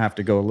you're going to have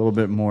to go a little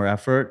bit more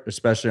effort,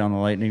 especially on the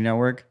Lightning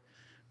Network.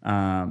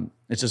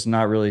 It's just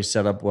not really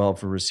set up well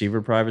for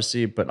receiver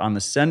privacy. But on the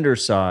sender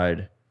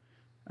side,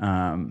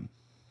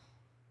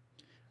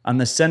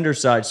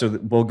 so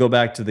we'll go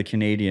back to the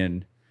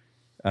Canadian.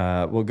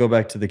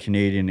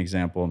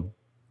 Example.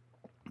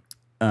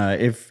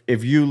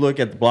 If you look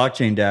at the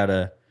blockchain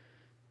data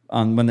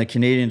on when the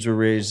Canadians were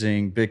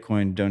raising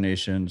Bitcoin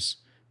donations,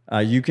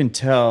 you can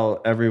tell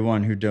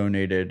everyone who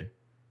donated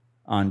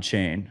on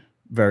chain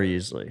very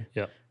easily.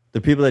 Yeah.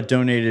 The people that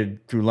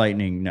donated through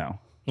Lightning, no.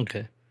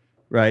 Okay.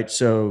 Right.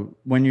 So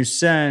when you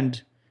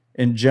send,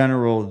 in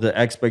general, the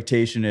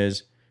expectation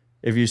is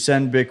if you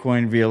send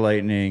Bitcoin via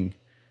Lightning,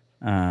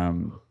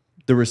 the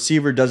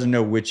receiver doesn't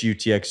know which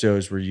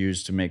UTXOs were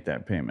used to make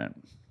that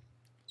payment.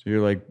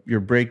 So you're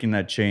breaking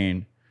that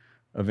chain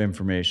of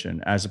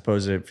information, as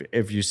opposed to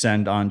if you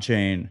send on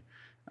chain,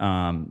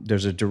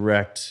 there's a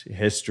direct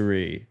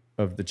history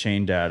of the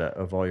chain data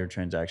of all your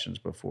transactions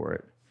before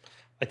it.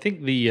 I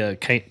think the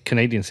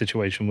Canadian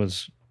situation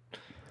was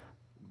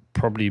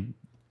probably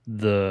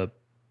the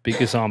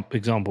biggest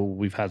example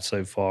we've had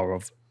so far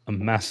of a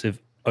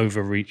massive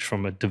overreach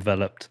from a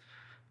developed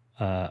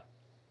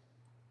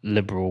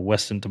liberal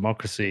Western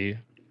democracy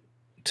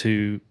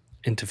to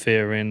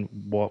interfere in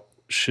what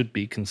should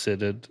be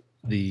considered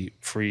the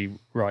free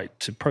right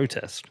to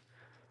protest.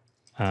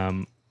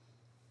 And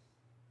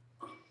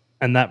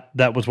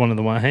that was one of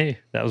the ones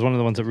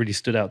that really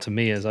stood out to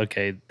me as,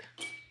 okay,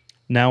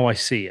 now I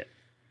see it.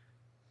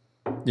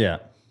 Yeah.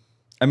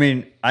 I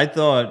mean, I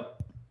thought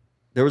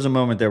there was a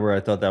moment there where I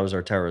thought that was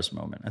our terrorist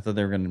moment. I thought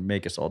they were going to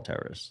make us all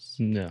terrorists.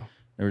 No.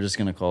 They were just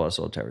going to call us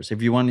all terrorists.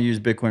 If you want to use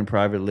Bitcoin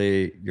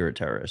privately, you're a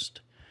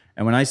terrorist.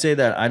 And when I say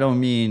that, I don't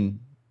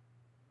mean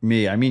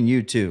me. I mean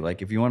you too.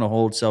 Like, if you want to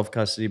hold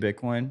self-custody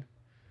Bitcoin,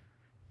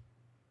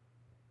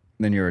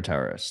 then you're a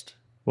terrorist.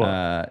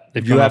 Well,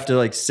 you have to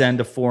like send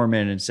a form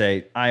in and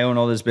say, I own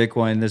all this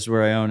Bitcoin. This is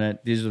where I own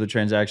it. These are the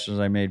transactions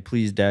I made.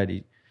 Please,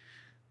 daddy.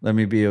 Let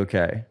me be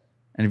okay.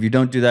 And if you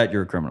don't do that,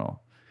 you're a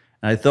criminal.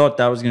 And I thought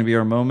that was going to be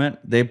our moment.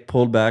 They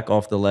pulled back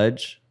off the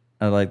ledge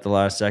at like the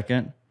last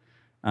second.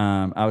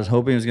 I was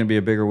hoping it was going to be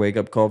a bigger wake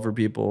up call for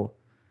people.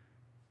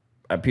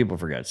 People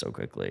forget so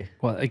quickly.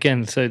 Well,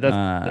 again, so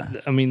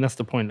that's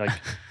the point. Like,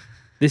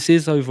 this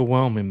is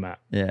overwhelming, Matt.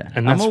 Yeah,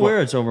 and I'm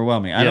aware it's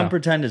overwhelming. I Yeah. don't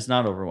pretend it's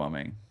not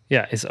overwhelming.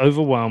 Yeah, it's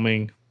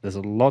overwhelming. There's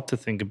a lot to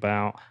think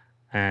about,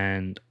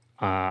 and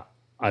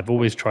I've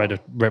always tried to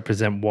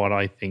represent what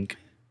I think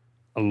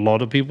a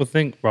lot of people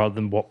think rather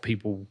than what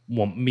people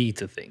want me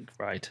to think,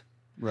 right?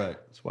 Right.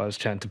 That's what I was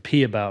chatting to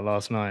P about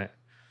last night.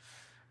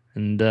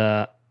 And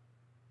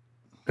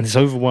it's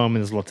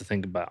overwhelming. There's a lot to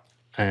think about.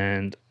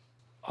 And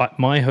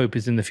my hope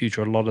is in the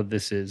future, a lot of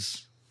this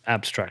is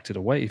abstracted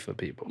away for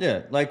people.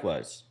 Yeah,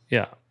 likewise.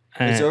 Yeah.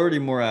 It's already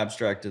more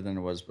abstracted than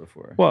it was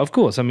before. Well, of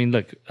course. I mean,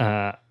 look, we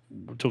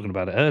were talking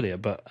about it earlier,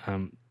 but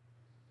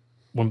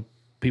when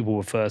people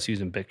were first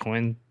using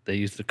Bitcoin, they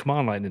used the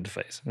command line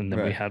interface, and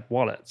then we had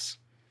wallets.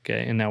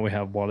 Okay, and now we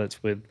have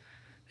wallets with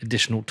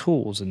additional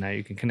tools, and now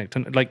you can connect.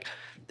 And like,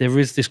 there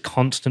is this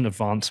constant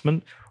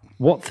advancement.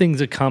 What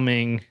things are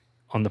coming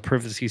on the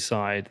privacy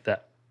side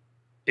that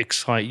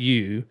excite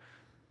you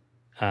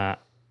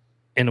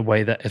in a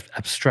way that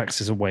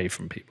abstracts us away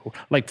from people?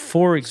 Like,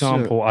 for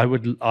example, I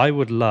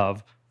would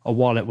love a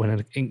wallet when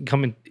an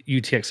incoming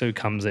UTXO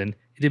comes in,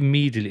 it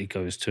immediately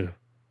goes to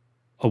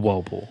a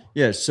whirlpool.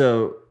 Yeah,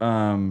 so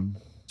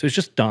it's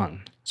just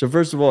done. So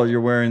first of all, you're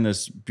wearing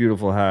this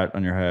beautiful hat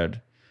on your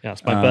head. Yeah,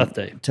 it's my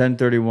birthday.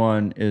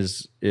 1031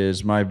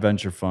 is my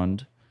venture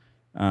fund,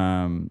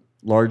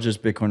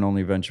 largest Bitcoin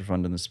only venture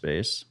fund in the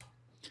space.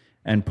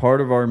 And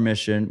part of our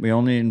mission, we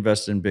only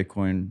invest in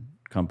Bitcoin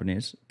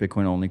companies,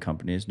 Bitcoin only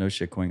companies, no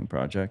shitcoin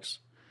projects.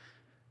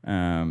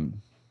 Part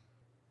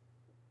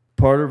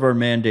of our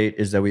mandate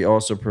is that we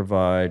also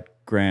provide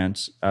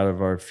grants out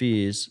of our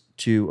fees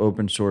to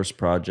open source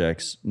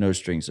projects, no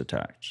strings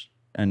attached.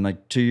 And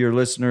like, to your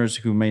listeners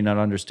who may not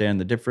understand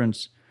the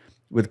difference,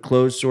 with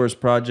closed source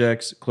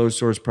projects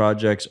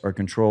are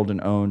controlled and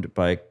owned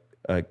by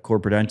a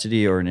corporate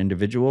entity or an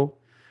individual.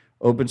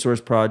 Open source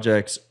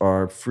projects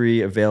are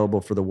free,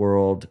 available for the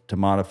world to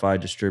modify,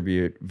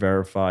 distribute,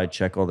 verify,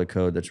 check all the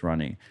code that's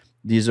running.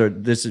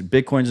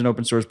 Bitcoin's an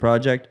open source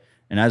project,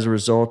 and as a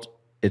result,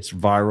 it's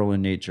viral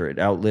in nature. It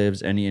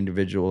outlives any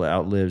individual, it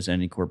outlives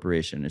any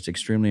corporation. It's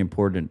extremely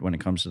important when it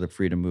comes to the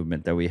freedom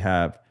movement that we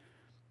have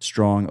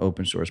strong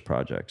open source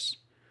projects.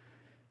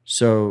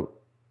 So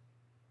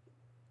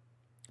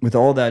with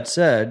all that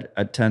said,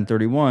 at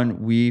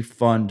 1031, we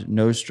fund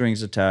no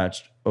strings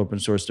attached open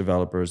source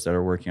developers that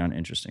are working on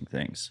interesting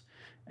things.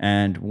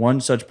 And one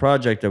such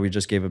project that we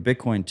just gave a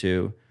Bitcoin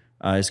to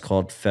is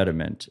called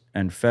Fediment.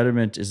 And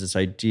Fediment is this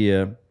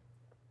idea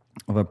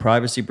of a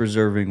privacy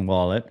preserving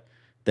wallet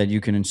that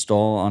you can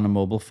install on a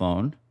mobile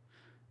phone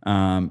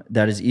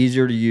that is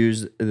easier to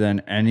use than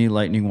any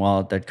Lightning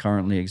wallet that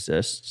currently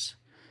exists.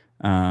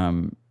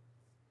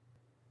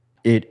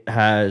 It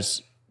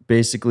has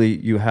basically,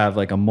 you have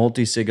like a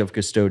multi-sig of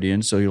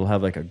custodians. So you'll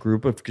have like a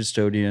group of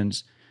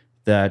custodians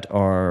that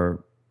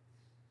are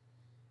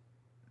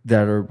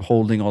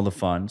holding all the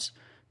funds,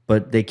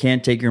 but they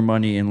can't take your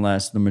money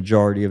unless the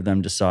majority of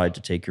them decide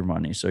to take your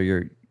money. So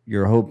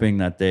you're hoping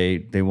that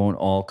they won't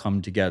all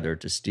come together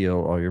to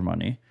steal all your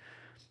money.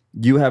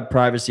 You have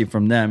privacy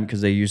from them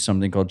because they use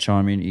something called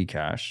Charming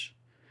eCash.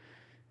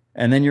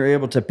 And then you're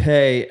able to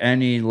pay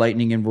any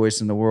Lightning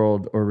invoice in the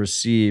world or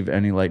receive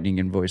any Lightning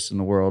invoice in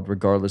the world,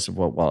 regardless of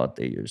what wallet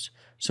they use.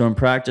 So in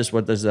practice,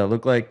 what does that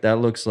look like? That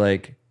looks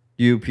like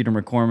you, Peter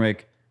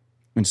McCormick,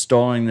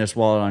 installing this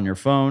wallet on your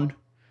phone,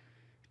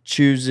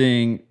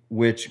 choosing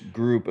which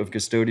group of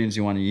custodians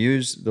you want to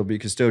use. There'll be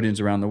custodians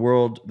around the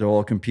world. They'll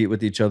all compete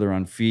with each other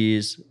on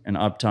fees and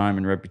uptime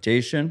and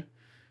reputation,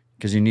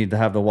 because you need to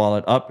have the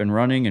wallet up and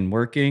running and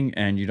working,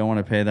 and you don't want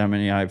to pay that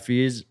many high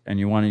fees, and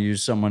you want to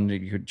use someone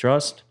that you could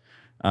trust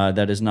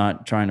that is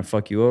not trying to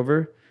fuck you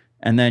over.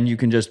 And then you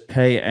can just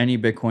pay any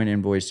Bitcoin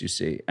invoice you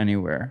see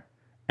anywhere,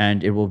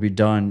 and it will be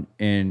done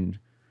in,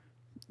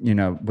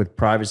 with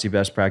privacy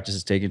best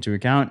practices taken into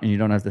account, and you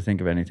don't have to think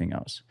of anything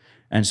else.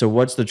 And so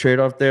what's the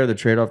trade-off there? The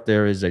trade-off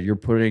there is that you're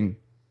putting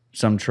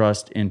some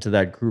trust into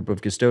that group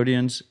of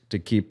custodians to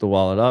keep the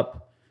wallet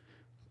up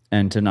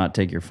and to not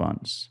take your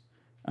funds.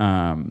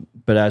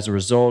 But as a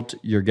result,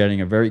 you're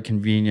getting a very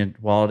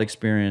convenient wallet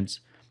experience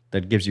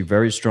that gives you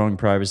very strong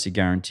privacy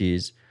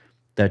guarantees,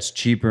 that's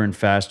cheaper and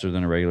faster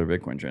than a regular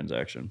Bitcoin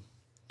transaction.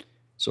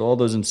 So all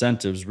those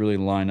incentives really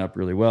line up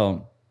really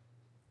well.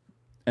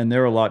 And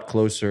they're a lot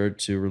closer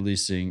to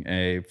releasing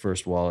a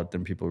first wallet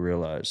than people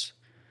realize.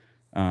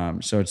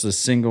 So it's the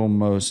single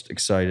most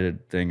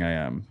excited thing I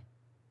am.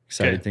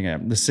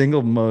 The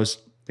single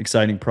most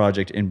exciting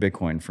project in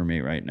Bitcoin for me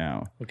right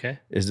now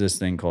is this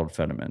thing called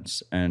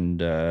Fediments.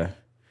 And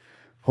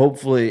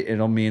hopefully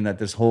it'll mean that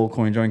this whole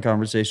CoinJoin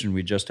conversation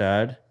we just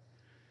had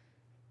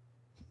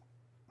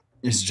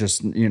is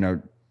just,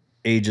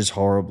 ages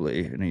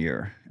horribly in a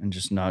year and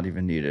just not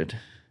even needed.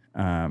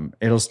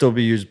 It'll still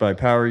be used by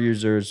power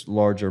users,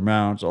 larger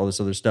amounts, all this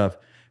other stuff.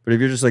 But if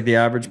you're just like the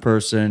average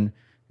person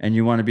and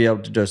you want to be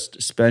able to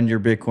just spend your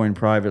Bitcoin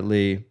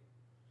privately,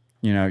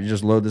 you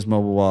just load this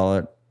mobile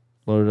wallet,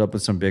 load it up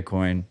with some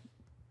Bitcoin,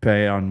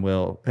 pay at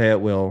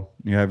will.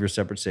 You have your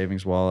separate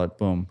savings wallet.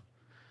 Boom,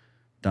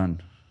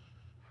 done.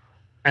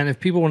 And if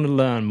people want to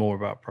learn more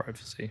about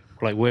privacy,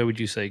 like where would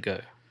you say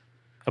go?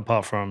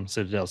 Apart from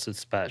Citadel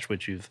Dispatch,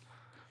 which you've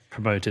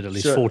promoted at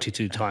least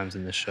 42 times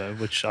in this show,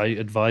 which I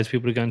advise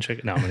people to go and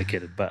check. No, I'm only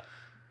kidding. But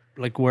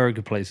like, where are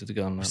good places to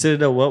go and learn?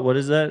 Citadel, what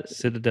is that?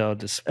 Citadel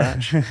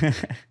Dispatch.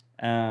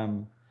 I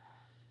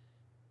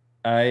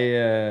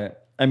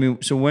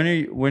mean, so when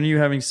are you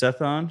having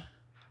Seth on?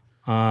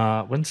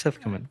 When's Seth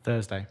coming?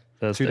 Thursday.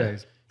 2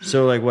 days.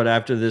 So like what,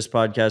 after this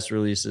podcast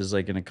releases,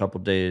 like in a couple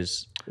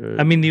days?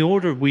 I mean, the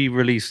order we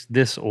release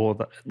this or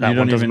that you don't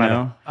one doesn't even matter.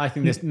 know? I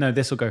think this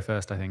will go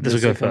first. I think This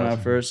will go come first.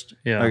 out first?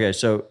 Yeah. Okay,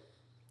 so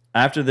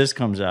after this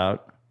comes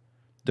out,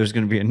 there's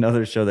going to be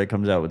another show that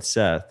comes out with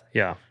Seth.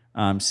 Yeah.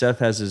 Seth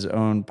has his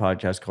own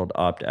podcast called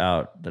Opt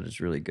Out that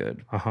is really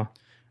good. Uh-huh.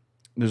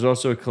 There's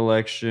also a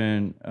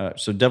collection,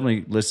 so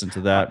definitely listen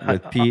to that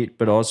with Pete,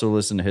 but also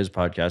listen to his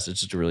podcast.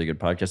 It's just a really good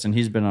podcast, and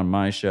he's been on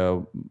my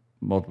show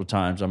multiple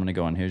times. I'm going to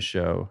go on his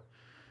show.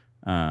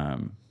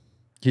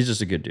 He's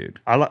just a good dude.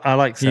 I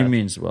like Seth. He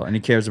means well, and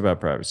he cares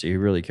about privacy. He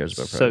really cares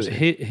about privacy. So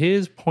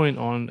his point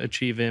on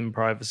achieving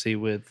privacy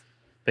with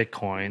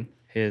Bitcoin,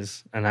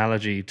 his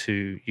analogy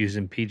to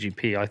using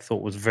PGP, I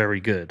thought was very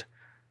good,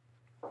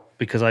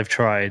 because I've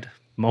tried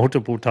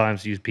multiple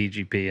times to use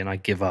PGP and I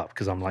give up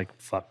because I'm like,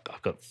 fuck,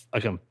 I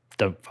don't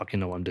fucking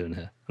know what I'm doing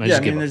here. And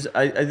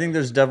I think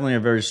there's definitely a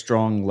very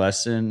strong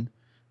lesson,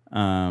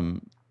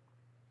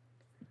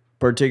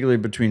 particularly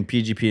between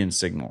PGP and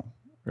Signal,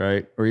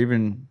 right? Or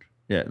even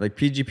like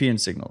PGP and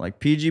Signal. Like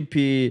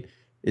PGP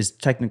is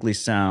technically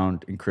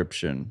sound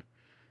encryption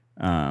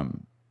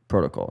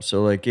protocol.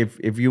 So like if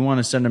you want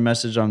to send a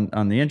message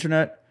on the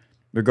internet,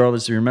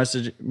 regardless of your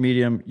message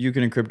medium, you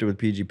can encrypt it with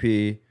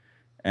PGP,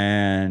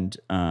 and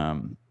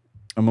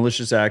a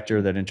malicious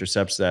actor that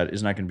intercepts that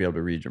is not going to be able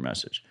to read your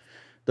message.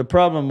 The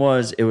problem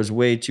was it was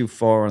way too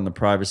far on the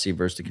privacy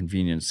versus the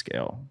convenience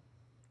scale,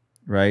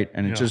 right?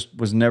 And it just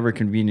was never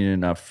convenient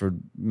enough for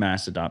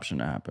mass adoption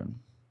to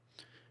happen.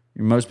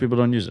 Most people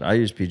don't use it. I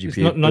use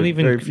PGP. It's not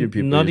even very few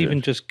people not use even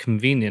it. just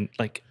convenient,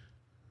 like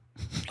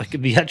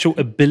the actual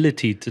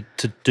ability to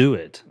do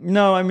it.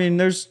 No, I mean,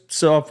 there's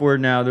software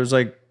now. There's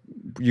like,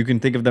 you can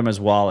think of them as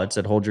wallets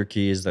that hold your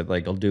keys that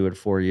like will do it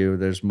for you.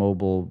 There's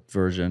mobile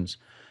versions,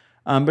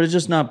 but it's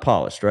just not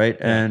polished, right?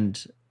 Yeah.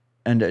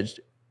 And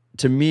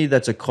to me,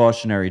 that's a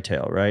cautionary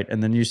tale, right?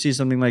 And then you see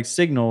something like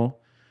Signal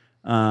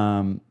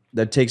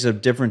that takes a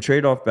different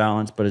trade-off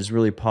balance, but is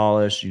really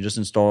polished. You just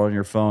install it on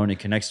your phone. It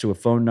connects to a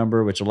phone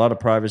number, which a lot of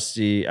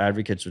privacy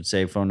advocates would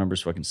say phone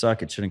numbers fucking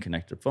suck. It shouldn't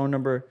connect to a phone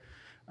number.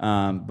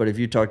 But if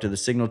you talk to the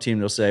Signal team,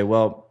 they'll say,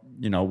 well,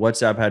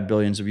 WhatsApp had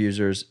billions of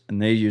users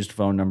and they used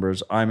phone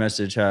numbers.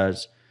 iMessage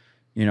has,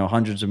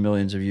 hundreds of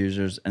millions of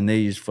users and they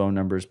use phone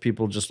numbers.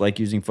 People just like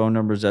using phone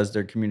numbers as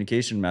their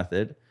communication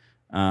method.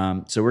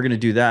 So we're going to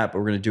do that, but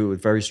we're going to do it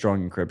with very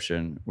strong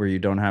encryption where you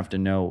don't have to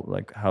know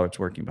like how it's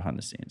working behind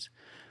the scenes.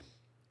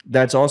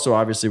 That's also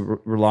obviously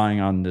relying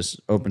on this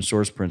open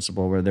source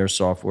principle where their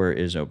software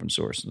is open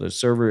source. The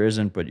server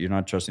isn't, but you're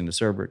not trusting the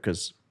server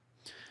because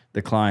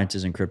the client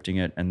is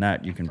encrypting it, and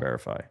that you can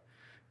verify.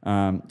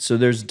 So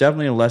there's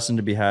definitely a lesson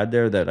to be had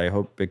there that I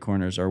hope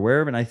Bitcoiners are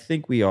aware of, and I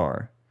think we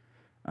are.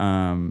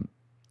 And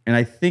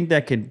I think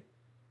that could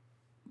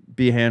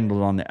be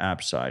handled on the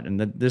app side. And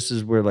this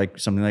is where like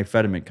something like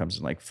Fediment comes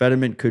in. Like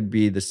Fediment could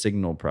be the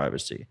Signal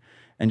privacy.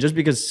 And just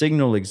because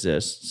Signal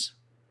exists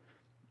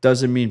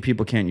doesn't mean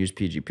people can't use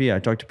PGP. I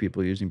talk to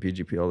people using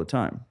PGP all the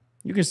time.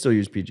 You can still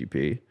use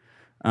PGP.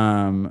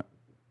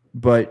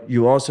 But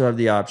you also have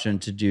the option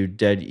to do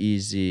dead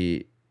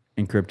easy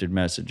encrypted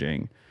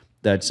messaging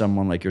that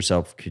someone like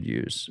yourself could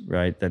use,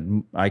 right?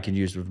 That I could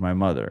use with my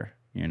mother.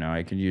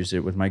 I could use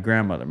it with my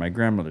grandmother. My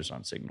grandmother's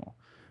on Signal.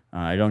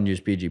 I don't use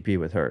PGP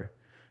with her.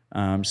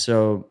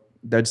 So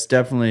that's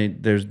definitely,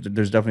 there's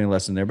definitely a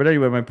lesson there. But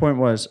anyway, my point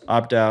was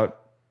Opt Out,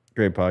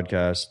 great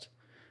podcast.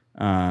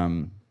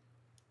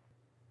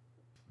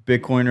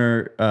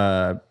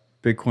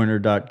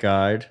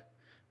 Bitcoiner.guide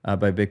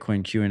by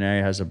Bitcoin Q&A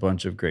has a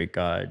bunch of great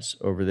guides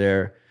over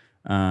there.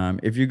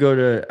 If you go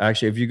to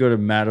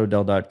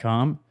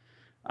mattodell.com,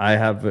 I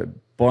have a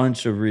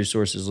bunch of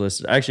resources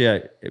listed.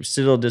 Actually,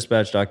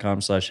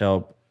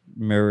 citadeldispatch.com/help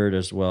mirrored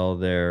as well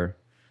there.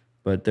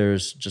 But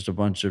there's just a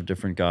bunch of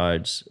different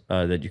guides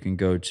that you can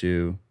go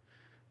to.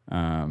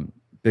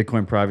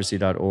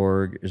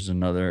 BitcoinPrivacy.org is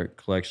another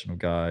collection of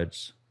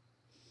guides.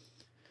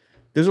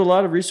 There's a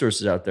lot of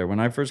resources out there. When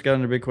I first got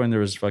into Bitcoin, there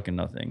was fucking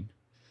nothing.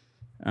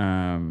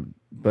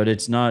 But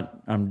it's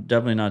not, I'm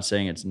definitely not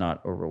saying it's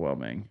not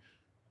overwhelming.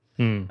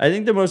 I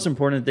think the most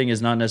important thing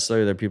is not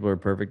necessarily that people are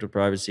perfect with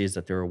privacy, is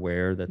that they're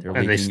aware that they're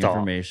leaking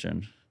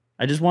information.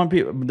 I just want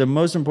people, the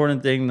most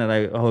important thing that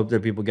I hope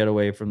that people get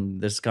away from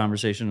this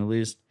conversation at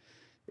least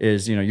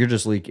is, you're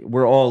just leaking.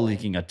 We're all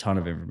leaking a ton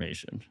of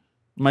information.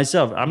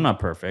 Myself, I'm not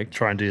perfect.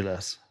 Try and do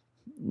less.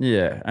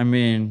 Yeah. I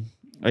mean,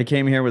 I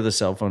came here with a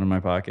cell phone in my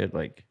pocket.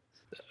 Like,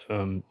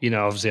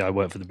 Obviously I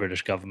work for the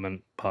British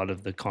government. Part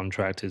of the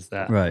contract is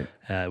that right.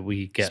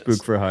 We get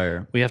Spook for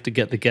hire. we have to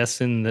get the guests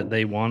in that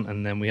they want,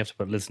 and then we have to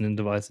put listening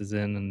devices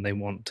in, and they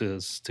want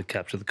us to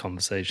capture the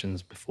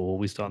conversations before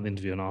we start the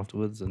interview and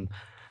afterwards, and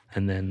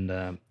then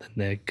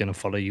they're going to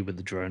follow you with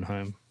the drone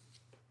home.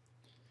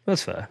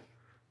 That's fair.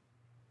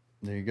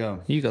 There you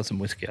go. You got some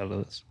whiskey out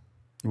of this.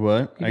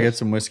 What? I got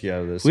some whiskey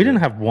out of this. We didn't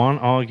have one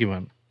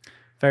argument.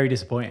 Very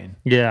disappointing.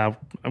 Yeah,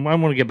 I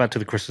want to get back to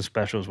the Christmas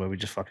specials where we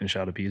just fucking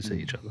shout abuse at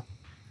each other.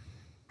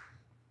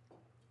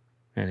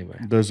 Anyway.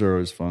 Those are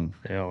always fun.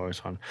 They are always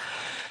fun.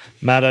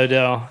 Matt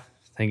Odell,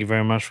 thank you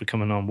very much for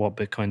coming on What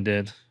Bitcoin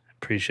Did.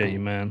 Appreciate you,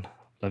 man.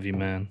 Love you,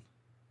 man.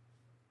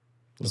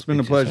 It's been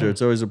a pleasure.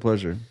 It's always a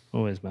pleasure.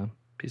 Always, man.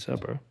 Peace out,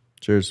 bro.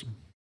 Cheers.